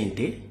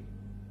sente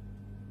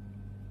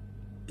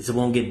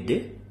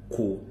zibongedde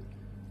ku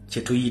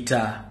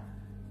kyetuyita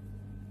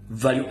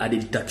value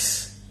added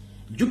tax.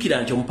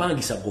 Jukira nti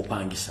omupangisa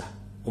gopangisa.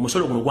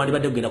 Omusolo guno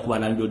gwandibadde gugenda ku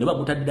balandlord ne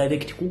bagutadde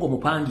direct kugo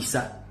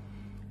mupangisa.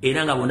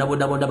 Era nga bonda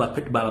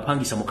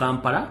babapangisa mu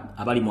Kampala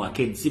abali mu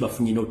arcades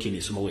bafunye noti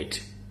ene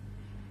Somowete.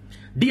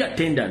 Dear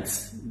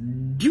attendants,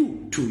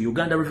 due to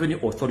Uganda Revenue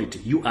Authority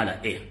URA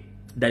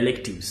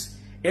directives,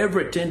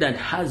 every attendant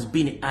has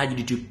been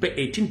urged to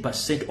pay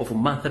 18% of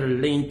monthly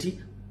rent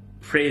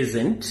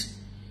present,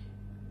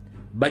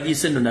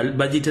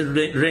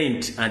 budgeted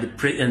rent and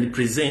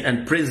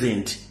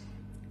present.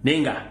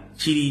 Nenga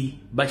chiri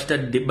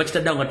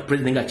bachitadde nga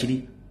present nenga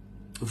chiri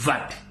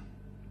VAT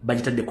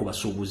bachitadde ku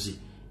basuubuzi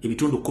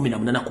ebitundu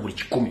 18 ku buli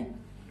 100.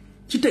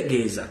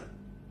 Kitegeeza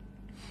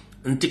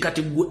nti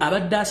kati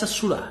abadde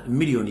asasula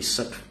milioni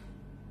 3.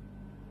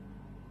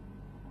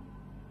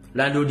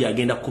 Landlord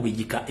agenda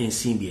kubijika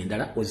ensimbi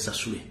endala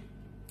ozisasule.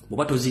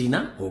 Bwoba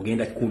tozirina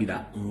ogenda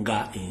kukulira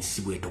nga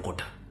ensi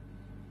bwetokota.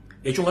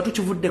 Ekyo nga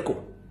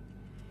tukivuddeko.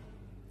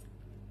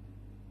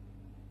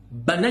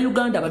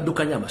 Bannayuganda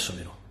abaddukanya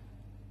amasomero.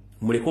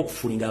 Muleke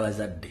okufulinga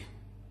abazadde.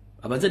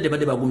 Abazadde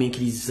badde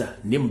bagumiikiriza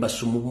ne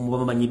mbasumu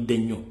bamanyidde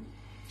nnyo.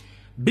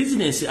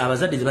 Business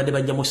abazadde zibadde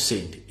bajjamu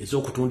ssente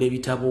ez'okutunda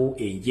ebitabo,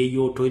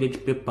 enjeyo,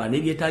 toilet paper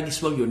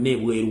n'ebyetaagisibwa byonna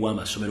ebweru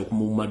w'amasomero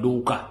mu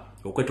maduuka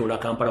okwetoola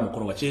Kampala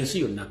mukono wa kyensi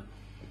yonna.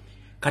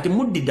 Kati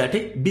muddidde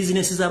ate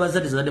business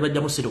z'abazadde zibadde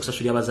bajjamu ssente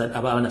okusasulira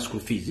abaana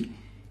school fees,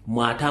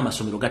 mwate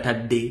amasomero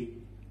gatadde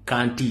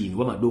kantiini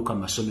w'amaduuka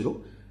mu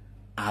masomero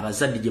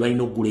abazadde gye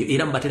balina okugula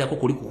era mubaterako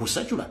kuli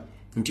kukusajula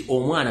nti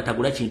omwana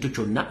tagula kintu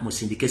kyonna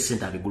musindike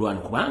ssente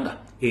abigulwano kubanga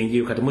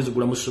enjeyo kati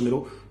muzigula mu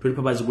ssomero, toilet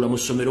paper bazigula mu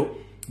ssomero,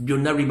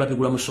 byonna rimba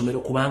bigula mu ssomero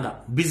kubanga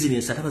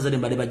business atabazadde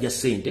mbadde bajja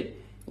ssente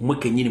mwe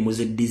kennyini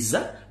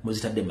muzeddiza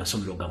muzitadde mu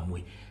masomero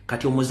gammwe.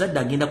 Kati omuzadde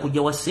agenda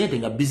kujja wa ssente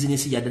nga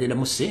business yaddalira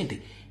mu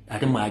ssente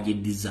ate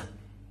mwageddiza.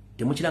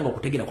 Temukiranga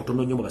okutegera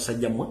kutono nnyo mu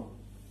basajja mmwe.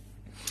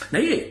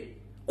 Naye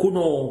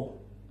kuno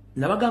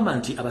nabagamba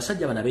nti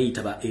abasajja bana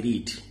beeyita ba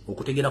elite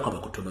okutegera kwabwe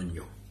kutono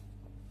nnyo.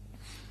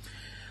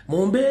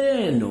 Mu mbeera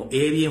eno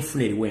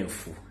ebyenfuna eriwo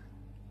enfu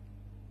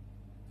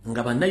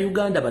nga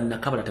bannayuganda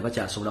bannakabala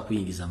tebakyasobola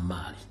kuyingiza mu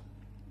maali.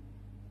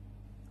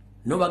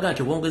 Nobaga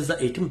nti obongeza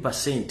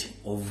 18%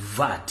 of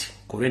VAT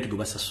ku rent gwe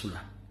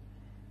basasula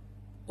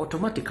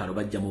automatically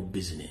bajja mu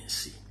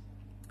business.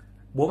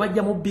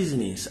 Bw'obajja mu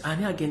business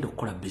ani agenda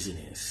okukola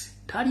business?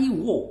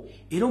 Taliwo.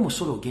 Era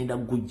omusolo ogenda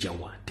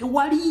gujjawa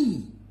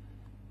tewali.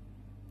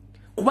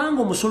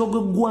 Kubanga omusolo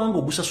gw'eggwanga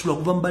ogusasula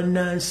guva mu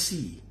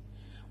bannansi.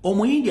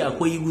 Omuyindi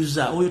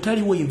akweyiguza oyo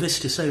taliwo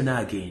university sayo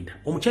n'agenda.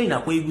 Omuchina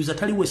akweyiguza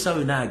taliwo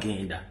sayo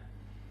n'agenda.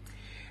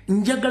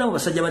 Njagala mu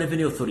basajja ba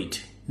Revenue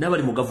Authority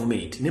n'abali mu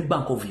government ne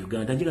Bank of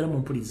Uganda njagala mu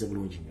mpuliriza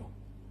bulungi nnyo.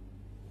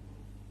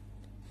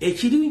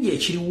 Ekirungi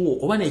ekiriwo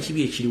oba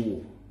n'ekibi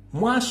ekiriwo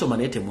mwasoma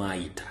naye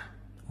temwayita.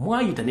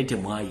 Mwayita naye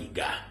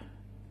temwayiga.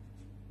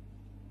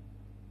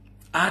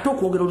 Ate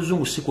okwogera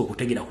oluzungu si kwe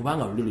kutegeera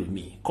kubanga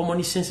lulimi.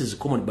 Common sense is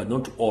common but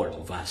not all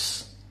of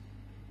us.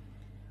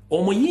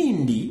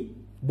 Omuyindi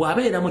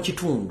bw'abeera mu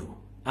kitundu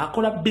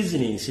akola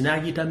business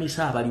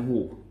n'agitamisa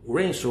abaliwo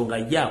olw'ensonga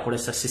ye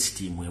akolesa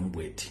system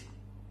embweti.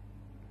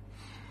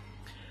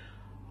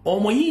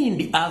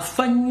 Omuyindi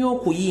afa nnyo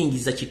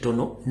okuyingiza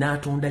kitono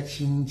n'atunda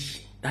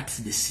kingi.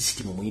 That's the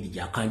system omuyindi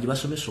gyakanji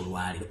basomesa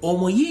olwaliro.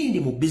 Omuyindi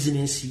mu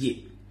business ye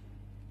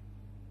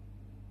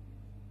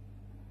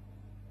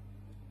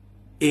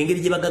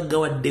engeri gye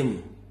bagaggawaddemu.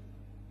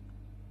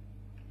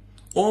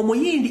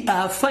 Omuyindi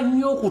afa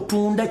nnyo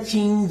okutunda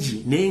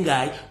kingi naye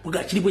nga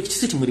kiri bwe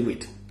kisiti muri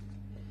bwete.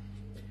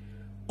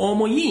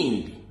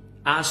 Omuyindi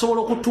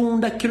asobola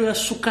okutunda kilo ya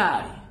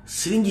sukaali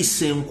siringi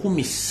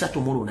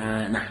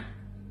 338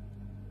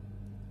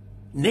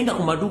 nenga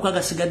ku maduuka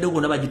agasigadde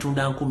gonna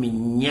bagitunda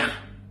 4,000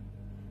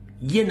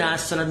 ye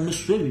n'asala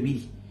nusu 2.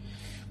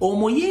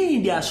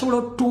 Omuyindi asobola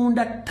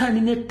okutunda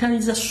ttani ne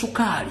ttani za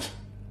sukaali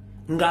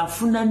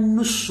ng'afuna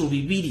nusu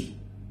 2.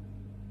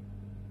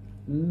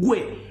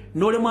 Gwe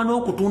n'olemwa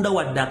n'okutunda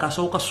wadde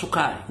akasawo ka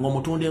sukaali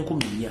ng'omutunda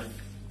 10,000.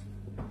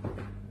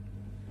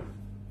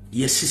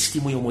 Ye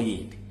sisitimu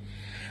y'omuyindi.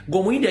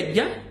 Ng'omuyindi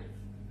ajja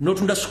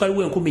n'otunda sukaali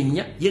we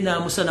 10,000 ye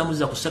n'amusa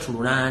n'amuzza ku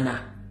 3,800.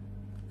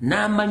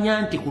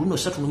 N'amanya nti ku luno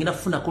 3 ngenda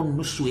kufunako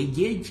nusu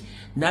ejeji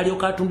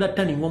n'alyoka atunda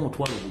ttani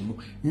ng'omutwalo gumu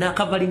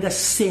n'akavalinga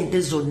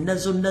ssente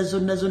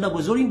zonna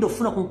gwe z'olinda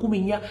ofuna ku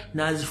 10,000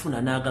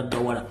 n'azifuna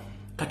n'agaggawala.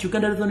 Kati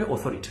Uganda Revenue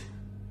Authority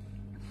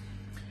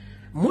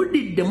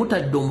muddidde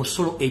mutadde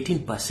omusolo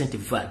 18%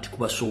 VAT ku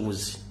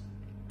basuubuzi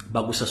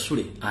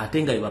bagusasule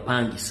ate nga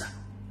bebapangisa.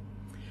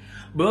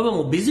 Bwe baba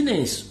mu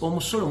business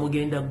omusolo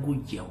mugenda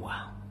gujjawa.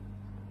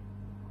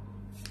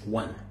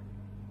 1.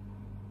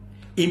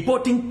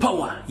 Importing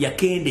power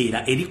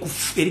yakendeera eri ku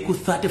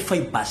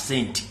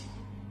 35%.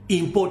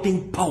 Importing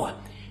power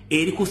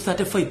eri ku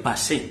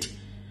 35%.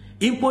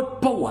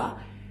 Import power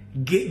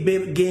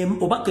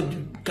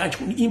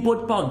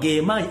import power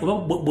gemanyi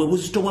oba bwe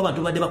buzito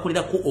bw'abantu badde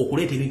bakolerako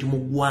okuleeta ebintu mu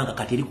ggwanga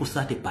kati eri ku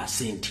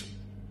 30%.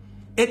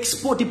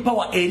 Export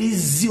power eri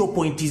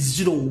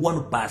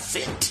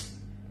 0.01%.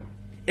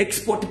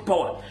 Export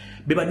power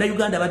beba na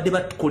Uganda badde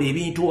bakola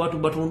ebintu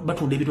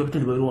batunda ebintu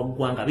babirwa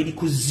gwanga biri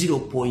ku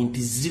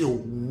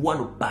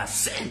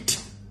 0.01%.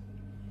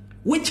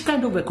 Which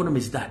kind of economy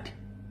is that?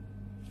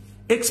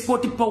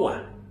 Export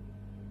power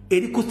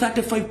eriku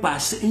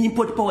 35%,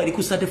 import power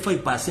eriku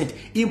 35%.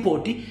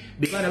 Import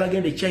bibana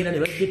bagenda China ne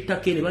bagenda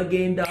Turkey ne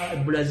bagenda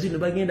Brazil ne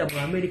bagenda mu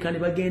America ne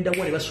bagenda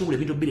wale basubule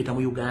bintu bileta mu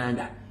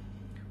Uganda.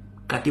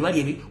 Kati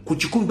bali ku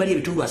 10 bali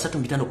ebitundu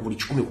 3.5 ku buli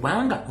 10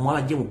 kubanga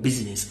mwabajje mu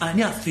business.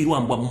 Ani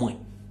afirwa mbwa mmwe?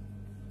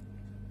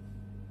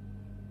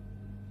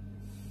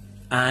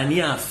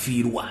 Ani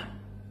afirwa?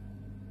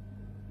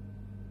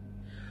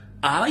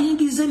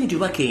 Abayingiza ebintu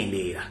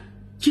bakendeera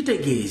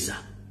kitegeeza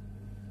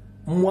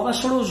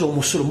mwabasoloza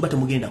omusolo mubate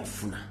mugenda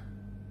kufuna.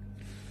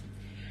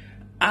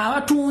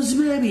 Abatunzi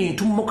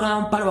b'ebintu mu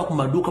Kampala ba ku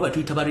maduuka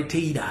batuyita ba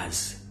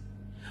retailers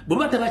bwe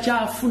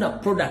batabakyafuna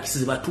products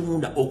ze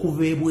batunda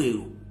okuva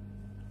ebweru,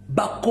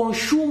 ba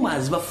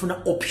consumers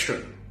bafuna option.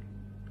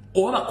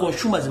 Oba ba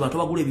consumers bantu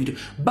bagula ebintu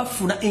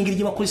bafuna engeri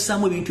gye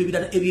bakozesaamu ebintu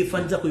ebirala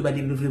ebyefaaniza ko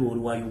bibadde bivuye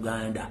wa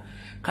Uganda.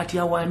 Kati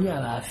awaani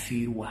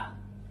abafiirwa.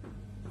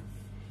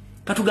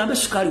 Katugambe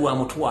sukali wa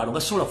mutwalo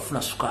nga sola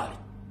kufuna sukali.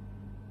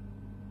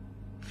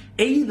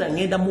 Either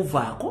ngenda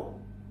muvaako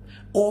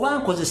oba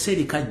nkozesa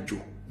ebikajjo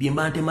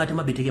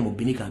byembantematema bitege mu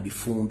binika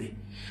bifumbe.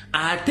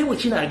 Ate bwe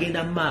kina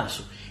agenda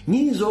maaso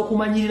nyinza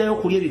okumanyirirayo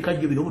okulya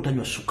ebikajjo bino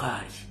obutanywa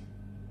sukali.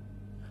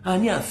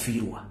 Ani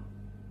afiirwa?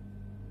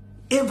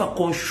 Eva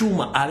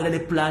consumer abeera ne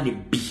plan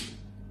B.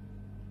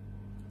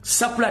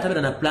 Supplier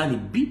abeera na plan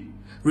B.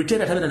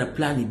 Retailer abeera na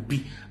plan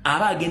B.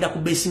 Aba agenda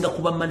kubesinga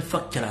kuba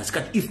manufacturers.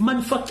 Kati if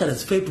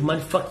manufacturers fail to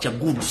manufacture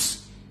goods,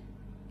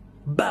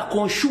 ba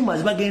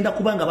consumers bagenda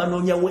kubanga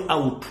banoonya way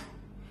out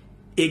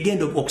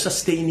egenda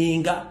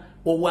okusustaininga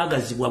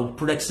obwagazi bwa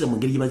products mu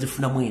ngeri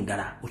bazifunamu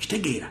endala.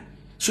 Okitegeera?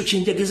 So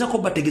kinjegeza ko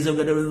bategeza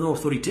Uganda Revenue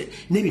Authority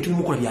n'ebintu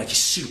bimukola bya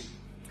kisiru.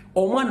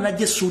 Omwana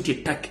najje suuti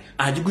ettaka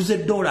agiguze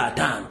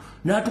 $5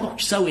 n'atuka ku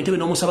kisaawe entebe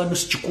n'omusaba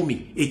nusu 10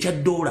 ekya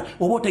 $,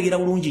 oba otegeera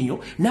bulungi nnyo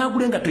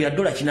n'agula engatto ya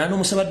 $8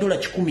 n'omusaba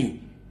 $10.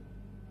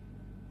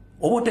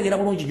 Oba otegeera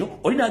bulungi nnyo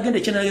oli n'agenda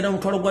ekyenagenda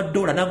mutwalo gwa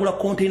 $, n'agula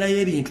container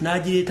y'ebintu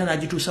n'agireeta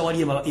n'agituusa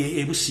wali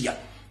ebusiya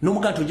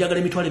n'omuganda ojagala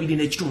emitwalo 2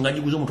 n'ekitundu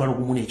ng'agiguza omutwalo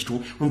gumu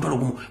n'ekitundu omutwalo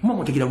gumu. Muma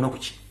mutegeera lunaku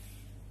ki?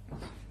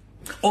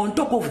 On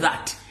top of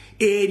that,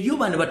 eriyo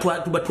bano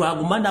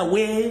batwagumana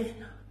we,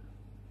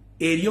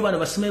 eriyo bano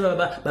basime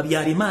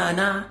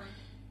babyarimana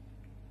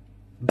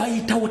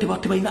bayitawo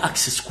tebalina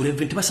access ku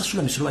revenue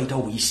tebasasula misolo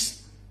bayitawo buyisi.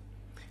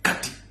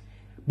 Kati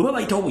bwe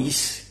bayitawo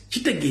buyisi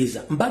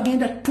kitegeeza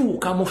bagenda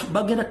tuuka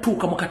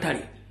mu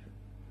katale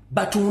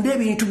batunde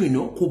ebintu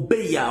bino ku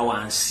bbeeyi ya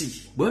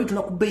wansi. Bwe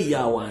bituna ku bbeeyi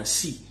ya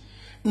wansi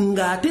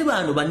ng'ate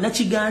bano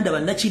bannakiganda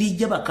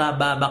bannakirijja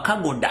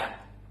bakagoda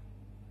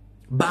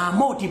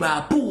bamoti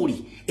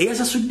bapuuli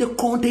eyasasudde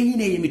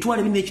konteyina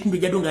emitwalo 2.5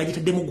 ejjaddo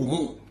ng'agitaddemu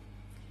gumu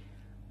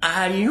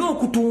alina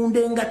okutunda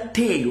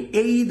engatta eyo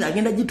either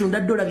agenda gitunda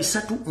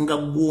 $3 nga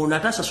gwona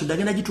atasasudde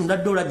agenda gitunda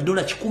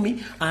 $10.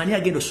 Ani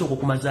agenda osooka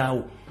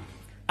okumazaawo?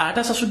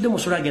 Atasasudde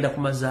musolo agenda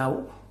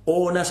kumazaawo.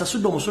 Ono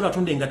asasudde omusolo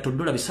atunda engatto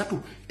 $3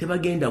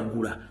 tebagenda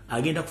gula.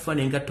 Agenda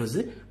kufana engatto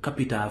ze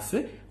kapita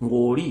afe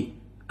ng'oli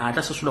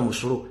atasasula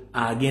musolo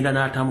agenda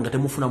n'atamu nga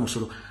temufuna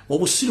musolo.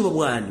 Obusiru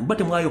bwani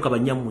mbate mwayoka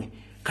banyammwe.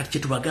 Kati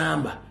kye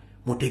tubagamba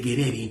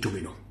mutegeere ebintu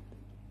bino.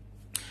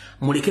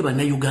 Muleke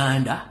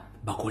bannayuganda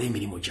bakole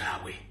emirimu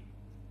gyabwe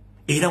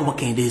era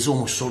mubakendeeza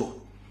omusolo.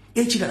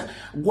 Ekirala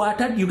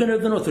gw'atadde Uganda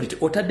Revenue Authority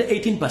otadde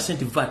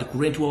 18% VAT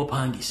ku rent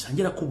w'abapangisa.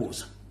 Njala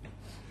kubuuza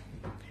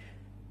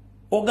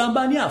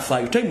ogamba ani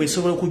afaayo time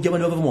esobola okujja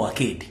bano bava mu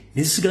arcade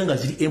ne zisigala nga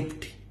ziri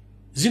empty.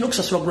 Zino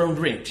okusasula ground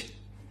rent,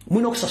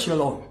 mulina okusasula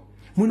loan,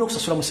 mulina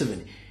okusasula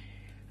Museveni.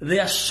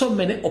 There are so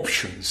many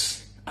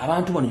options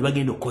abantu bano gye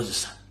bagenda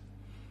okukozesa.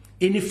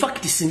 In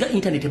fact singa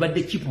internet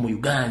ebadde cheap mu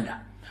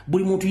Uganda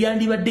buli muntu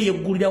yandibadde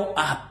yeggulirawo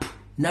app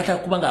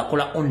n'atakubanga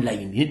akola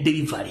online ne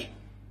delivery.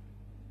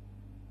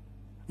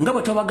 Nga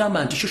bwe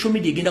twabagamba nti social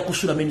media egenda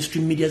kusula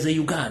mainstream media za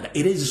Uganda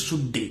era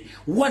ezisudde.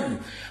 One,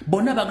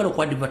 bonna baagala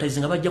okwadvertise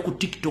nga bajja ku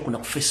TikTok na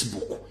ku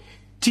Facebook.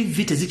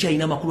 TV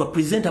tezikyalina amakulu.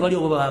 Presenter bali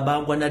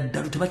bagwa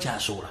naddalu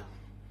tebakyasobola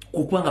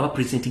kubanga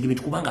bapresenting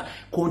ebintu kubanga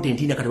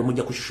content ina kati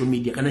bamujja ku social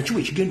media kana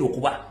kiwe kigenda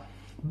okuba.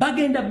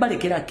 Bagenda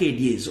balekera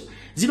arcade ezo.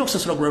 Zino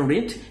okusasula ground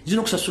rent,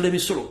 zino okusasula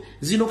emisolo,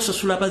 zino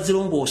okusasula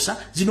abazirongoosa,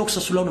 zino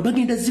okusasula ono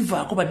bagenda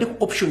zivaako badde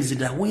ku options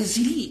zidala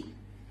weeziri.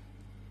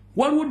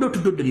 Waliwo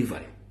door-to-door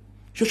delivery.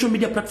 Social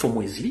media platform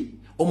weziri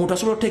omuntu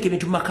asobola oteeka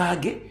ebintu mu maka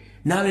ge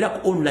n'abeera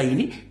ku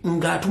online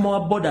ng'atuma wa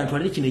boda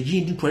ntwalire kino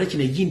egindi ntwalire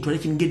kino egindi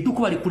ntwalire kino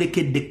ng'edduuka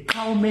balikulekedde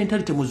cow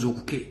mentality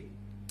muzuukuke.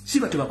 Si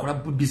bate bakola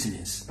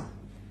business.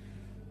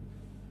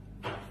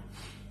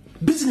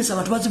 Business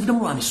abantu bazivuddemu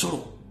lwa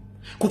misolo.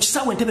 Ku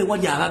kisaawe Entebbe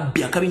wali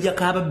ababbi akabinja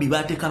k'ababbi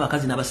baateeka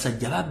abakazi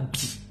n'abasajja babbi.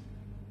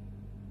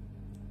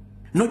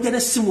 Nojja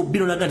n'essimu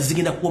bbiro nagandi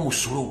zigenda kuwa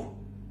musolo.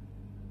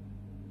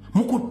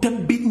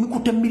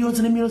 Mukutte millions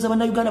and millions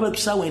abannayuganda bali ku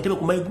kisaawe Entebbe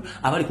ku mayigu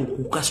abali ku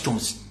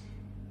customs.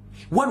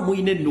 Wano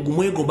muyina ennugu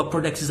mwegomba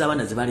products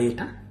z'abaana ze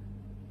baleeta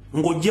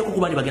ng'oggyeko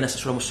kuba ni bagenda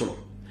sasula musolo.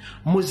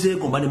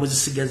 muzeegomba ne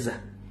muzisigaza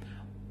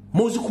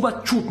muzikuba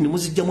chut ne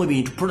muzijjamu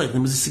ebintu product ne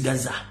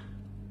muzisigaza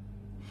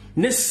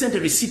ne sente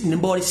receipt ne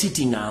mbawali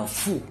sitting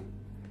anfu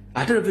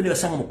ate revenue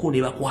basanga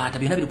mukunde bakwata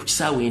byonna biri ku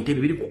kisaawe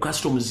Entebbe biri ku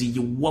customs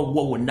zije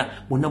wawa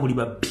wonna muli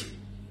babbi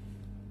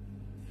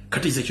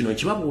kati ze kino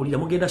kibabuulira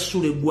mugenda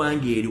sula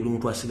eggwange eri buli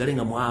muntu asigale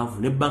nga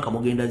mwavu ne banka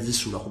mugenda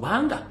zisula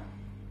kubanga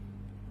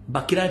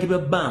bakiranti ba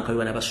banka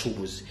bibana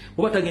basuubuzi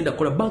bwe batagenda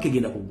kukola banka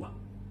egenda kugwa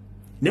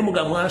ne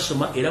muga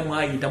mwasoma era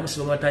mwayita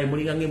musiba batayi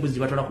mulinga ng'embuzi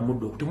batola ku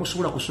muddo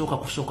temusobola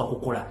kusooka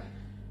kukola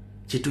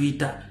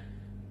kituyita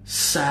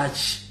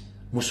search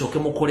musoke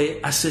mukole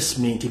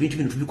assessment ebintu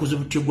bino tubikoze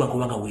butyogwa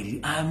kubanga weri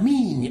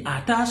amini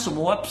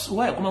atasomo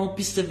waya kuma mu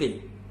P7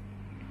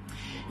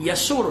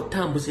 yasobola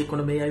tambuza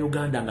economy ya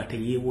Uganda nga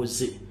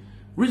teyewoze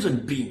reason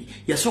being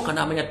yasoka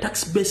n'amanya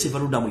tax base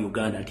evaluda mu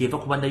Uganda ati eva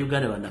kubanda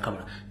Uganda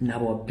banakabala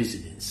nabo wa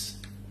business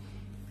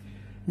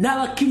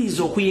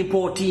n'abakkiriza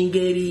okuyimportinga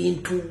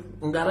ebintu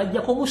nga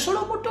bajjako musolo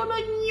mutono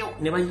nnyo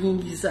ne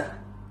bayingiza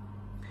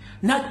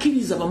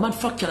n'akkiriza ba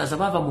manufacturers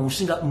abava mu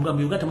nsinga nga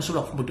mu Uganda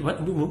musobola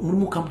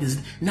mu companies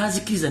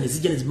n'azikiriza ne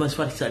zijja ne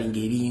zimanufacturing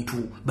ebintu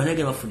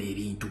banage bafuna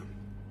ebintu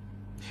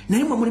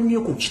naye mwe muli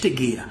nnyo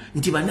kukitegeera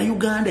nti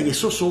bannayuganda ye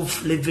source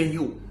of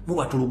revenue mu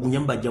batulugunya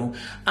mbajjamu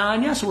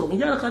ani asobola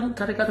kunjala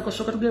kate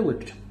kasoka tugewe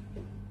tutyo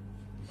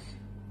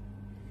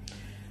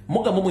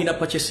muga muyina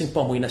purchasing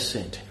power muyina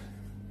sente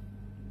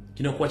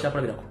kino kuwa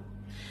kyapalabirako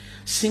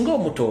singa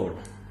omutoolo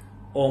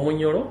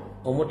omunyolo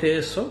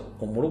omuteeso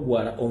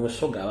omulugwala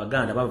omusoga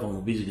abaganda bava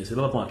mu business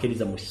baba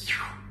mwakiriza mu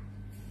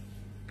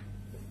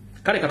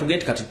kale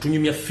katugende kati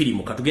tunyumya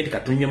filimu katugende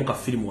katunyumya mu ka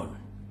filimu wano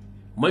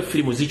mwe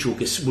filimu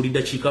zikyuke buli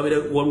dakiika bere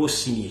waliwo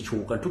sini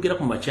ekyuka tugera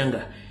ku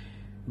machanga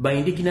ba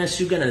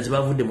indigenous Uganda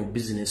zibavudde mu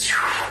business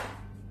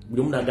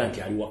buli omuntu agaa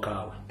nti ali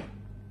wakaawe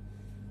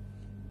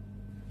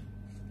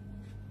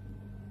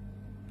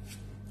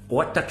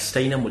owa tax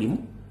tayina mulimu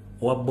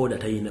owa boda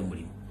tayina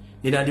mulimu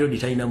ne radio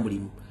tayina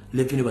mulimu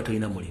revenue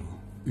batayina mulimu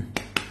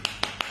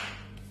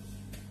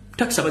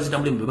tax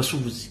abazitambulira mu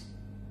basuubuzi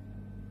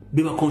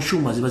biba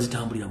consumers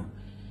bazitambuliramu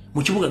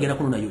mu kibuga genda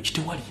kuno nayo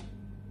kitewali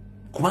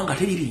kubanga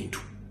teri bintu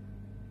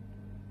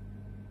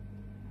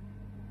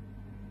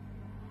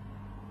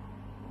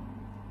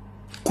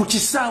ku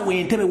kisaawe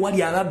Entebbe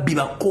wali ababbi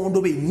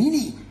bakondo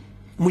bennyini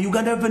mu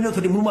Uganda Revenue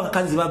Authority mulimu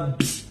abakazi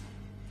babbi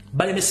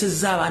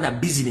balemesezza abaana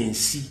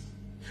business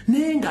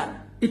nenga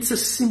it's a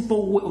simple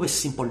way of a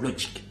simple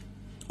logic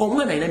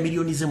omwana alina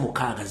miliyoni ze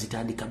 6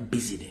 zitandika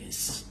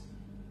business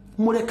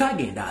muleka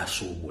agenda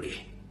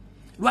asuubule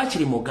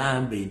lwakiri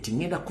mugambe nti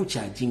ngenda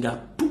kukyajinga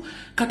tu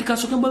kati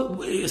kasoke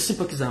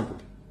simple example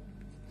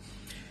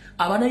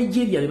aba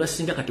Nigeria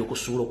bebasinga kati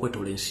okusuula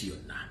okwetola ensi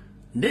yonna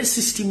ne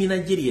system ya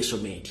Nigeria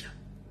esoma etya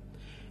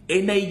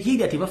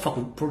Nigeria tebafa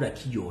ku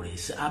product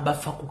yolese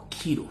abafa ku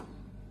kilo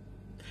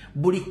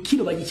buli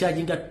kilo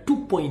bagikyajinga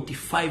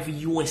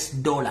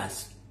 $2.5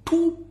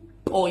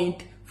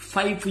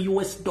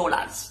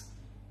 $2.5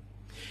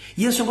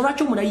 yensonga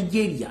lwaki mu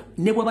Nigeria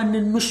ne bwaba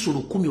n'ennusu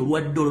 10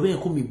 olwa dola be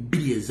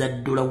 12 eza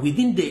dola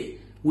within the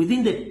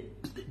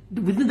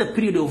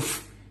period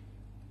of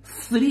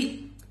 3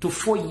 to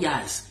 4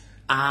 years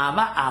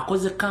aba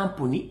akoze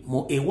company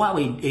mu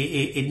ewawe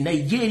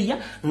Nigeria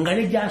nga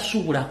ne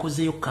gyasuubula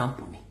akozeyo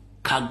company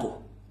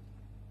kago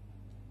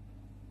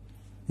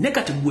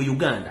nekati gwe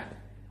Uganda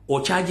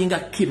ocharginga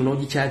kilo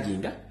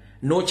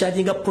no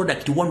charginga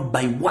product one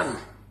by one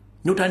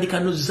notandika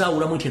no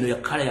zaula mwiteno ya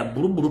kala ya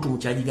bulubulu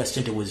tumucharginga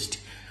sente west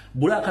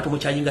bulaka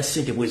tumucharginga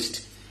sente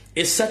west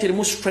esate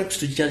mu stripes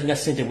tucharginga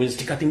sente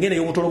west kati ngene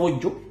yo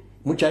mutolobojjo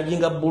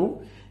mucharginga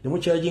bulu ne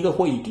mucharginga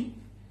white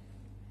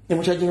ne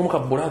mucharginga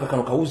mukabulaka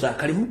kano kauza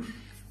akalimu.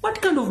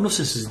 What kind of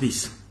nonsense is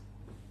this?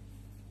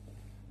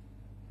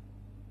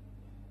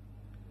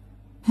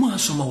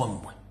 Mwasoma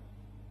wamwe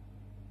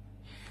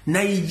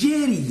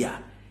Nigeria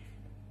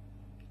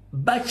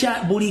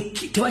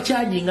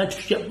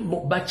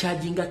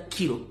bacharginga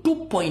kilo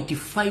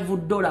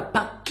 $2.5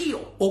 per kilo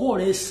or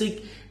less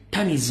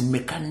tons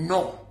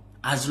mekano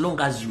as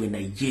long as you are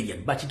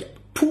Nigerian but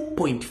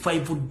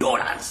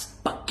 $2.5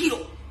 per kilo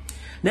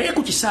naye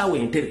ku kisaawe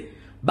Entebbe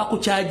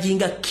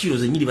bakucharginga kilo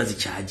zenyiri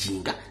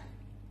bazicharginga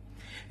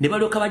ne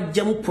balyoka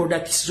bajjamu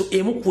products zo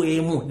emu ku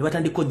emu ne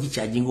batandika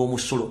ogicharginga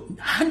omusolo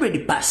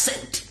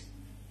 100%.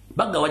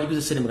 Baga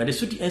wajiguze sene mugande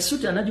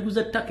suti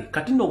anajiguza take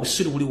kati no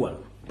obusiru buli wano.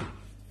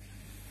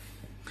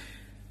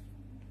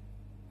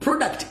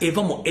 Product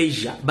eva mu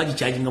Asia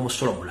bagicharginga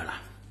musolo mulala.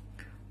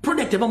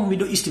 Product eva mu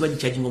Middle East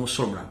bagicharginga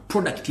musolo mulala.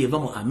 Product eva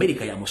mu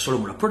America ya musolo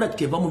mulala.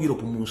 Product eva mu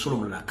Europe mu musolo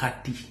mulala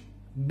kati.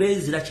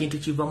 Bezira kintu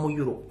kiva mu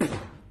Europe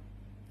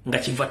nga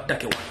kiva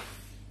take wano.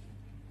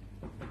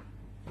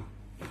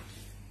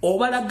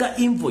 Obalaga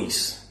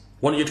invoice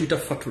wano je tuita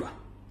fatura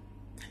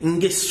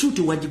nge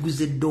suti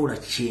wajiguze dola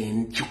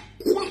 $10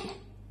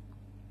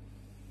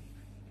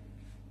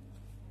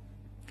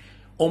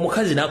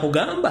 omukazi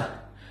nakugamba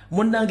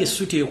munnange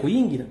suti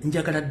ekuyingira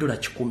njagala dola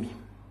 $10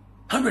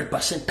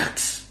 100%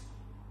 tax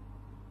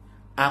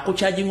ako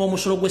charging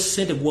omusolo gwe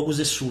sente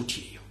gwaguze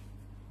suti eyo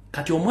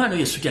kati omwana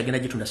oyo essuti agenda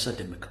gitunda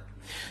ssente mmeka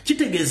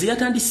kitegeeza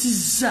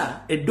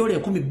yatandisizza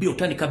 $10,000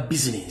 otandika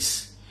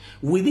business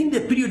within the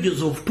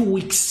periods of 2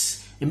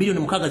 weeks emiliyoni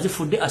 6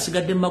 zifudde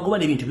asigadde magoba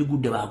n'ebintu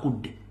bigudde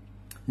baagudde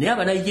naye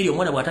abanigeria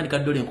omwana bw'atandika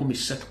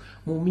 $3,000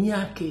 mu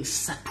myaka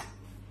 3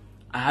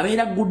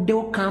 abeera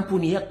guddewo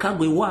kampuni ya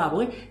kago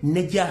ewaabwe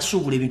ne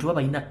gyasuubula ebintu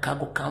babalina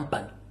kago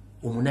company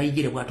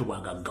omunigeria bw'ato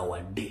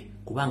bwagaggawadde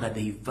kubanga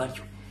they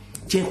value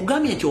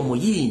kyenkugambye nti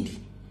omuyindi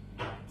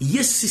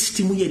ye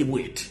system yeri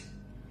bweti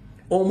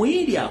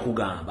omuyindi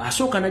akugamba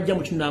asooka najja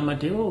mu kinamba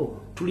nti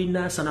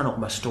tulina sanana ku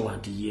masitowa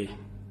nti ye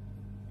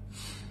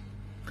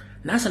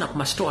nasana ku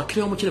masitowa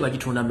kiro omukyere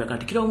bagitunda mmeka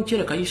nti kiro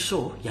omukyere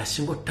kayiso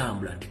yasinga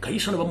otambula nti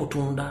kayiso ne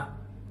bamutunda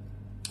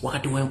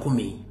wakati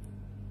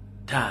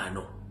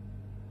w'15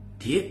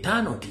 tiye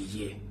 5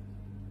 tiye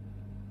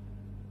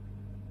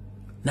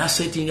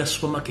nasetinga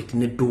supermarket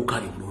n'edduuka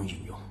lye bulungi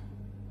nnyo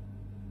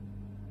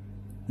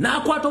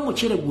n'akwata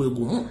omukyere gwe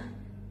gumu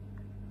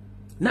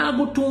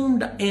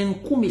n'agutunda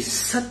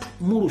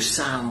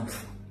 3,700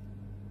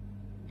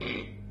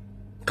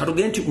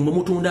 katugende nti mwe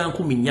mutunda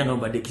 4,000 nga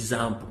mubadde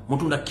kizampu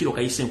mutunda kilo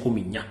kayise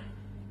 4,000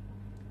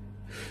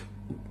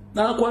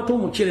 n'akwata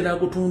omukyere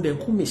n'agutunda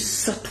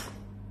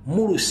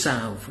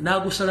 3,700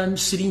 n'agusala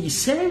siringi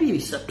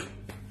 3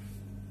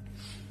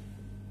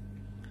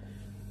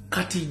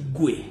 kati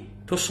gwe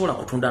tosobola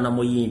kutunda na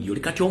muyindi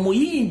oli kati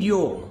omuyindi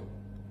ono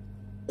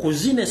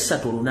kuzine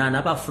 3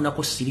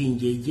 abafunako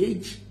siringi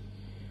ejeji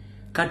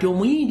kati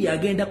omuyindi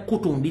agenda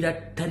kutundira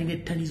ttani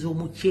n'ettani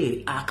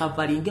z'omukyere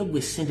akavalinga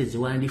gwe ssente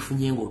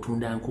zewandifunye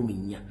ng'otunda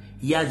 10,000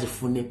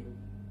 yazifune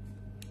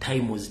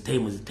times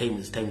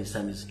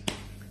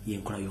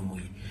yenkola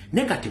y'omuyindi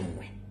ne kati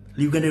mmwe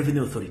Uganda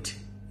Revenue Authority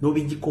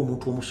n'obijjiko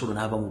omuntu omusolo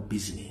n'aba mu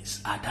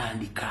business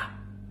atandika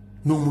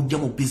n'omujja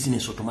mu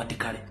business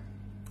automatically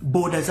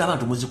boda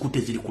z'abantu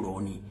muzikutte ziri ku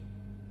looni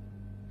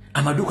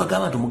amaduuka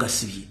g'abantu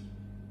mugasibye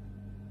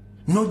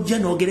nojja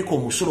n'ogereka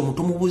omusolo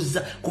omuntu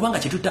omubuzza kubanga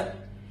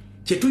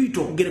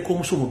kyetuyita okugereka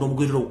omusolo omuntu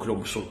omugerera okukira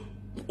omusolo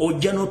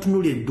ojja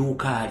n'otunulira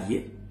edduuka lye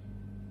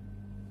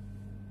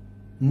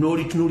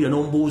n'olitunulira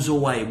n'omubuuza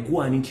owaaye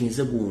gwani nti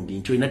nze gundi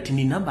nti olina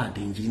tini namba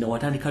nti njirina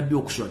watandika ddi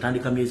okusula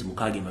atandika myezi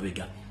 6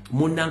 emabega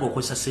munnanga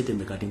okozesa ssente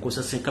mmeka nti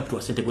nkozesa capital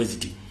wa ssente bwe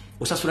ziti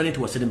osasula neti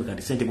wa ssente mmeka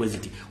nti ssente bwe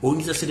ziti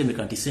oyingiza ssente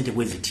mmeka nti ssente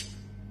bwe ziti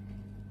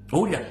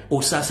owulira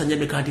osaasanya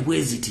mmeka nti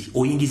bwe ziti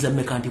oyingiza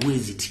mmeka nti bwe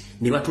ziti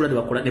ne batula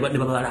ne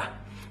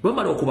babala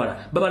bamala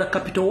okubala babala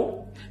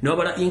capital ne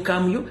babala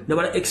income yo ne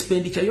babala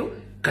expenditure yo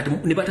kati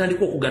ne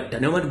batandika okugatta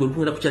ne bamati gwe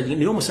ku charging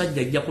ne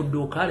omusajja ajja ku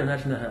dduuka ale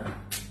n'atina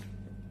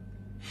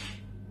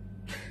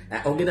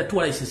ogenda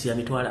tuwa license ya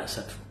mitwalo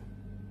 3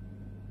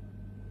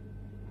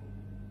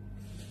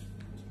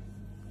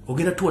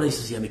 ogenda tuwa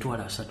license ya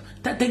mitwalo 3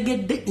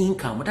 tategedde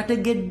income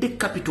tategedde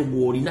capital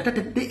gw'olina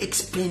tategedde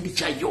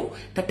expenditure yo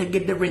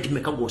tategedde rent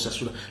meka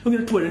gw'osasula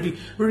ogenda tuwa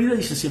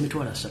license ya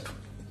mitwalo 3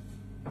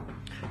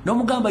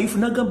 n'omugamba ifu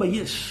n'agamba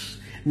yes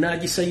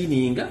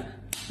n'agisayininga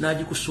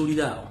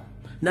n'agikusuulira awo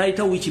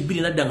n'ayita wiiki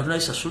 2 n'adda nga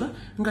tonalisasula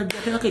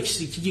ng'ateekako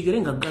ekijigere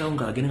ng'aggalawo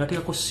ng'agenda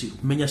ng'ateekako siru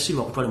menya siru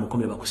bakutwale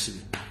mukomere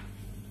bakusibe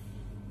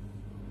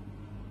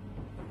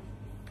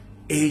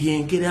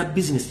eryengera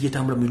business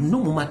gyetambula no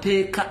mu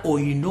mateeka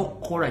oyina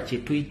okukola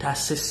kye tuyita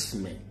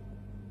assessment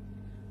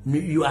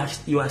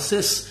you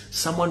assess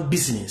someone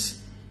business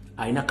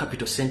ayina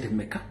capital center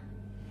meka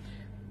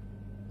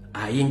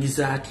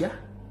ayingiza atya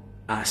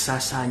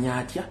asaasaanya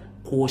atya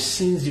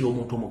kw'osinzira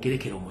omuntu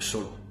omugerekera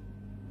omusolo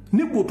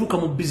ne bw'otuuka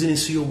mu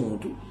bizinesi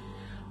y'omuntu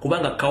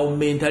kubanga kawo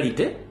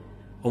mentality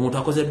omuntu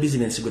akoze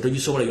business gwe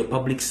togisobola yo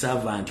public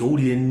servant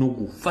owulira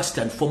ennugu first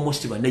and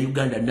foremost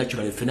bannayuganda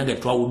natural ffenna nga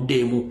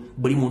twawuddeemu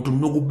buli muntu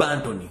nnugu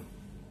bantoni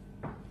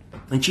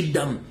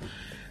nkiddamu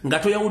nga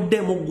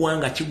toyawuddeemu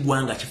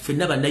ggwanga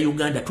ffenna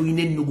bannayuganda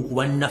tulina ennugu ku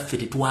bannaffe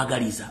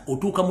tetwagaliza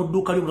otuuka mu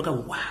dduuka ly'omutoka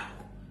wow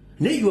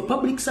naye yo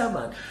public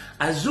servant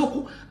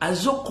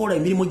azze okukola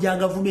emirimu gya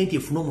gavumenti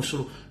efuna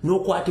omusolo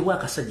n'okwatibwa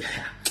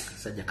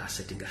akasajja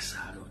kasetinga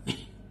saaloni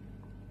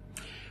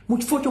mu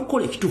kifo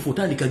ky'okukola ekituufu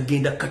otandika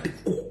genda kati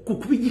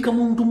kubijjika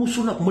muntu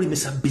musolo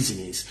nakumulemesa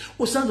business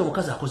osanze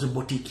omukazi akoze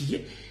botiiki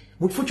ye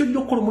mu kifo ky'ojja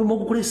okukola omulimu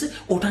ogukolese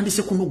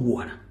otandise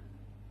kunuguwala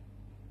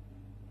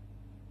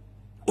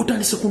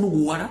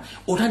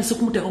otandise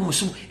kumuteeka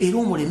omusimu era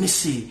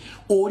omulemese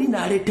oli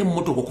n'aleeta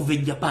emmotoka okuva e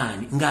Japan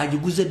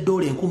ng'agiguze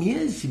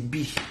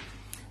 $2,000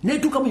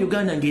 netuuka mu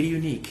Uganda ngeri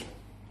unique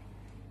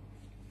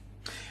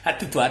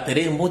ati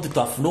twatere embuzi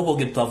twafuna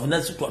obwogero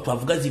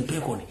twavuga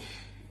zimpekoni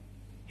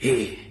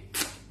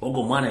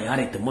ogwo omwana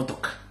yaleeta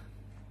emmotoka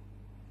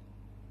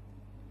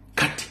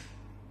kati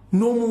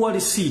n'omuwa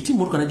risiiti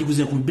motoka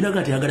nagiguze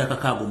binaga nti yagala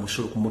akakaaga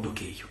omusolo ku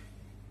motoka eyo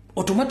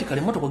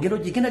automatically emmotoka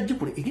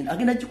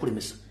agenda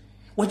gikulemesa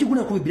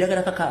wagigula ku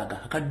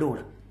 $200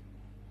 akadoola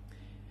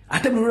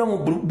ate bulera mu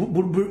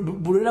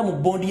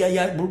bondi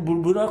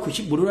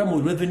bulera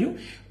mu revenue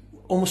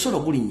omusolo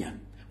gulinnya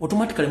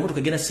automatically emotoka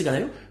egenda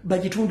sigalayo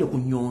bagitunde ku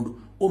nyondo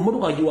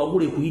omotoka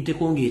giwagula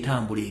ekuyiteko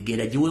ng'etambula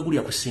egenda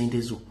giweegulira ku ssente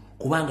zo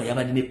kubanga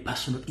yabadde ne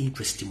personal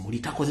interest muli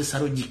takozesa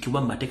logic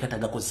kuba mateeka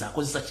tagakozesa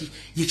akozesa ki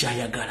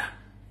yikyayagala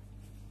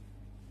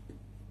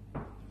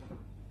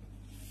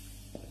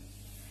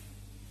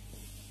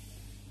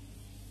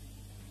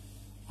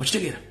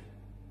okitegeera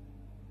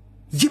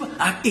jiba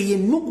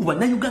eyennugu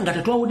bannayuganda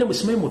tetwawudde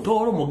musimayi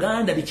mutoolo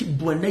muganda biki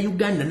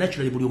bannayuganda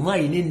naturally buli omu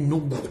alina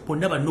ennugu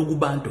bonna bannugu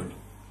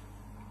bantoni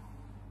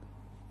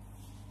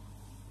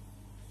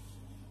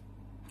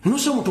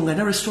noso omuntu nga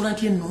na restaurant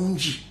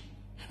ennungi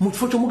mu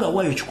kifo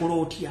ky'omugawaayo kikola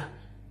otya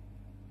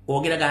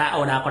ogeraga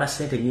onaakola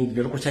ssente nnyingi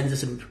nolikusanyiza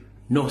sebutu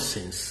no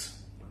sense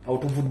awo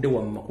tuvudde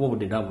wamma kuba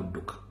obudde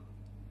ndaabudduka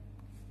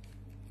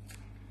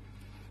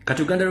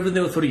kati Uganda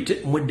Revenue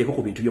Authority mweddeko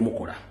ku bintu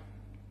byemukola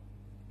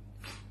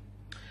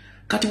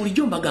kati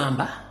bulijjo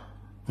mbagamba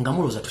nga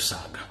mulooza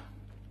tusaaga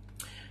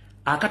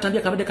akatambi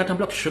akabadde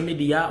katambula ku social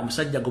media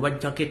omusajja gwe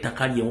bajjako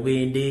ettaka lye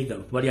mubende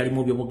bali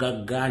alimu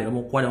byobugagga ne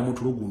bamukwala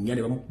bamutulugunya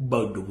ne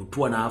bamukubadde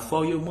obutwa n'afa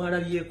oyo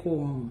mwalabyeko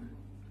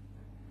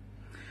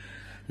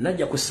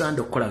najja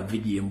kusanda okukola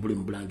video embuli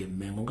mbulanga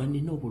emmengo nga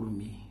nina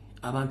obulumi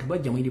abantu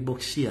bajja mu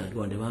inbox yange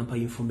wande bampa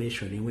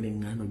information emwe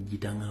neŋŋaano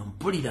gitanga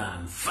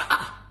mpulira nfa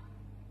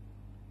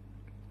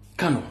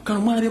kano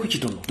mwalabyeko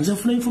kitono nze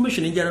nfuna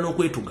information enjala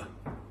n'okwetuga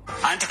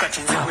anti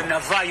kati nze bwe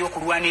navaayo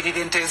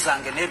okulwanirira ente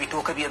zange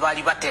n'ebitooke bye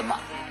baali batema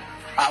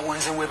awo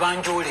nze we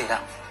banjoolera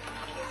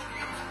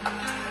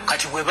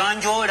kati bwe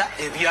banjoola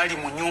ebyali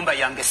mu nnyumba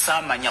yange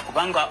saamanya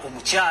kubanga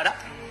omukyala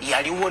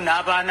yaliwo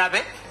n'abaana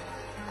be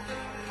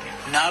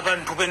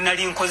n'abantu be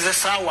nali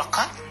nkozesa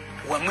awaka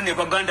wamu ne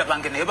baganda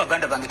bange naye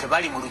baganda bange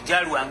tebaali mu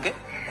lujja lwange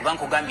kuba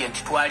nkugambye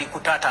nti twali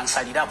kutaata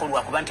nsaliraako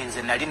lwakuba nti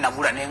nze nali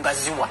nabula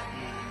n'engaziwa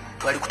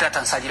twali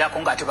kutaata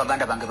nsaliraako ng'ate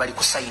baganda bange bali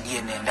ku sayidi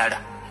eno endala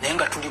naye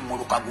nga tuli mu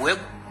luka gwe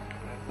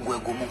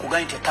gumu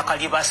nkugambye nti ettaka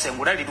lye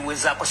baasengula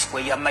liriwezaako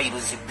sikweya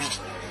mayiruzi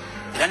 2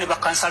 era ne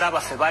bakansala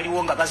abaffe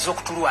baaliwo nga bazze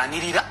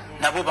okutulwanirira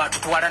nabo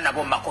baatutwala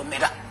nabo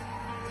makomera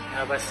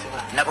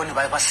nabo ne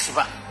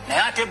babasiba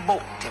naye ate bo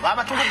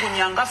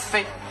tebabatulugunyanga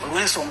ffe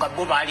olw'ensonga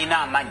bo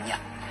baalina amannya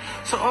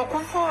so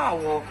okuva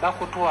awo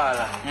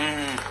bakutwala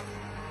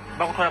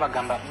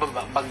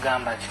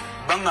bagamba ki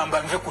baŋŋamba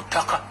nve ku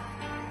ttaka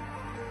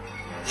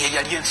ye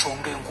yali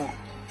ensonga enkulu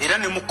era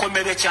ne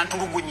mukomera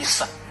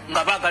ekyantulugunyisa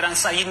nga baagala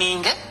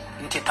nsayininge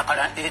nti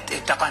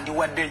ettaka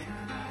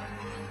ndiwaddeyo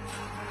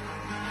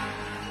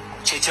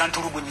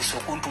kyekyantulugunyisa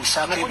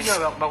okuntuusaako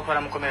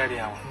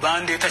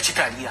bandeeta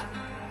kitalya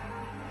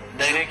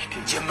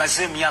gye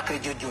mmaze emyaka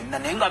egyo gyonna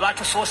naye nga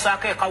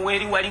batusoosaako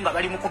ekaweeri wali nga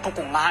bali mu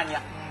kutukuŋŋaanya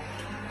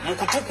mu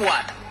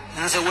kutukwata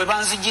nze we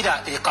banzigira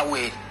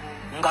ekaweeri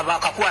nga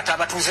bakakwata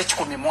abatuuze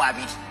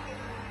 120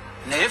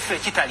 naye ffe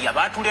ekitalya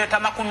baatuleeta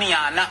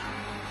 40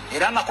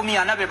 era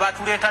 40 be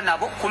baatuleeta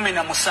nabo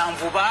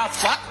 17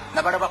 baafa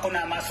nabalabako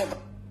n'amaaso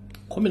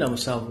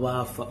 17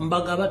 baafa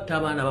mbaga batta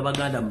abaana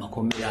babaganda mu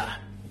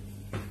makomera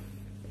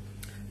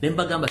ne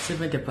mbagamba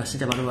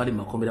 70% abantu bali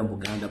mu makomera mu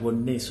Buganda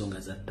bonna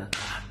ensonga za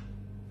ttaka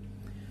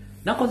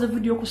nakoze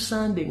video ku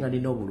Sunday nga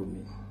nina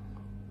obulumi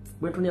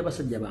bwetunia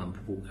abasajja ba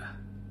Mpuuga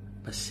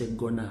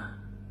basegona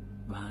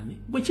bani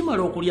bwe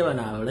kimala okulya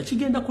bana abalala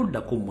kigenda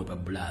kudda ku mmwe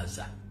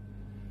babulaza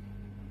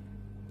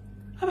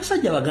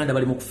abasajja baganda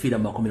bali mu kufiira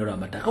mu makomero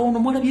amataka ono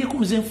mwalabyeko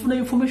nze nfuna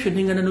information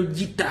engana no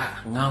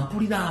gita nga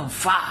mpulira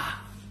nfa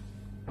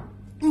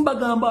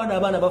mbagamba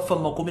abaana bafa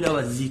mu makomero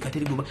abaziika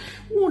teriguba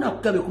una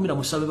kugabe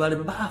 17 bale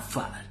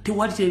bafa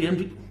tewali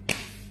teri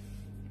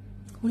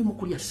muli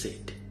mukulya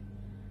sente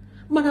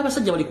mana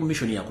abasajja bali ku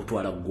mission ya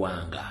kutwala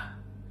ggwanga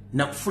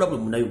na kufula bwe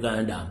muna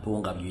Uganda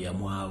mponga byo ya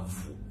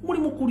mwavu muli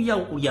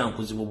mukulya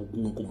nkuzibu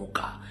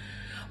obukunkumuka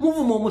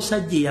muvuma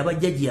omusajja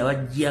abajjaji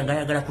abajjanga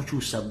ayagala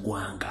kukyusa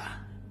ggwanga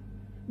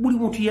buli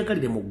muntu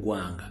yagalire mu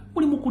ggwanga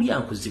muli mukulya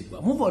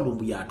nkuzibwa muva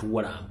Lumbuye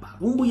atuwalamba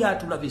Lumbuye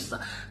atulabisa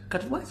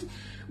kati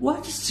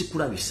waki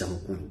sikulabisa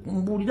mukulu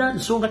mbulira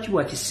nsonga ki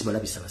waki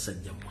sibalabisa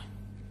basajja mwe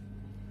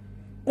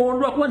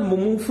ondwa kuba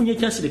mumufunye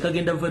chance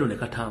lekagenda vero ne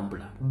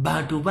katambula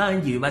bantu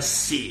bangi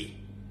basse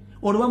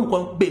ono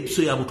bamukwa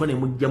bebiso ya butone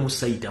mujja mu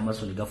site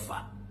amaso ne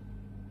gafa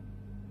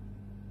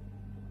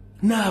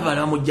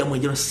n'abala mujja mu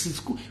njero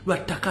sisku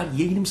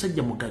batakali yeyini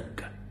musajja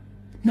mugagga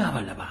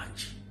n'abala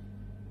bangi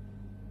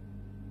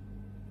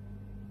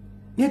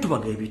netu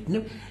bagaye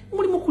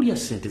muli mukulya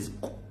sente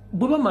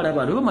bwe bamala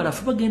abantu bamala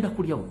afu bagenda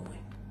kulya mmwe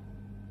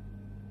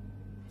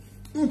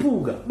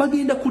Mpuuga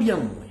bagenda kulya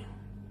mmwe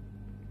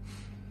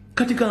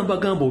kati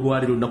gamba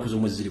olwaliro nnaku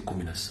z'omwezi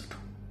 13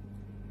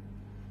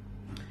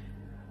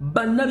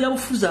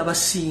 bannabyabufuzi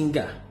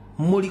abasinga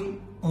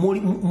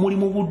muli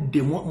mu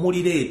budde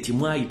muli leeti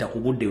mwayita ku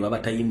budde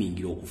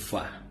babatayimingira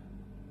okufa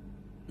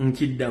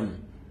nkiddamu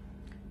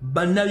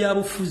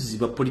bannabyabufuzi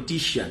ba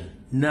politician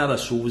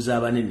n'abasuubuzi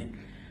abanene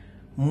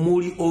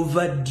muli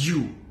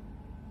overdue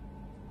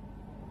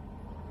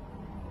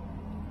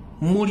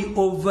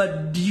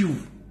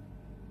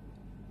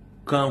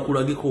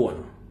kankulageko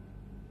wano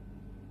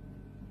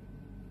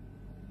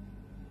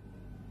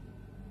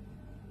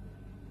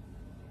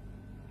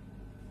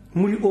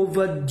muli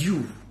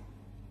overdue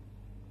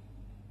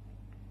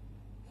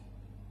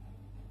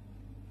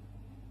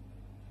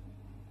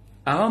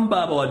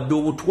abamba wadde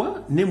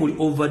obutwa ne muli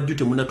overdue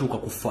temunatuuka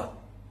kufa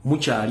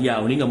mukyali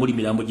awo ninga muli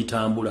mirambo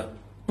gitambula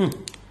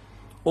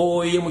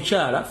oye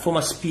mukyala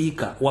former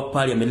speaker wa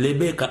parliament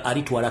Rebecca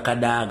alitwala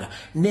Kadaga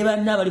ne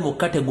banna bali mu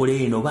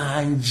category eno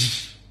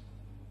bangi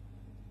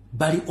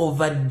bali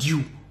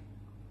overdue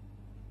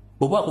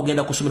bobwa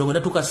kugenda kusomera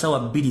ngenda tuka sawa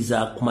 2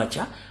 za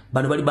kumacha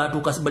bano bali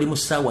batuka bali mu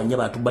sawa nya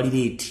batu bali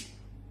late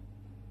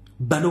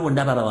bano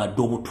bonna baba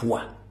wadde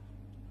obutwa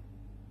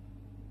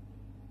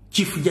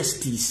Chief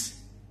Justice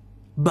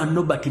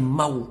bano bati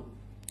mau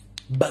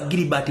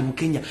bagiri bati mu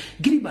Kenya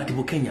Gilbert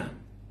mu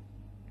Kenya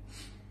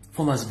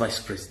former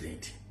vice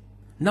president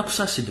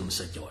nakusaside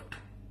musajja watu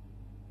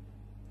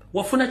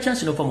wafuna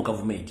chance no mu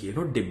government ye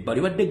rodde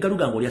bali wadde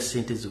galuga ngolya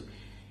sente zo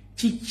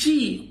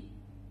chichi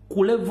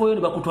ku level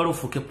yo bakutwala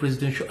ofuke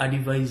presidential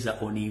advisor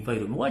on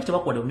environment wacha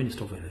bakwada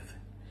minister of health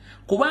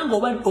kubanga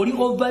oli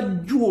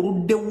overdue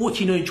oludde wo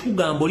kino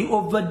ekikugamba oli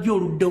overdue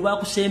oludde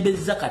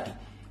bakusembeza kati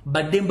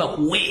bademba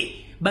kuwe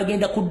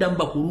bagenda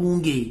kudamba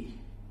kulunge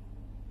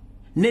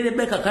ne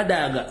Rebecca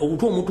Kadaga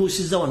obutwa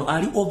omutuusiza wano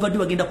ali overdue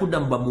bagenda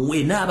kudamba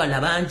muwe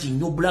n'abana bangi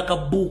nnyo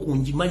black book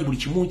njimanyi buli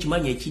kimu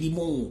kimanya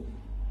ekirimu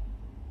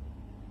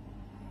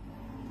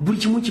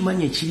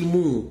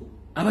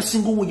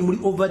abasinga obungi muli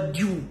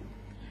overdue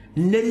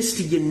ne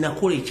list gye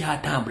nakola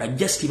ekyatambula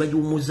just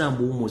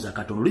bagiwumuzambu wumuza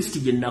katono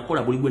list gye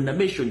nakola buli gwe na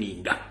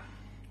mentioninga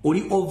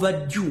oli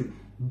overdue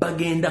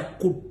bagenda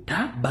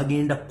kutta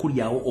bagenda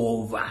kulyawo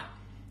over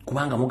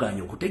kubanga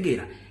muganya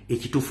okutegeera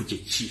ekituufu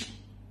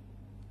kyeki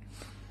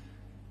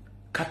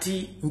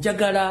kati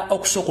njagala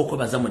okusooka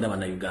okwebaza mwena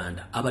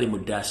bannayuganda abali mu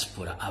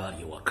diaspora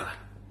abali ewaka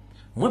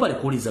mwe bali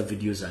kuwuliza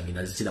video zange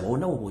naziraba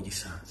wonawo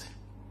bwogisanze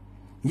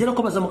njagala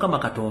okwebaza Mukama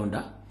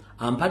Katonda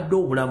ampadde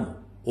obulamu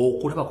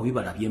okulaba ku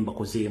bibala bye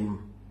mbakozeemu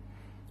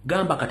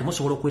gamba kati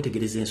musobola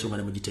okwetegereza ensonga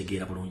ne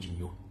mugitegeera bulungi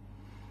nnyo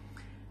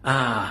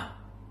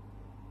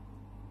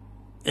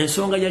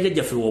ensonga ya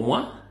jjajjaffe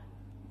omwa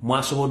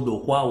mwasobodde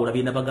okwawula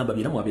bye nabagamba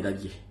byonna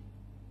mwabirabye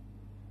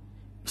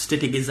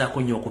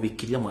sitetegezaako nnyo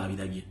okubikkirira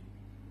mwabirabye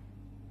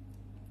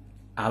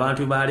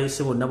abantu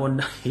baleese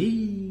bonna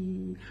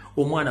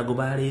omwana go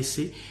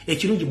baleese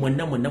ekirungi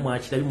mwenna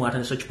mwakirabye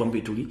mwatandisa okikuba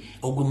bituli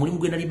ogwe mulimu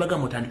gwe nali baga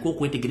mutandika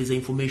okwetegereza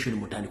information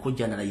mutandika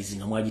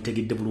ojournalizing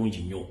mwagitegedde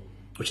bulungi nnyo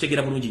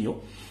okitegeera bulungi nnyo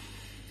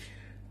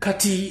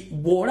kati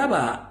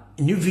bw'olaba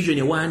New Vision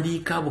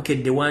ewandiika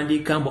bukedde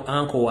wandiika mbu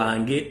anko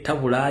wange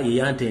tabula ye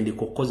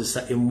yantendeka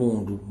okukozesa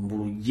emmundu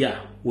mbulujja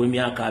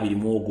w'emyaka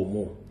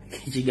 21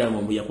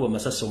 ekigambo mbu yakuba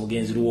masasi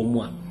omugenzi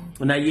lw'omwa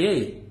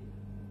naye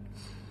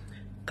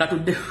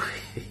katudde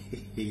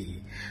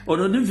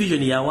ono New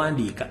Vision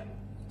yawandiika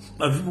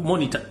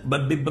monitor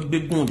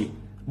begundi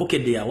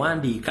bukedde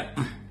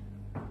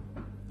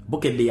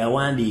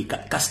yawandiika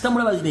kasita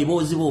mulaba zino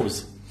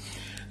eboozi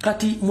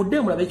kati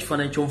mudde mulabe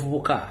ekifaananyi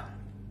ky'omuvubuka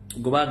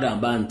gwe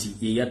bagamba nti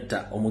ye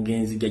yatta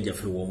omugenzi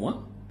jjajjaffe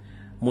w'omwa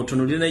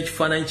mutunulire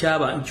n'ekifaananyi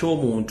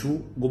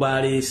ky'omuntu gwe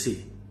baleese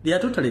they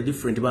are totally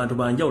different bantu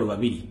banjawulo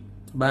babiri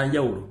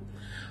banjawulo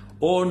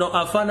ono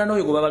afaanana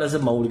oyo gwe babalaze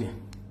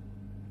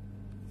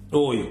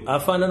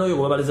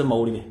mu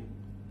mawulire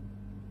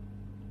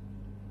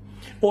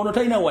ono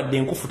talina wadde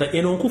enkufu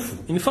eno nkufu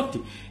in fact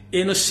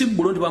eno si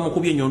bbulo nti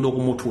bamukubye ennyondo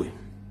ku mutwe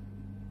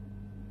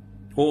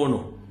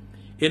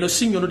eno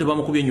si nnyondo nti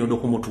bamukubye ennyondo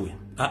ku mutwe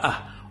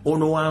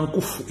ono wa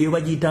nkufu eyo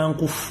bagiyita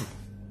nkufu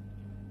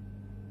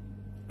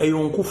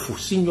eyo nkufu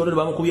si nnyondo nti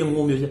bamukubye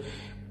engumi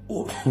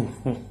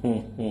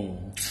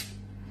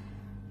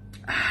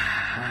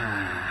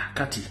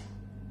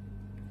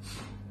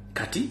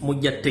kati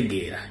mujja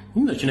tegeera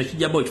nno kino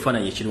kijjaba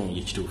ekifaananyi ekirungi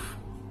ekituufu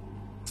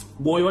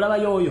bw'oyo olaba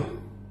yooyo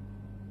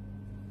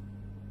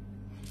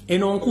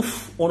eno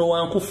nkufu ono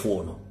wa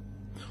nkufu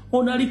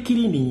ono ali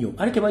kirindi nnyo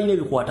ali tebalina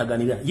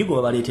ebikwataganira ye gwe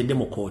babaleetedde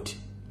mu kooti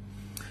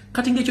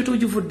kati ng'ekyo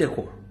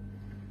tugivuddeko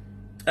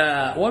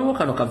waliwo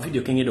kano ka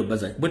video kengenda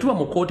obbaza bwe tuba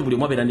mu kooti buli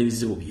omu abeera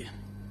n'ebizibu bye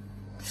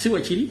si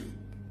bwe kiri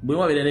buli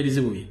omu abeera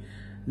n'ebizibu bye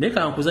naye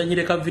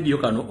kankuzanyire ka video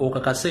kano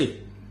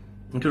okakase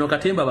nti ono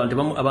katemba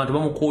abantu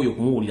bamukooye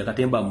okumuwulira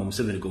katemba mu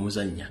Museveni gwe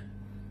muzannya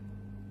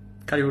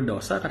kali ludda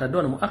wasa katadde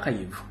wano mu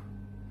archive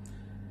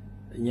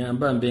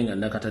nyamba mbenga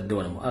nakatadde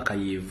wano mu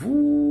archive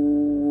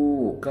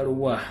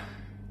kaluwa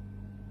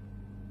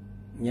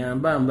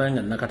nyamba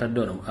mbenga nakatadde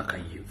wano mu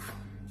archive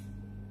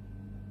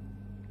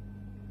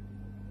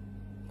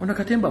ono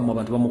katemba mu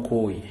abantu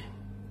bamukooye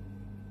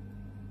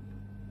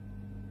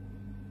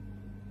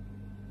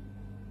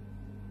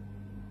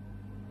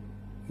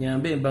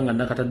nyambe mbanga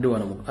nakatadde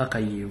wano mu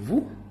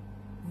archive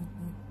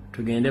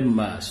tugende mu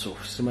maaso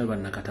simanyi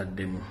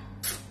bannakataddemu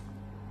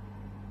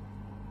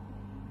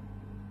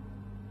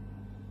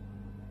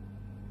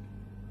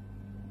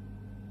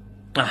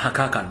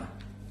kakano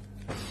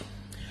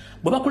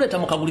bwe bakuleeta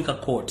mu kaguli ka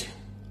kooti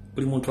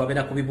buli muntu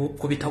abeera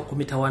ku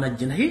mitawaana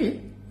gye naye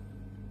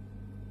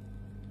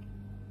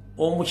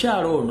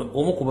omukyalo ono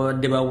omu ku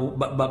babadde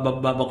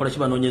bakola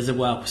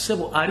kibanoonyezebwako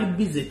sebo ali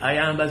bize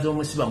ayambaza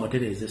omusiba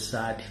mutereeza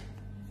essaati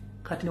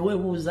kati ne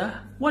weebuuza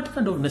what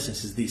kind of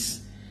nonsense is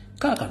this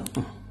kakano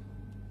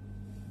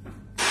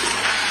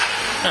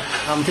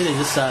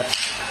amutereza esaati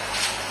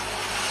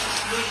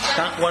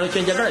wano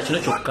kyenjagala kino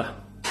kyokka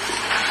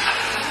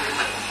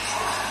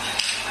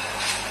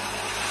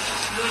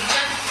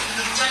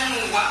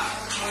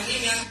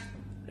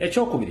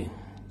ekyokubiri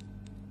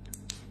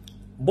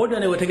boda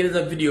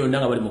newetegereza video yonna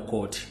nga bali mu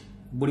kooti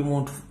buli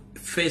muntu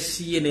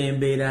feesi ye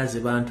n'embeera ze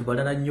bantu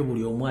balala nnyo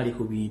buli omu ali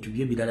ku bintu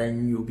bye birala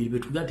nnyo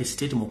betuga nti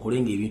state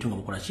mukolenga ebintu nga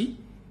mukola ki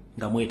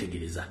nga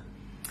mwetegereza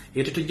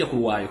eyo tujja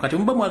kulwayo kati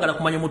muba mwagala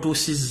kumanya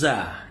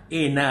mutuusizza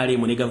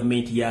NRM ne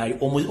gavumenti yaayo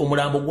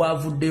omulambo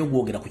gwavuddeyo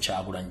gwogera ku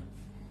Kyagulanyi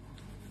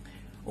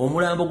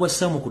omulambo gwa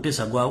Sako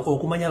Museveni gwa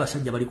okumanya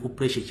abasajja bali ku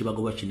pressure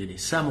kibagoba kinene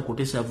Sako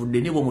Museveni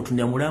avudde ne bwo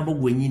mutunda mulambo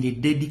gwennyini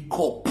dead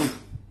cop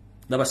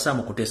laba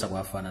Sako Museveni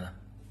bwafaanana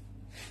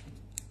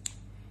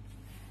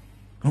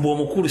mbu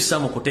omukulu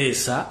Sako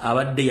Museveni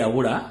abadde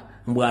yabula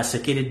mbu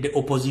asekeredde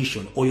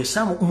opposition oyo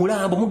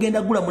mulambo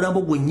mugenda gula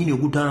mulambo gwennyini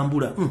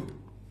ogutambula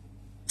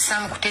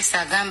Sako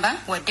Museveni agamba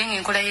wadde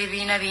ng'enkola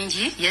y'ebibiina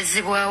bingi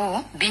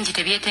yazzibwawo bingi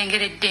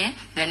tebyetengeredde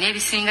nga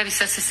n'ebisinga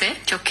bisasise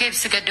kyokka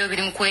ebisigaddewo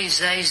biri mu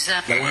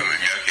kweyuzaayiza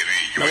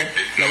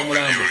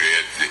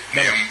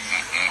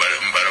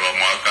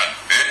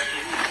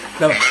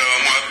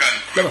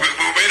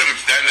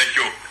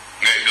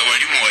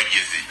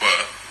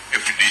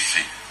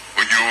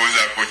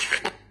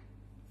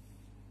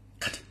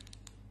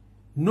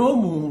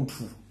n'omuntu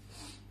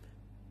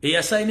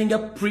eyasayininga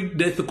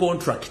pre-death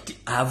contract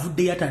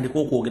avudde yatandika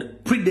okwogera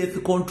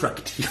pre-death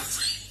contract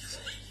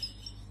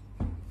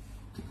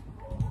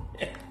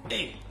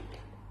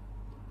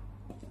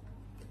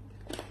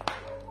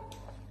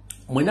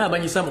mwena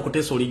amanyi Sako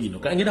Museveni oligino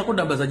kangenda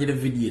kodambaza jire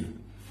video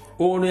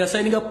ono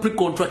yasayininga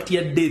pre-contract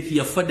ya death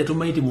yafadde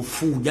tumanyi ti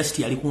mufu just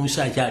yali ku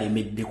nsa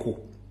kyalemeddeko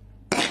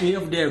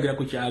yavudde yayogera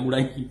ku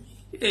Kyagulanyi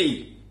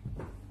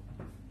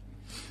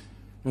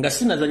nga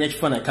sinazanya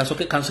kifaananyi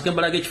kansoke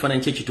mbalaga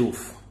ekifaananyi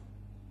kyekituufu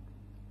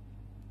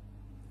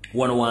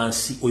wano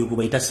wansi oyo gwe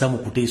bayita Sako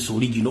Museveni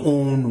oligino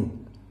ono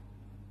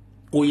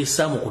oyo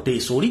Sako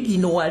Museveni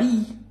oligino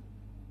wali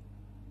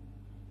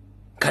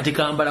kati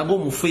kambalaga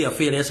omufu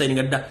yafeera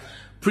yasayininga dda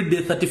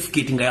pre-death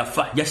certificate nga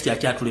yafa just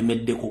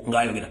akyatulemeddeko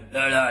ng'ayogera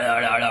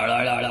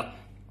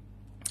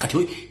kati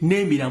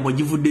n'emirambo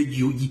givudde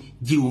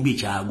girumbye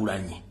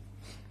Kyagulanyi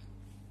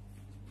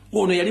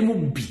ono yali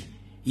mubbi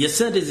ya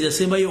sente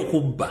yasembayo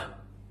okubba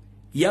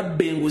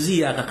yabba enguzi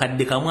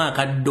yakakadde kamu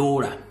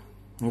akadoola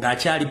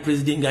ng'akyali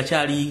president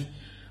ng'akyali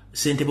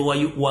ssentebe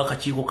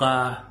w'akakiiko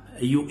ka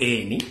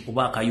UN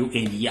oba aka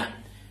UN ya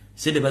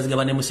sente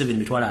bazigaba ne Museveni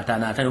mitwalo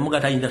 5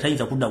 omuga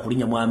tayinza kudda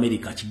kulinnya mu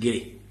America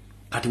kigere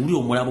kati uli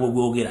omulambo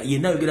gwogera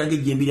yenna ayogera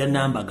ng'ejjembe lya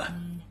Nambaga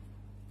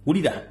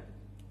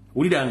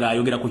ulira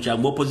ng'ayogera ku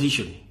kyangwa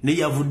opposition ne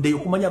yavuddeyo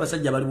okumanya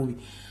abasajja bali bubi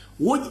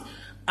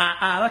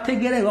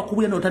abategera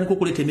bakubulira n'otandika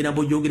okuleeta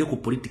emirambo gyogere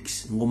ku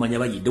politics ng'omanya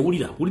bayidde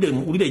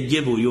ulira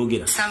ejjembe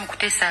oyogera Sako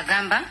Museveni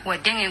agamba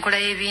wadde ng'enkola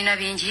y'ebibiina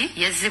bingi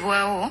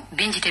yazzibwawo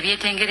bingi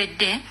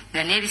tebyetengeredde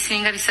nga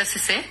n'ebisinga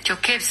bisasise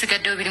kyokka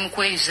ebisigaddewo biri mu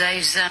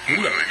kweyuzaayiza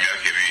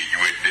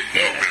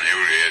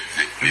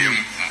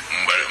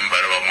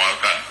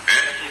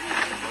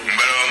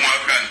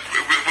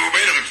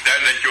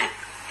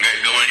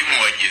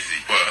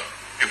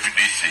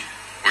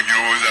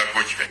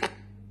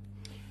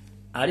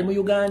ali mu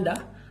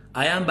Uganda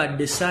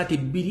ayambadde saati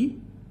 2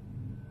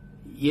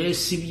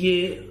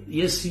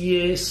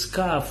 yesibye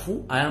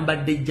skaafu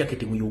ayambadde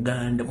jacket mu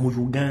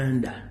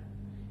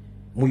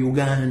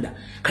Uganda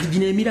kati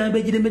gino emirambo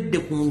egiremedde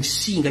ku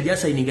nsi nga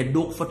gyasayininga dde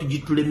okufa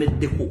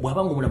tugitulemeddeko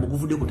bw'abanga omulambo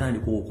guvudde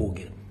kutandika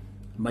okwogera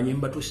manye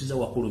mbatuusiza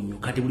wakulu nnyo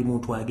kati buli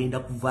muntu agenda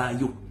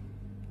kuvaayo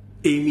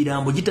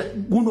emirambo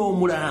guno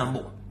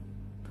omulambo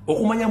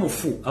okumanya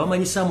mufu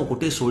abamanyi Sako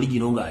Museveni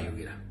oligino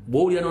ng'ayogera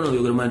bw'owulira nono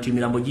oyogera manti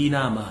emirambo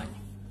girina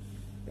amaanyi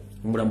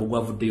omulambo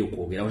gwavuddeyo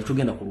okwogera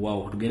tugenda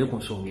kulwawo tugende ku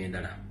nsonga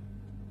endala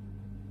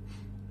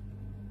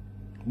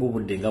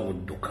bubudde nga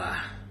budduka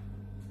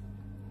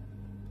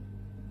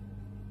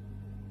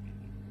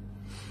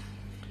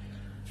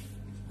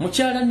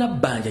mukyala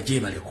Nabbanja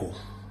Gyebaleko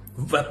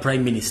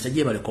Prime Minister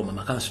Gyebaleko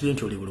mama kansubire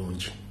nti oli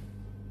bulungi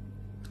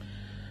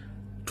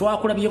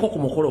twakulabyeko ku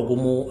mukolo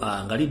ogumu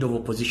nga leader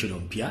of opposition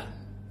ompya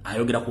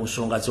ayogera ku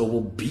nsonga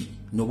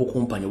z'obubbi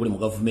n'obukumpanya obuli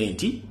mu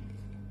gavumenti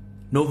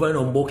n'ovayo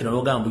n'omubookera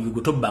n'ogamba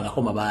yugo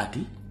tobbangako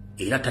mabaati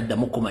era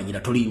taddamu kumanyira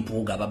toli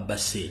mpuuga ababba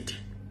ssente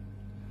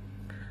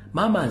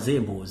maama nze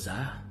mbuuza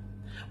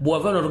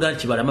bw'ova n'oluganda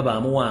kibalama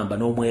baamuwamba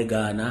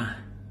n'omwegaana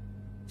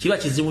kiba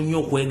kizibu nnyo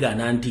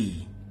okwegaana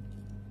nti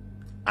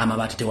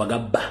amabaati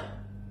tewagabba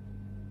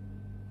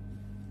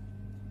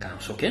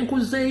kansoke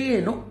nkuzzeeyo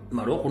eno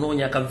mala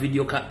okunoonya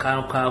akavidiyo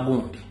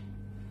kagundi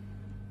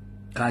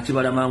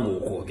kakibalama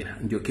ng'okwogera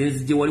njoke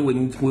nzije wali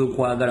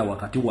wekwagala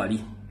wakati wali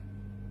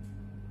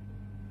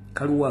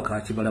kaliwo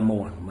akakibalama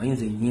wano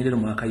mayinza enyerero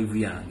mu akayivu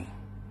yange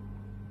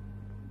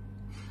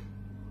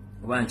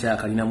oba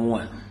nkyakalinamu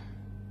wano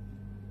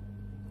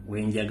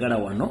wenjagala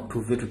wano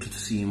tuve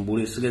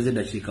tutusimbule sigeze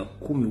eddakiika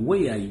 10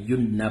 weyayo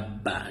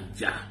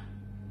Nabbanja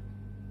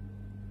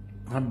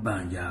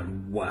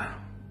aluwa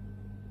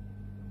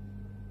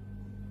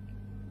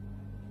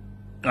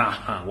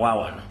Aha,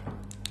 wawana.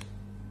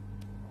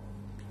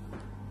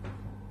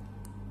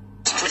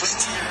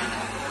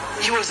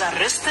 He was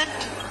arrested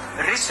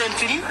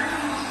recently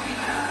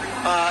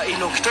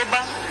in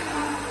October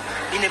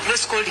in a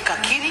place called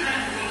Kakiri,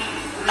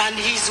 and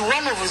he's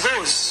one of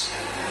those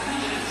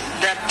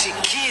that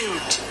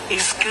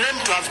is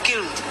claimed to have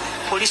killed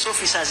police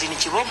officers in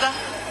Chiboga,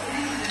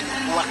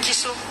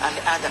 Wakiso, and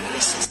other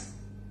places.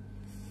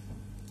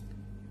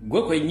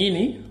 Gwe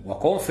kwennyini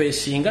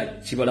wakonfesinga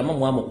Kibalama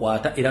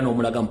mwamukwata era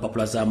n'omulaga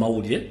mpapula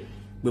z'amawulire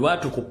bwe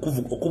baatuka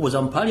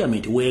okubuza mu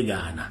parliament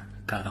weegaana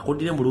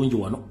kakakuddire mulungi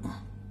wano.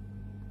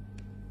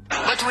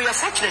 But we are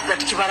fortunate that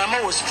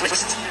Kibalama was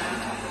traced.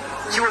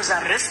 He was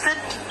arrested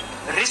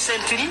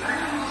recently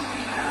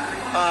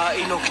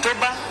in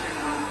October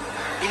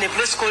in a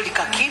place called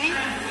Kakiri,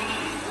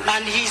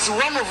 and he's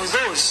one of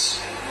those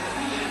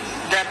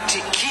that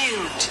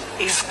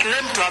is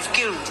claimed to have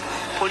killed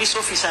police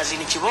officers in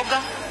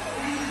Chiboga,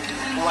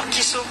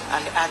 Wakiso,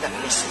 and other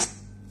places.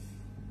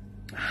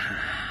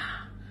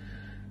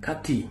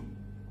 Kati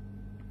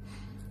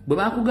bwe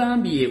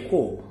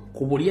bakugambyeko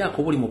ku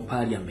bulyako buli mu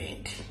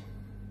parliament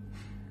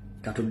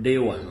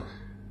katuddeyo wano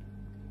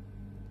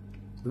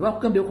bwe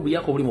bakugambyeko ku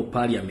bulyako buli mu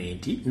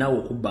parliament naawe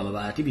okubba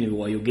amabaati bino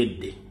bye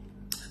wayogedde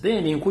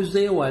then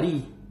nkuzeeyo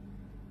wali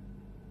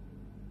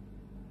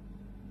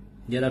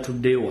njala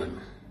tuddeyo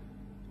wano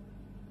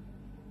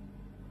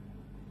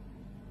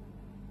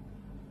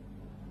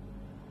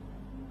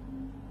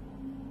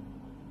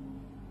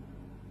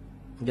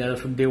njala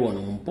tuddeyo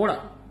wano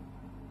mpola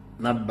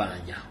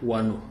nabbanja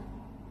wano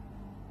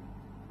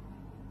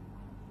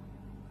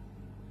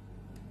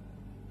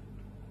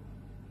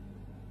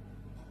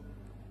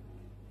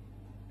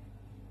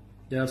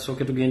njala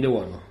tusooke tugende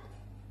wano.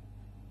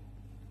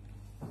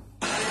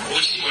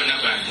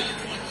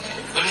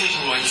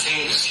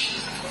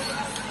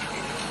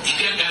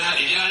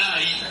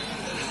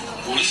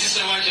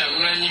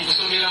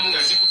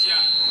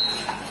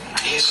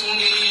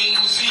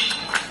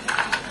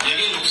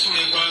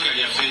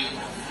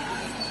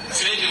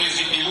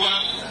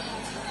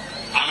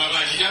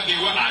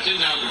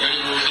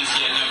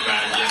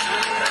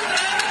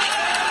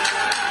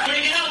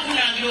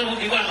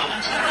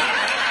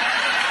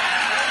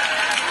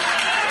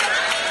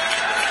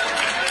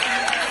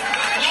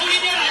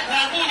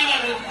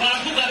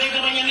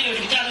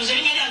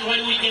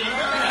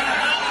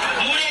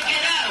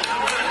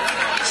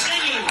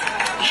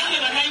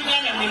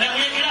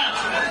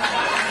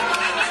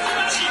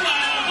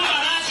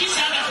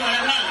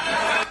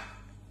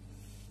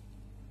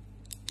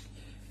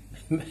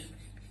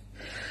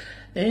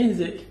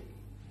 Enze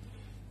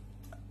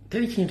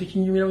teri kintu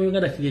kinyumira mu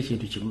Uganda kiri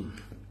ekintu kimu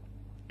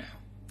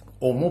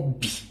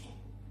omubbi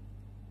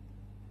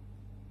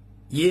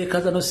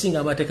yeekaza nosinga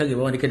amateeka ge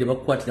bawandikadde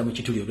bakukwatira mu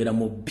kituli obeera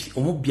mubbi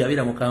omubbi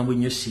abeera mukambwe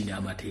nnyo singa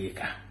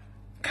amateeka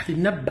kati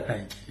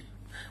nabbanje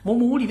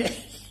mumuwulire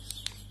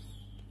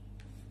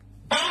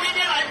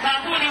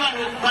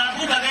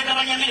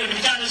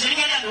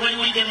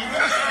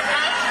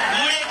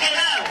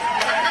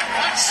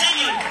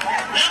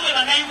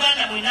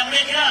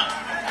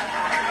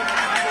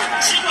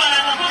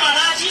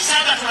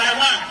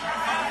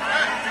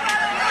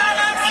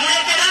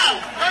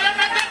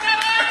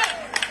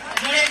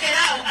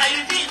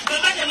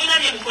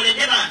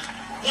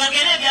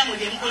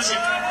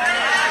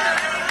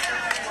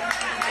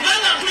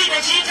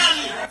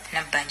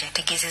Nabbanja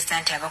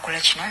ategeezezza nti abakola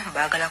kino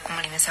baagala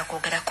kumulemesa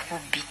kwogera ku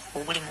bubbi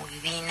obuli mu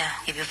bibiina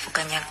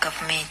ebyevuganya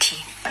gavumenti.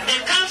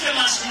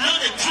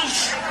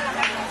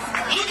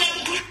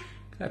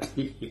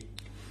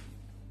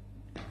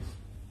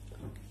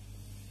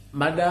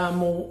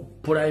 Madamu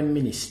Prime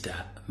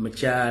Minister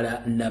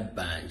Mukyala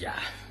Nabbanja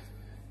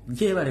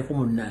gyebaleko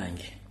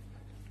munnange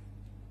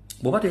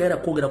bw'oba teyala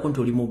kwogera nti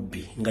oli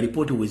mubbi nga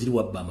lipooti we ziri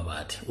wabba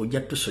amabaati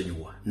ojja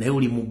tusonyiwa naye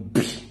oli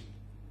mubbi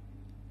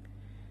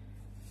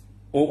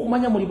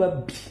okumanya muli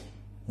babbi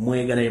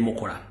mwegana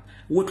yemukola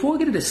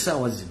wetwogerera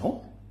essaawa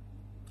zino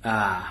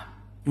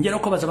njala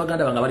okubaza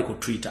baganda bange bali ku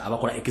Twitter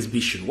abakola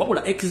exhibition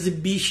wabula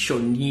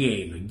exhibition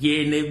yeeno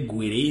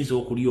gyeneggwera eyinza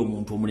okuli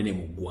omuntu omunene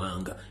mu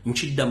ggwanga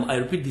nkiddamu. I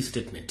repeat this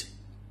statement.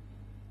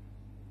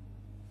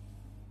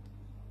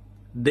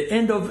 The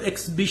end of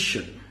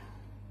exhibition,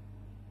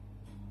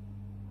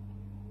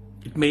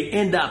 it may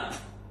end up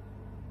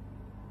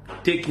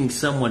taking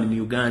someone in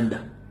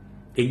Uganda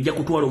ejja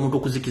kutwala omuntu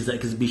okuzikiza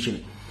exhibition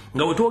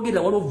nga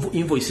wetwogerera waliwo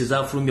invoices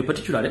zafulumye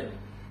particularly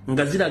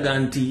nga ziraga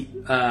nti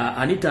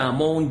Anita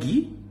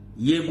Amongi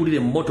yegulire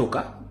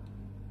mmotoka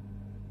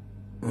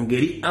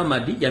ngeri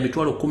Amadi ya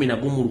mitwalo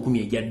 11,000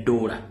 ejja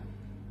dola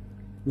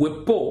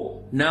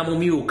wepo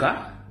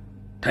namumyuka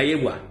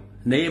tayebwa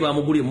naye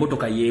bamugulire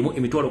mmotoka yemu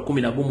emitwalo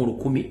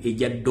 11,000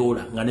 ejja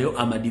dola nga nayo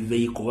Amadi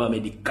vehicle wa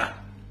America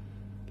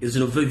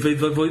ezino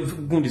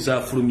gundi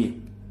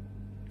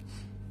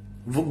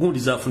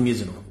zafulumye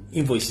zino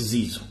invoices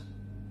zizo.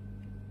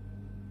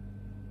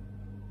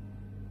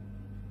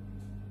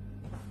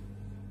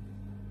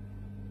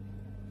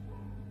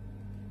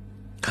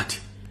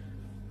 Kati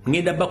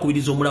ngenda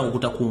bakubiriza omulango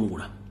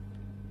kutakungula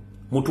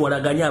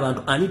mutwalaganya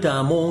abantu Anita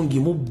Amongi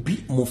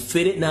mubbi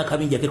mufere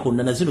n'akabinja ke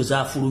konna na zino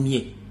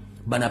zaafulumye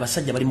bana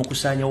abasajja bali mu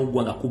kusaanyawo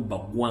ggwanga kubba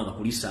ggwanga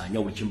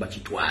kulisaanyawo buli kimba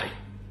kitwale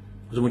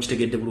ozo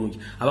mukitegedde bulungi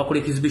abakola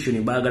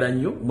exhibition baagala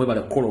nnyo mwe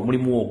balakola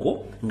omulimu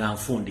ogwo nga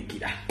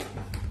nfundikira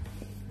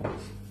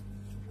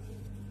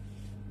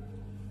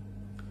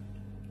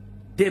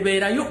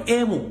tebeerayo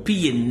MP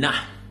yenna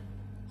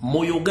mu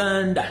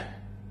Uganda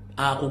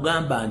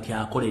akugamba nti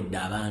akoledde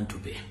abantu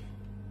be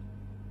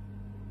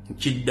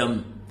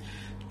kiddamu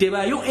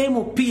tebayo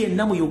MP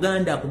yenna mu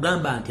Uganda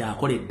akugamba nti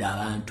akoledde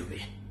abantu be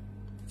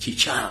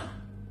kikyamu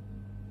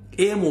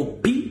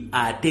MP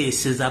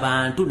ateeseza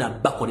abantu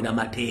nabakolera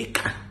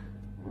mateeka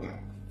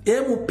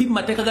MP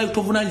mateeka gali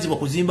tovunanyizibwa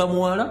kuzimba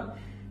mwala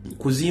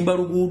kuzimba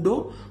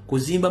luguudo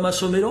kuzimba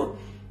masomero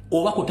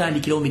oba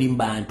kutandikirawo mirimu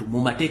bantu mu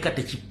mateeka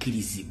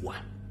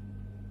tekikkirizibwa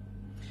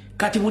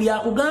kati buli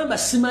akugamba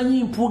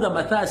simanyi Mpuuga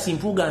Mathaasi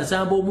Mpuuga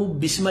Nsamba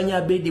omubbi simanyi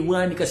Abedi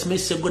Bwanika simanyi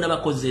Sseggona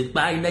bakoze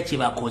balina kye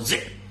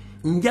bakoze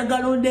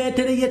njagala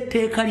ndeetereyo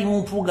etteeka limu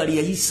Mpuuga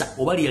lyeyisa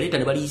oba lyeyaleeta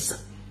ne baliyisa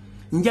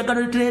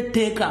njagala ndeetereyo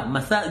etteeka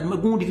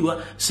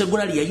gundirwa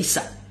Sseggona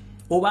lyeyisa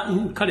oba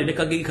kale ne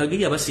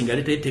Kagiri abasinga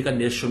yaleetayo etteeka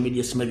National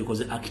Media Simanyi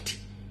Bikoze Act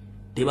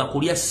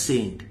tebakulya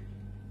ssente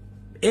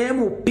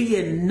MP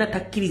yenna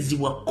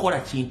takkirizibwa kukola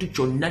kintu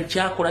kyonna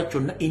kyakola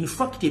kyonna in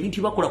fact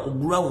ebintu bakola ku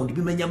ground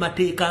bimenya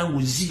mateeka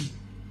nguzi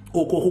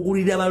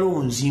okugulira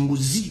balonzi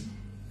nguzi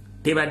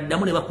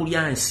tebaddamu ne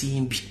bakulya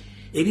nsimbi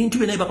ebintu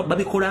byonna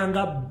babikola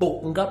nga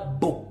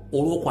bo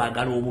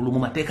olw'okwagala obululu mu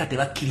mateeka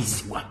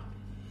tebakkirizibwa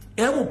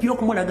MP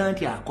okumulaga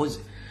nti akoze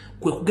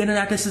kwe kugenda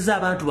n'ateeseza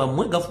abantu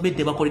bammwe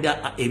gavumenti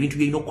bakolera ebintu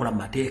byerina okukola mu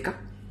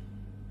mateeka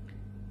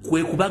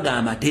kwe kubaga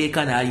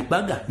amateeka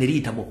n'alibaga ne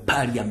liyita mu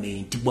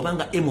parliament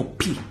bwabanga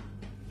MP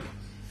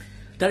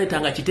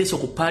taletanga kiteeso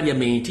ku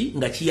parliament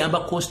nga kiyamba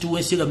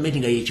constituency government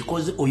nga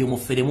yekikoze oyo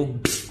mufere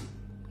mubbi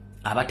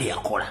aba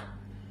teyakola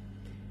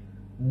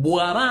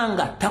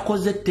bwabanga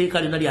takoze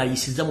etteeka lyonna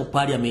lyayisiza mu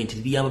parliament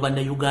liyamba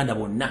bannayuganda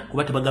bonna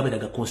kuba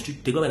tebagabiraga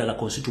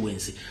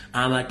constituency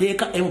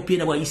amateeka MP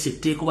nabwayisa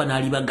etteeka oba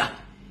n'alibaga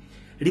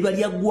liba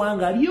lya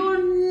ggwanga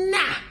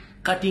lyonna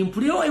kati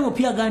mpulirawo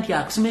MP aga nti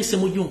akusimese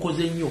mujju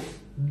nkoze nnyo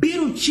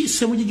biru ki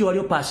semujji gye wali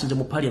opasinze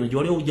mu parliament gye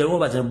wali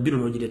obaza biru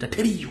n'ogireeta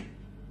teriyo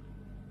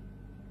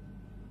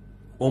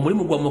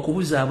omulimu gwammwe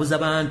kubuzaabuza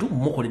bantu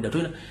mukoledda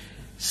tolina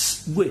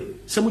gwe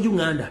semujju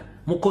ŋŋanda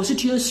mu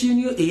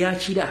constituency yo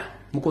eyakira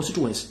mu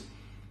constituency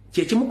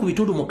kyekimu ku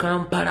bitundu mu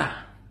Kampala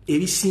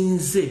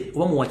ebisinze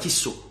oba mu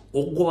Wakiso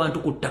okugwa abantu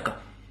ku ttaka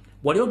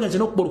wali ogenze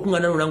n'okuba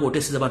olukuŋŋaana lonna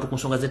ng'oteeseza abantu ku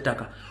nsonga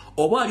z'ettaka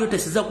oba wali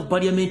oteeseza ku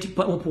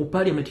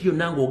parliament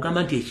yonna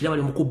ng'ogamba nti ekira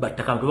bali mu kubba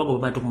ttaka abantu bagoba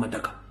abantu ku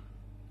mataka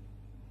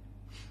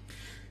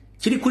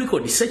kiri ku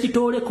record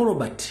Sekitoole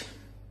Robert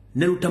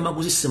ne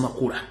Lutamaguzi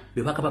Semakula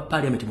bebaka ba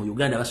parliament mu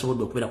Uganda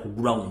basobodde okubeera ku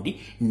ground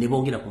ne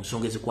boogera ku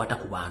nsonga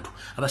ezikwata ku bantu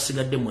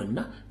abasigadde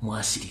mwenna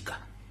mwasirika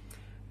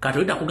kati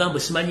olida kugamba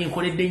simanyi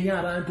nkoledde nnyo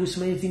abantu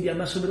simanyi nzimbi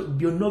amasomero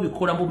byonna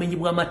obikola mu bumenyi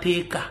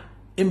bw'amateeka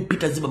MP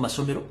taziba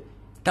masomero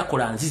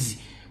takola nzizi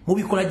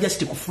mubikola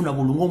just kufuna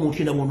bulungu omuntu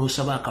yenda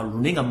bw'onoosaba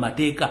akalulu naye nga mu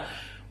mateeka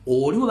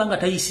oli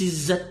bw'obanga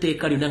tayisizza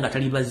tteeka lyonna nga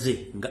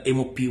talibaze nga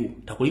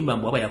MPU takulimba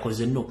mbu aba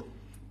yakoze nno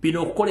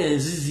bino okukola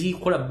enzizi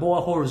kola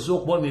boreholes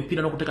okuba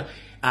emipiira n'okuteeka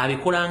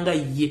abikola nga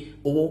ye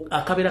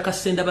akabeera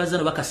kasenda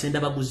bazano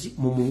bakasenda baguzi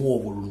mu muwa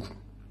obululu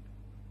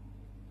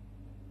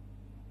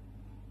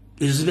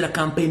ezo zibeera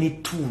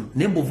campaign tool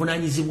naye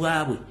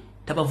mbuvunaanyizibwa bwe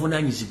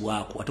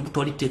tabavunaanyizibwako ate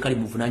butwali tteeka li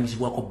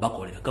muvunaanyizibwako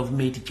bakolera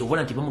gavumenti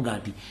kyobona nti bamuga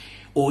nti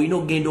olina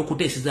okugenda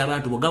okuteeseza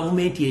abantu bo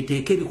gavumenti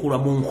eteeka ebikolwa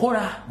mu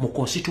nkola mu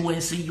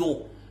constituency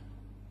yo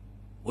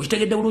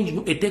okitegedde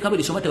bulungi etteeka bwe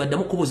lisoma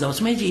tebaddamu kubuuza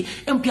musimanyi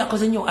MP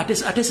akoze nnyo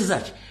ateeseza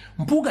ki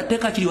Mpuuga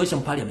tteeka kiri wayisa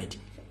mu parliament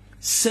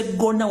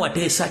Sseggona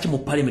wateesa ki mu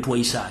parliament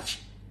wayisa ki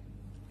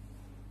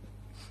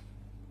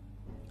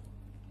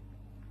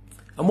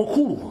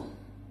mukulu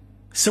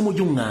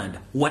semujju ŋŋanda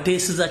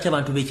wateeseza ki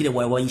abantu b'ekire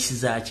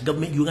wayisiza ki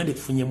gavumenti Uganda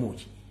ekifunyemu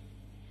ki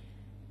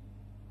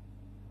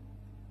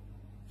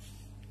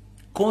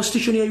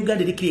constitution ya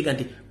Uganda erikiriga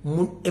nti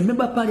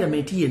emember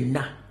parliament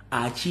yenna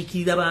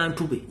akiikirira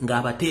abantu be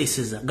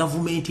ng'abateeseza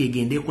gavumenti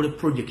egenda ekole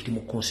project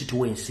mu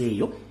constituency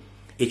eyo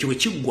ekyo bwe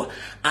kiggwa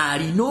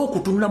alina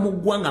okutunula mu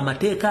ggwanga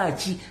amateeka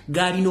ki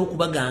g'alina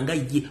okubaganga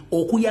ye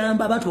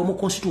okuyamba abantu bomu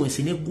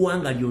constituency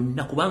n'eggwanga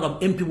lyonna kubanga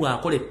MP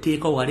bw'akola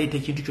etteeka waleeta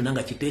ekintu kyonna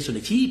nga kiteeso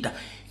ne kiyita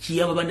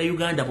kiyamba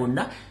bannayuganda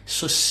bonna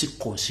so si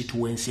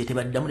constituency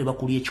tebaddamu ne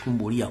bakulya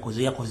ekikumba oli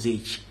yakoze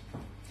eki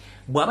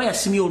bw'aba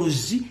yasimye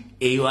oluzzi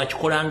eyo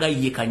akikolanga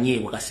ye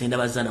kanyeebwa kasenda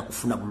bazaana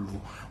kufuna bululu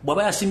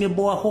bw'aba yasimye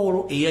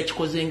boaholo eyo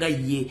yakikoze nga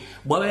ye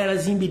bw'aba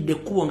yalazimbidde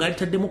ekkubo nga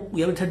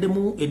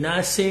yalitaddemu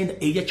enaasenda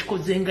eyo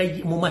yakikoze nga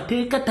ye mu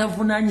mateeka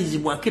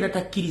tavunaanyizibwako era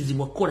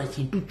takkirizibwa kukola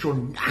kintu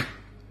kyonna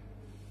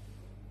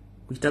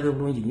kukitabe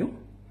bulungi nnyo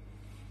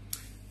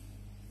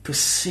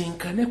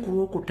tusinkane ku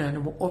lwokutaano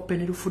mu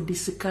open roof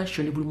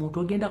discussion buli muntu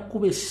ogenda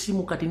kukuba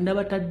essimu kati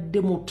nabatadde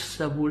mu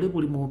tusabule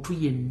buli muntu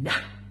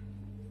yenna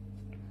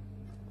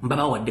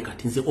mbaba wadde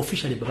kati nze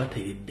officially baba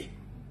tayiredde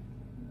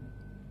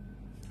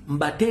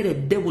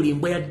mbateredde buli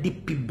mbwa ya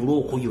DP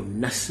block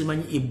yonna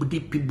simanyi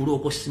DP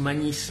block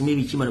simanyi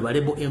simibi kimano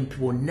balebo MP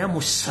bonna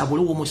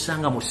musabule wo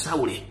musanga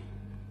musawule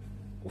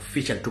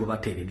official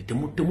tubateredde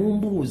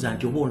temumbuuza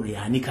nti obono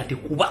yanika te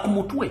kuba ku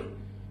mutwe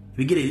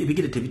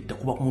bigere tebitta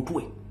kuba ku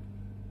mutwe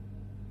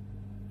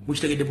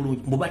mukitegedde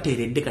bulungi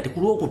mubateredde kati ku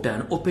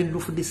lwokutaano open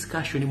roof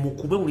discussion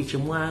mukube buli kye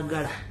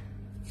mwagala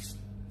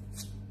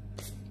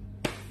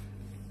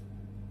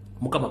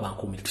mukama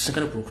bankumire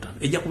tusinkane ku lwokutaano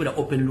ejja kubeera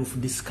open roof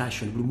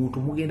discussion buli muntu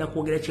mugenda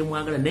kwogera kye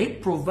mwagala naye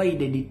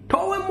provided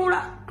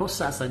towemula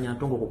tosaasanya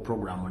ntongo ku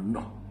programu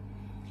no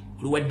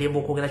oluwaddemba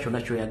okwogera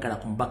kyonna kyoyagala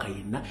ku mubaka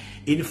yenna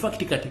in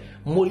fact kati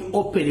muli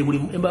open buli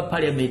member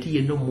parliament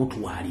yenna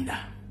omutwalira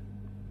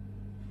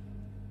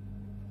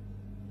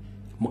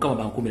mukama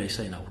bankumira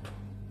isaina out